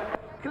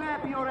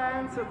 Clap your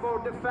hands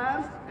for the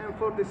first and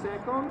for the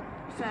second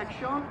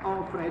section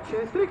of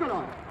Frecce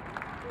Tricolore.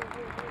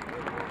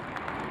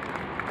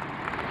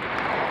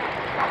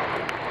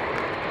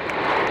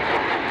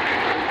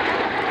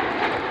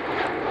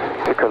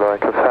 Tricolore,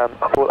 confirm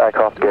all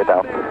aircraft gear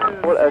down.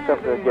 All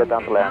aircraft gear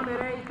down to land. 3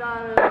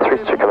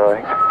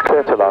 Tricolore,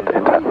 clear to land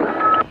in 10.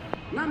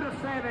 Number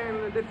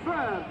 7, the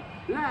third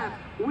left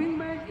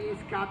wingman is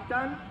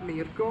Captain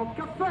Mirko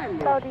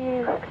Caffelli. How do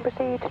you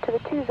proceed to the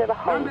 20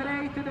 hold? Number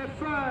 8, the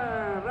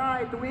third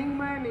right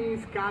wingman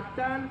is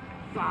Captain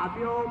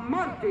Fabio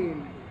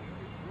Martin.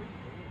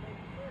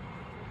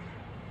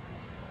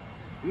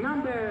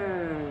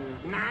 Number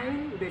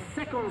 9, the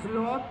second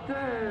slot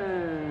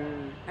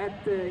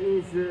at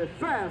his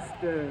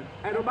first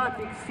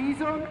aerobatic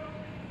season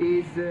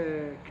is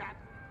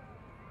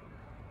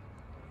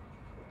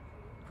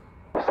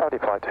Saudi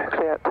flight,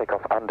 clear,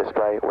 takeoff and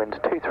display, wind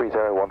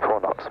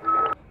 23014 knots.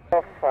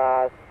 Off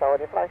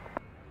Saudi flight.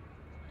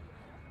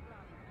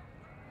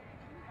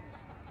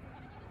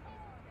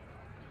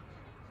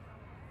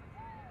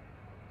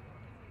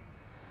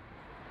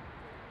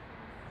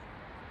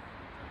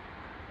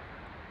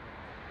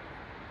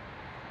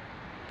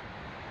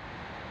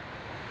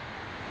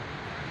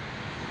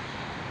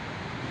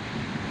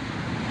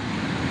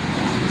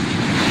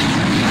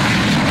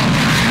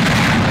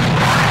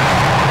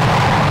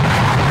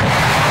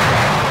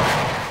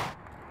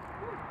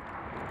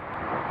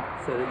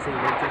 So the team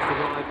has just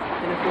arrived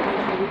in a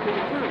formation we call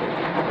the pyramid.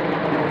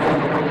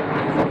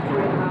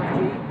 3.5G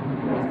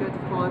is going to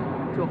climb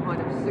to a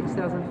height of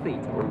 6,000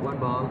 feet, or 1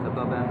 mile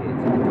above our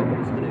heads at the top of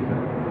this manoeuvre.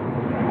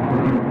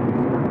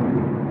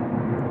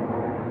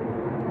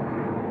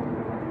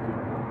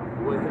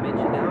 Worth a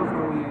mention now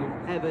for all you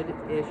avid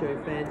airshow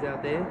fans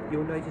out there,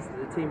 you'll notice that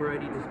the team are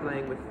only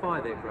displaying with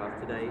 5 aircraft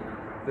today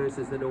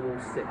versus the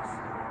normal 6.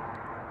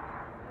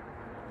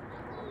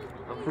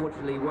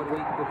 Unfortunately, 1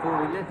 week before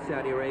we left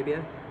Saudi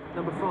Arabia,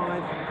 Number 5,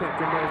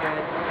 Captain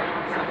Mogad,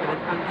 suffered an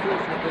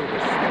unfortunate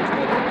illness which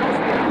made it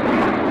possible.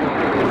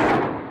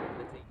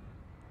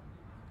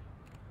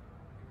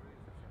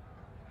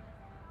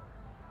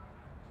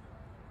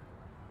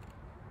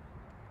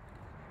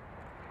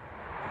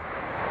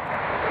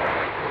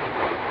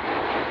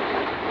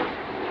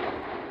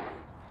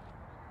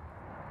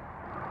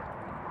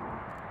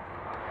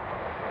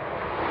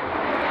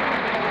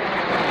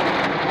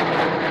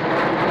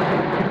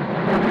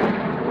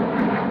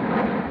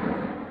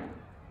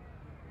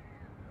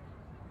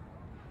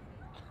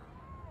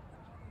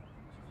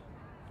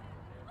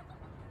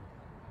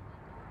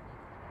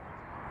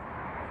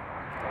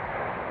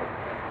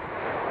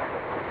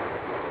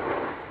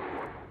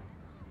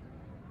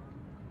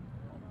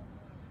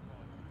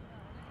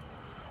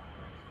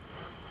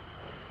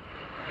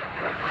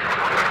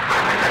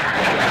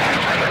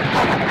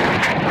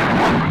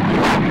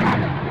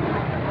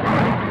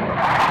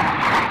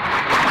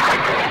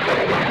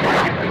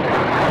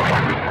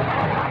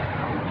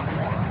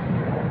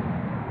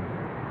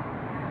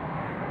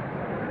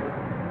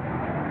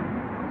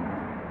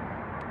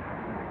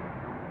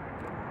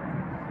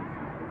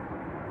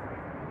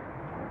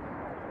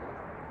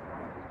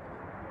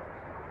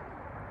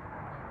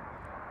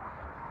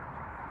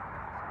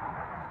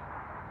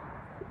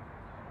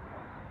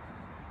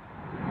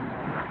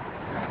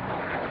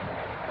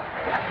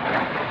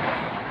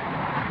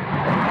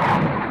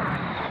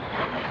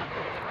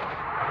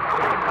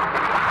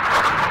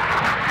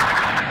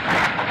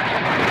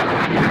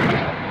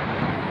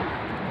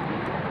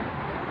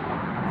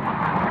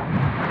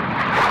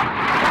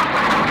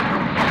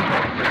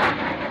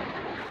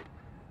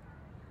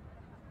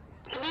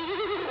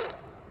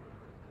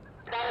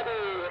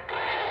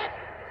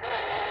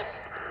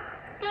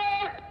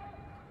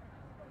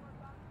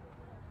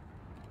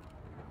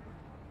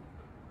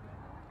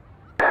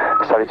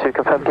 Saudi 2,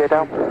 confirm gear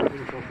down.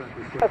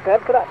 Okay,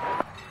 correct.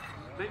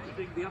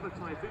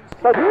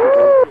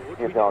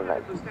 You're gone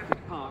then.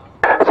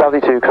 Saudi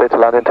 2, clear to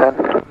land in 10.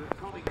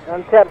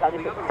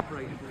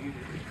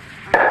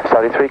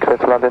 Saudi 3, clear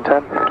to land in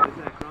 10.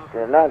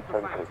 Greenland,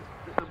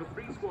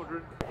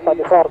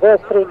 Saudi 4,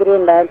 there's 3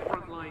 Greenland.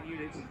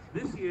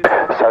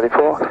 Saudi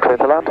 4, clear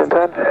to land in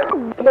 10.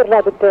 Clear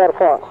land in 4.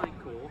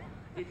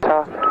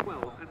 Tower.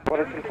 What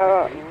is the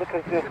tower?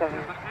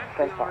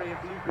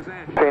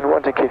 Between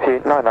 1 to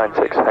QQ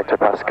 996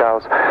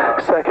 hectopascals,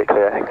 circuit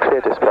clear,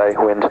 clear display,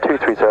 wind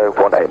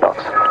 230, 18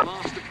 knots.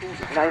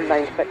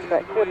 996,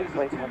 clear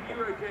display.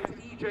 Eurojet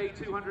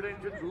EJ200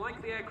 engines,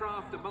 like the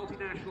aircraft, a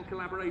multinational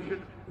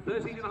collaboration,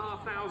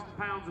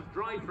 £13,500 of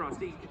dry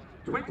thrust each,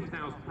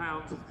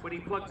 £20,000 when he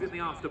plugs in the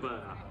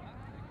afterburner.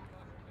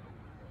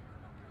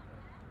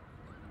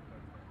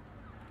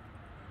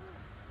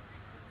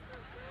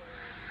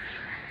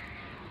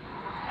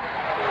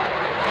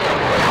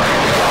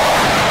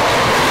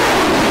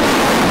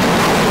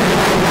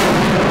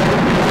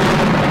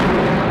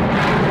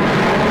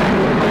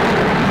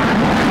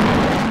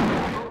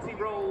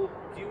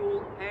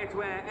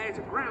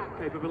 Air-to-ground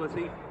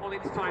capability on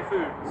its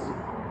Typhoons.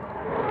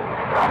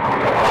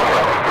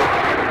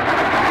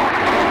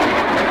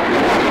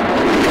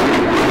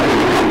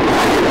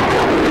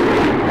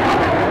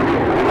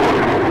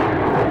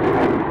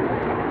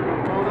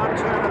 Well, that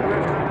turn at the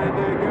left-hand end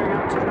there going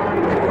up to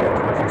 90.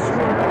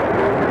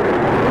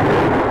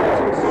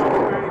 Stuart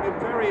wearing a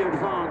very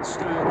advanced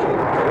to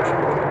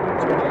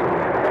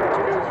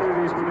go through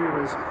these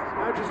manoeuvres.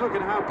 Now just look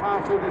at how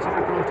powerful this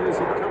aircraft is.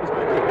 It comes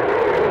back in.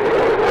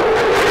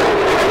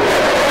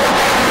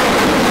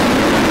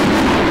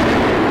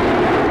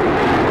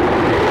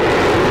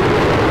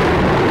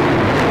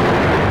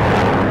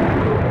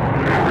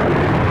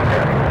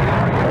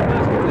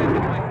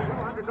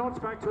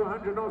 Back to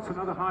 100 knots,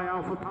 another high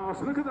alpha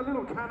pass. Look at the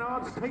little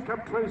canards. Take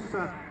up close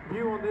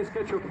view on this.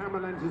 Get your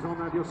camera lenses on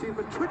that. You'll see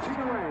them twitching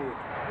away.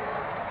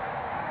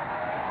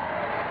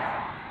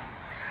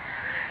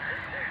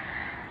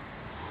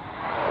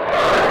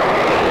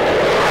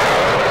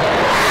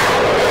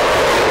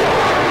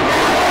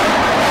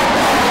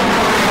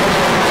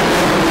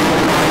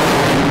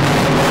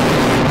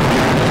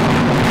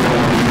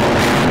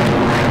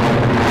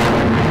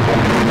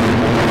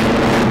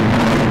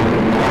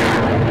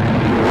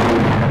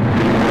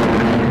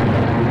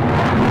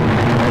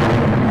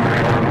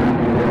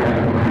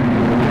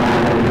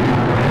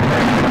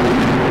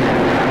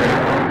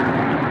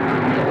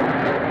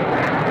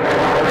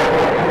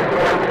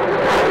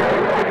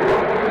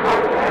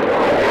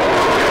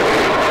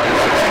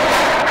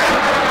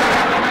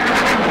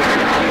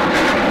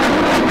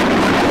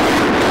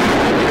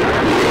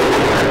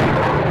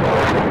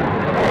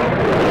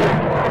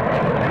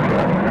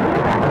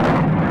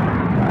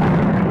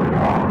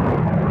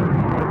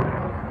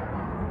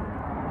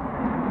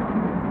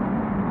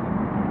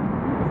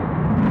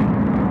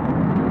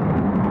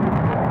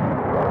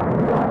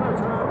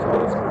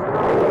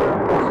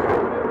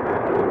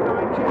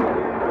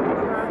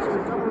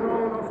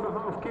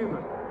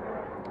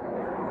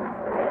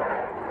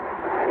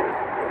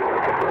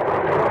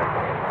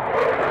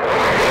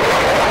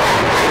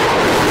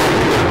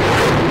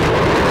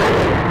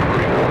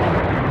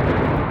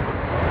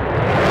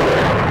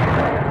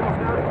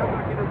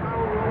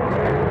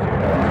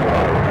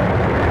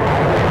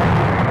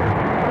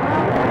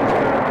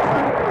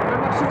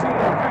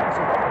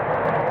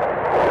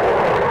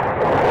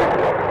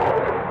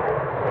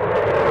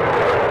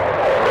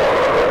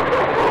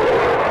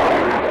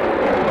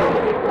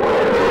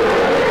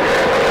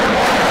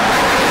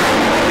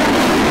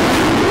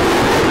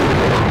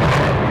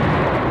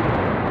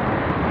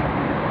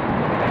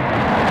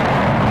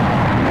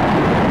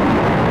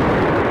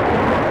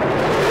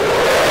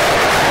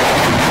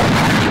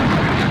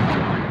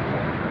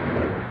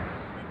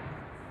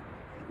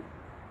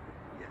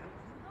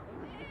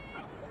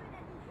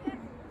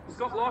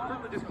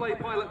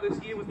 This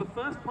year was the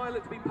first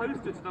pilot to be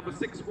posted to number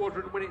 6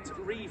 Squadron when it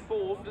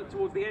reformed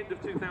towards the end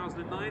of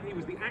 2009. He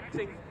was the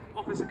acting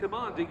officer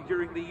commanding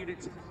during the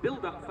unit's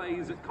build-up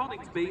phase at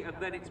Coningsby and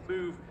then its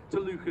move to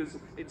Lucas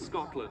in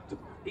Scotland.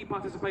 He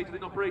participated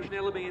in Operation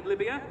Elamy in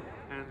Libya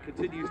and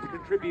continues to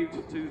contribute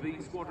to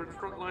the squadron's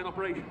frontline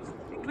operations,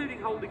 including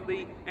holding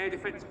the Air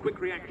Defence Quick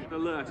Reaction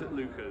Alert at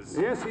Lucas.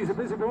 Yes, he's a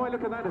busy boy.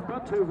 Look at that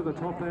butt over the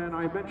top there, and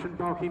I mentioned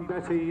Barking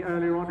Betty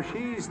earlier on.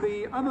 She's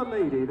the other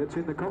lady that's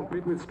in the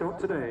cockpit with Scott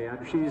today,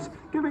 and she's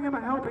giving him a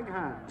helping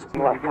hand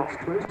when he gets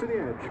close to the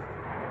edge.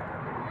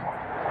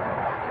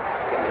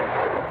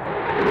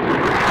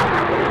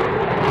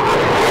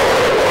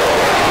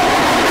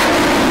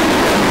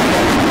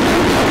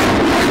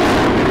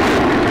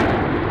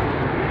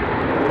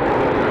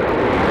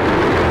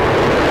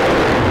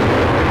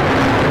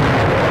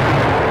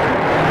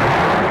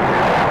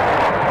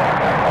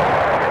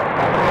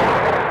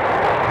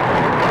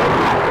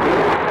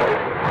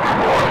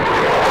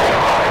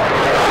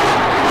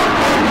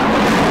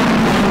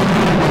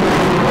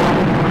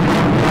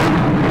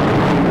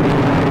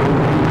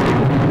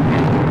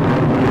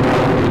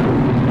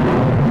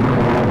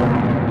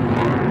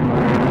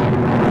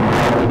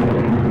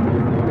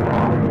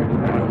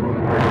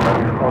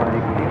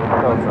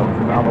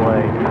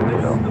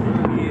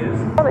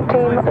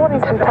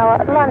 Waddington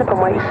Tower, line up and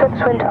wait, 6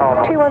 wind,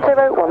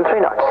 210,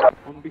 13 knots.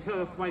 On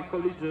behalf of my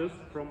colleagues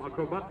from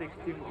Acrobatics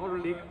Team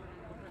Orlik,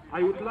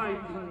 I would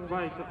like to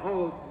invite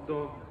all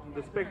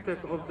the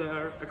spectators of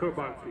the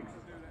acrobatics.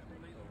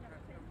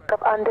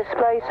 And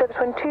display service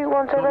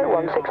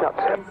 121016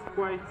 knots.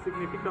 Quite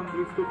significant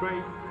risk to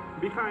brake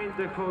behind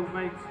the hull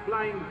makes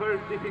flying very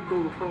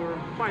difficult for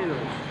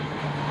pilots.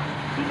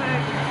 Today,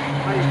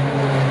 I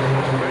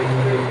very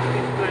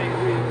display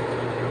with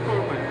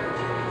performance.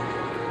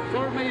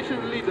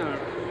 Formation leader,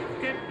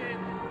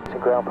 Captain.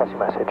 Ground, pass your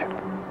message.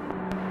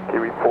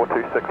 Kiwi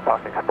 426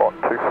 parking spot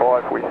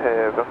 25. We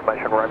have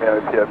information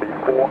Romeo POB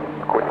 4.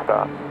 Request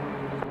start.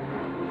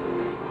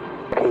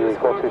 Kiwi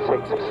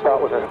 426, start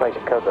with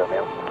information code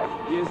Romeo.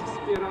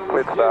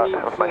 Clear start,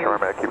 information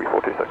Romeo, Kiwi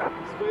 426.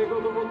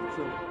 Swojego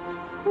dowódcę,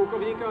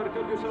 pułkownika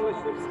Arkadiusza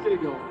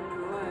Leśniewskiego.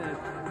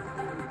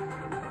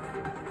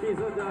 He's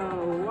at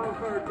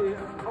 1:30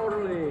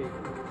 early.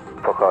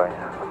 Spokojnie,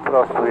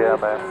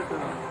 prostujemy.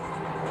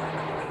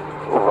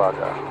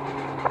 Uwaga,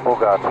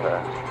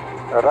 ugaszę.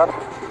 Raz.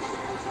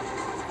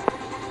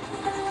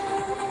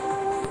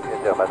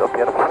 Jedziemy do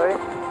pierwszej.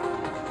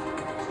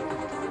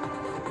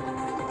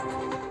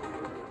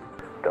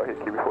 Go ahead,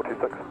 Kiwi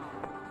 426.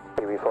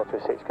 Kiwi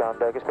 426, ground.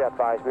 Just be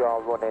advised we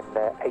are running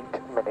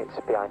 8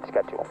 minutes behind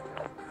schedule.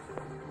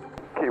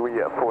 Kiwi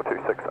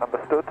 426,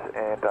 understood,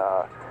 and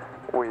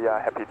we are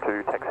happy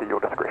to taxi your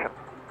discretion.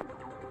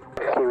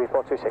 Kiwi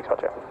 426,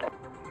 roger.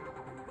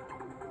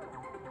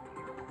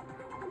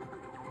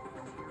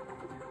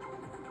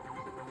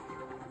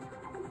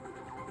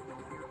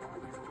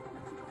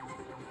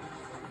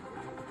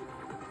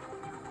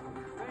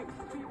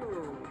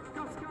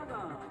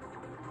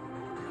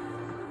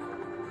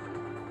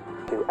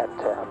 To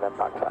enter and then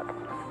backtrack.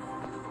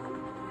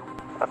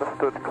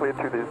 Understood, clear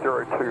to the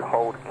 02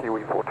 hold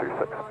Kiwi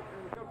 426.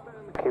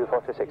 Kiwi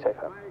 426 A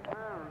firm.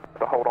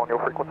 The hold on your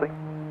frequency.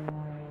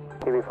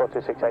 Kiwi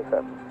 426 A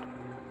firm.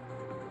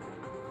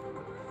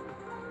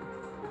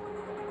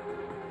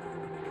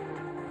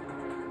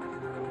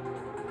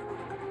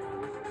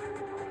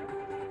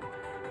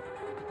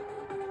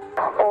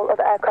 All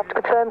other aircraft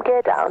confirmed,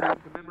 gear down.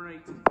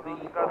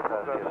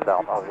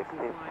 Down,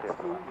 objective.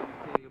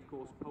 Of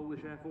course,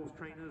 Polish Air Force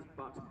trainers,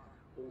 but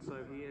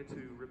also here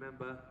to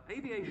remember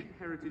Aviation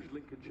Heritage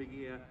Lincolnshire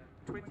Year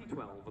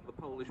 2012 and the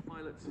Polish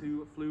pilots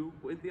who flew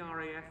with the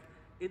RAF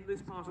in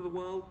this part of the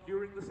world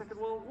during the Second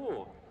World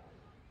War.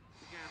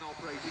 Began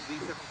operating the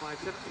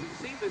 757s. We've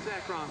seen this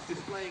aircraft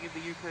displaying in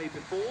the UK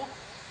before.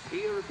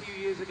 Here a few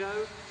years ago,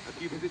 a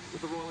few visits to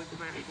the Royal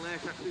International Air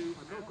Tattoo.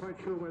 I'm not quite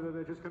sure whether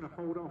they're just going to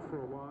hold off for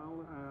a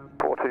while.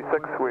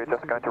 426, we're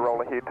just going to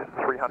roll ahead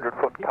 300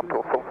 foot, come to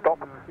a full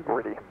stop,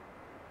 ready.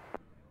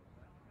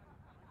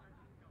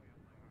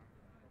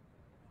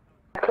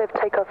 Clear for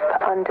takeoff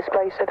and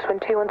display service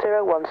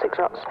 21016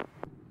 knots.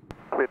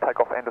 Clear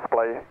takeoff and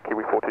display,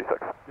 Kiwi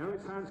 426. No,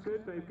 it sounds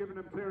good. They've given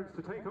them clearance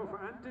to take off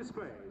and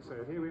display. So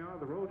here we are,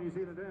 the Royal New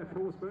Zealand Air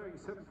Force Boeing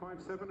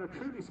 757, a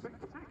truly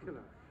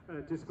spectacular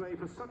display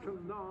for such a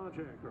large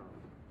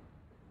aircraft.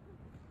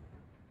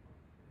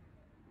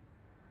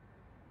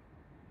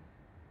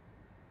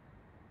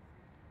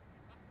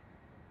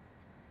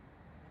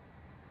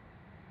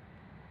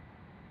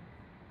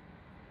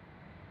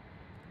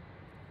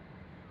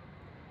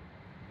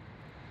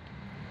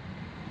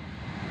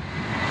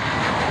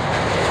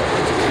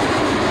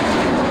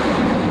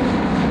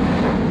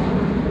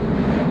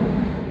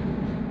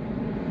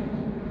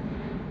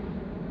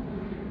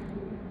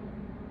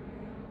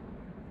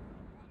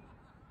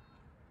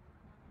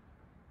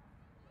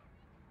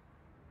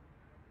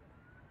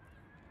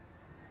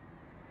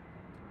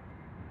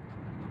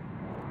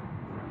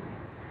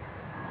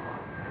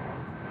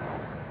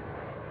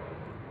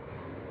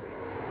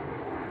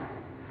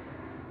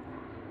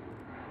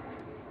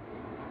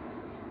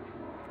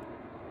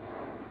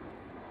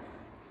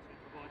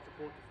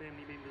 To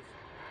family members.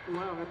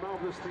 Well, a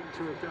marvellous thing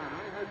to have done. I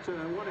had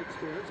one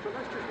experience, but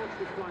let's just watch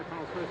this fly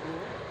past first of all.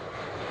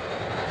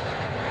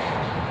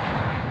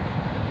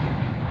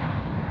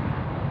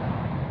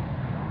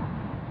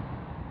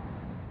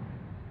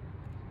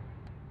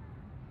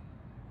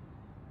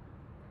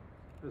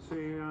 As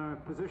the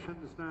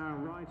positions now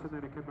right, and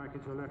then it came back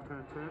into a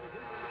left-hand turn.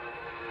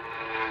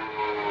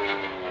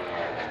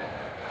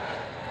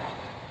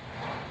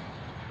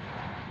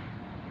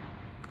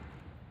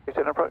 Is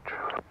it an approach?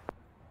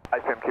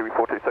 AFM Kiwi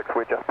 426,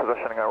 we're just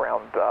positioning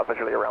around,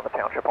 visually around the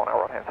township on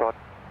our right-hand side.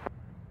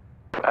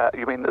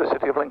 You mean the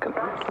city of Lincoln?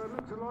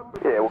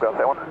 Yeah, we'll go with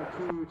that one.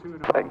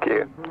 Thank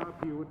you.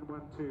 You wouldn't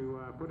want to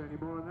put any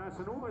more on that.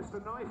 And almost a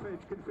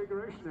knife-edge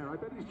configuration there. I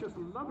bet he's just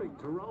loving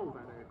to roll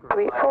that aircraft.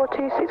 Kiwi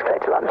 426, clear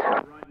to land.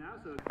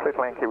 Clear to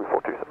land, Kiwi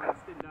 426.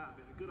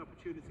 A good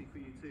opportunity for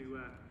you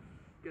to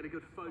get a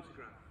good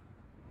photograph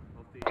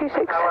of the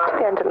 26 to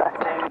the end and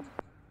left.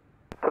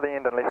 To the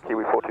end and left,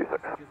 Kiwi 426.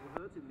 Because we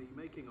heard in the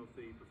making of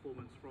the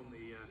performance from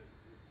the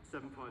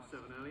 757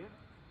 earlier.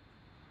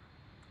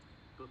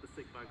 Got the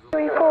sick bags on.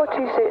 Kiwi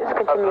 426,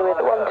 continue with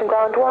Waddington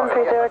ground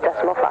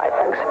 130.5,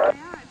 thanks.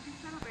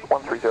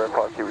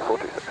 1305, Kiwi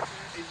 426.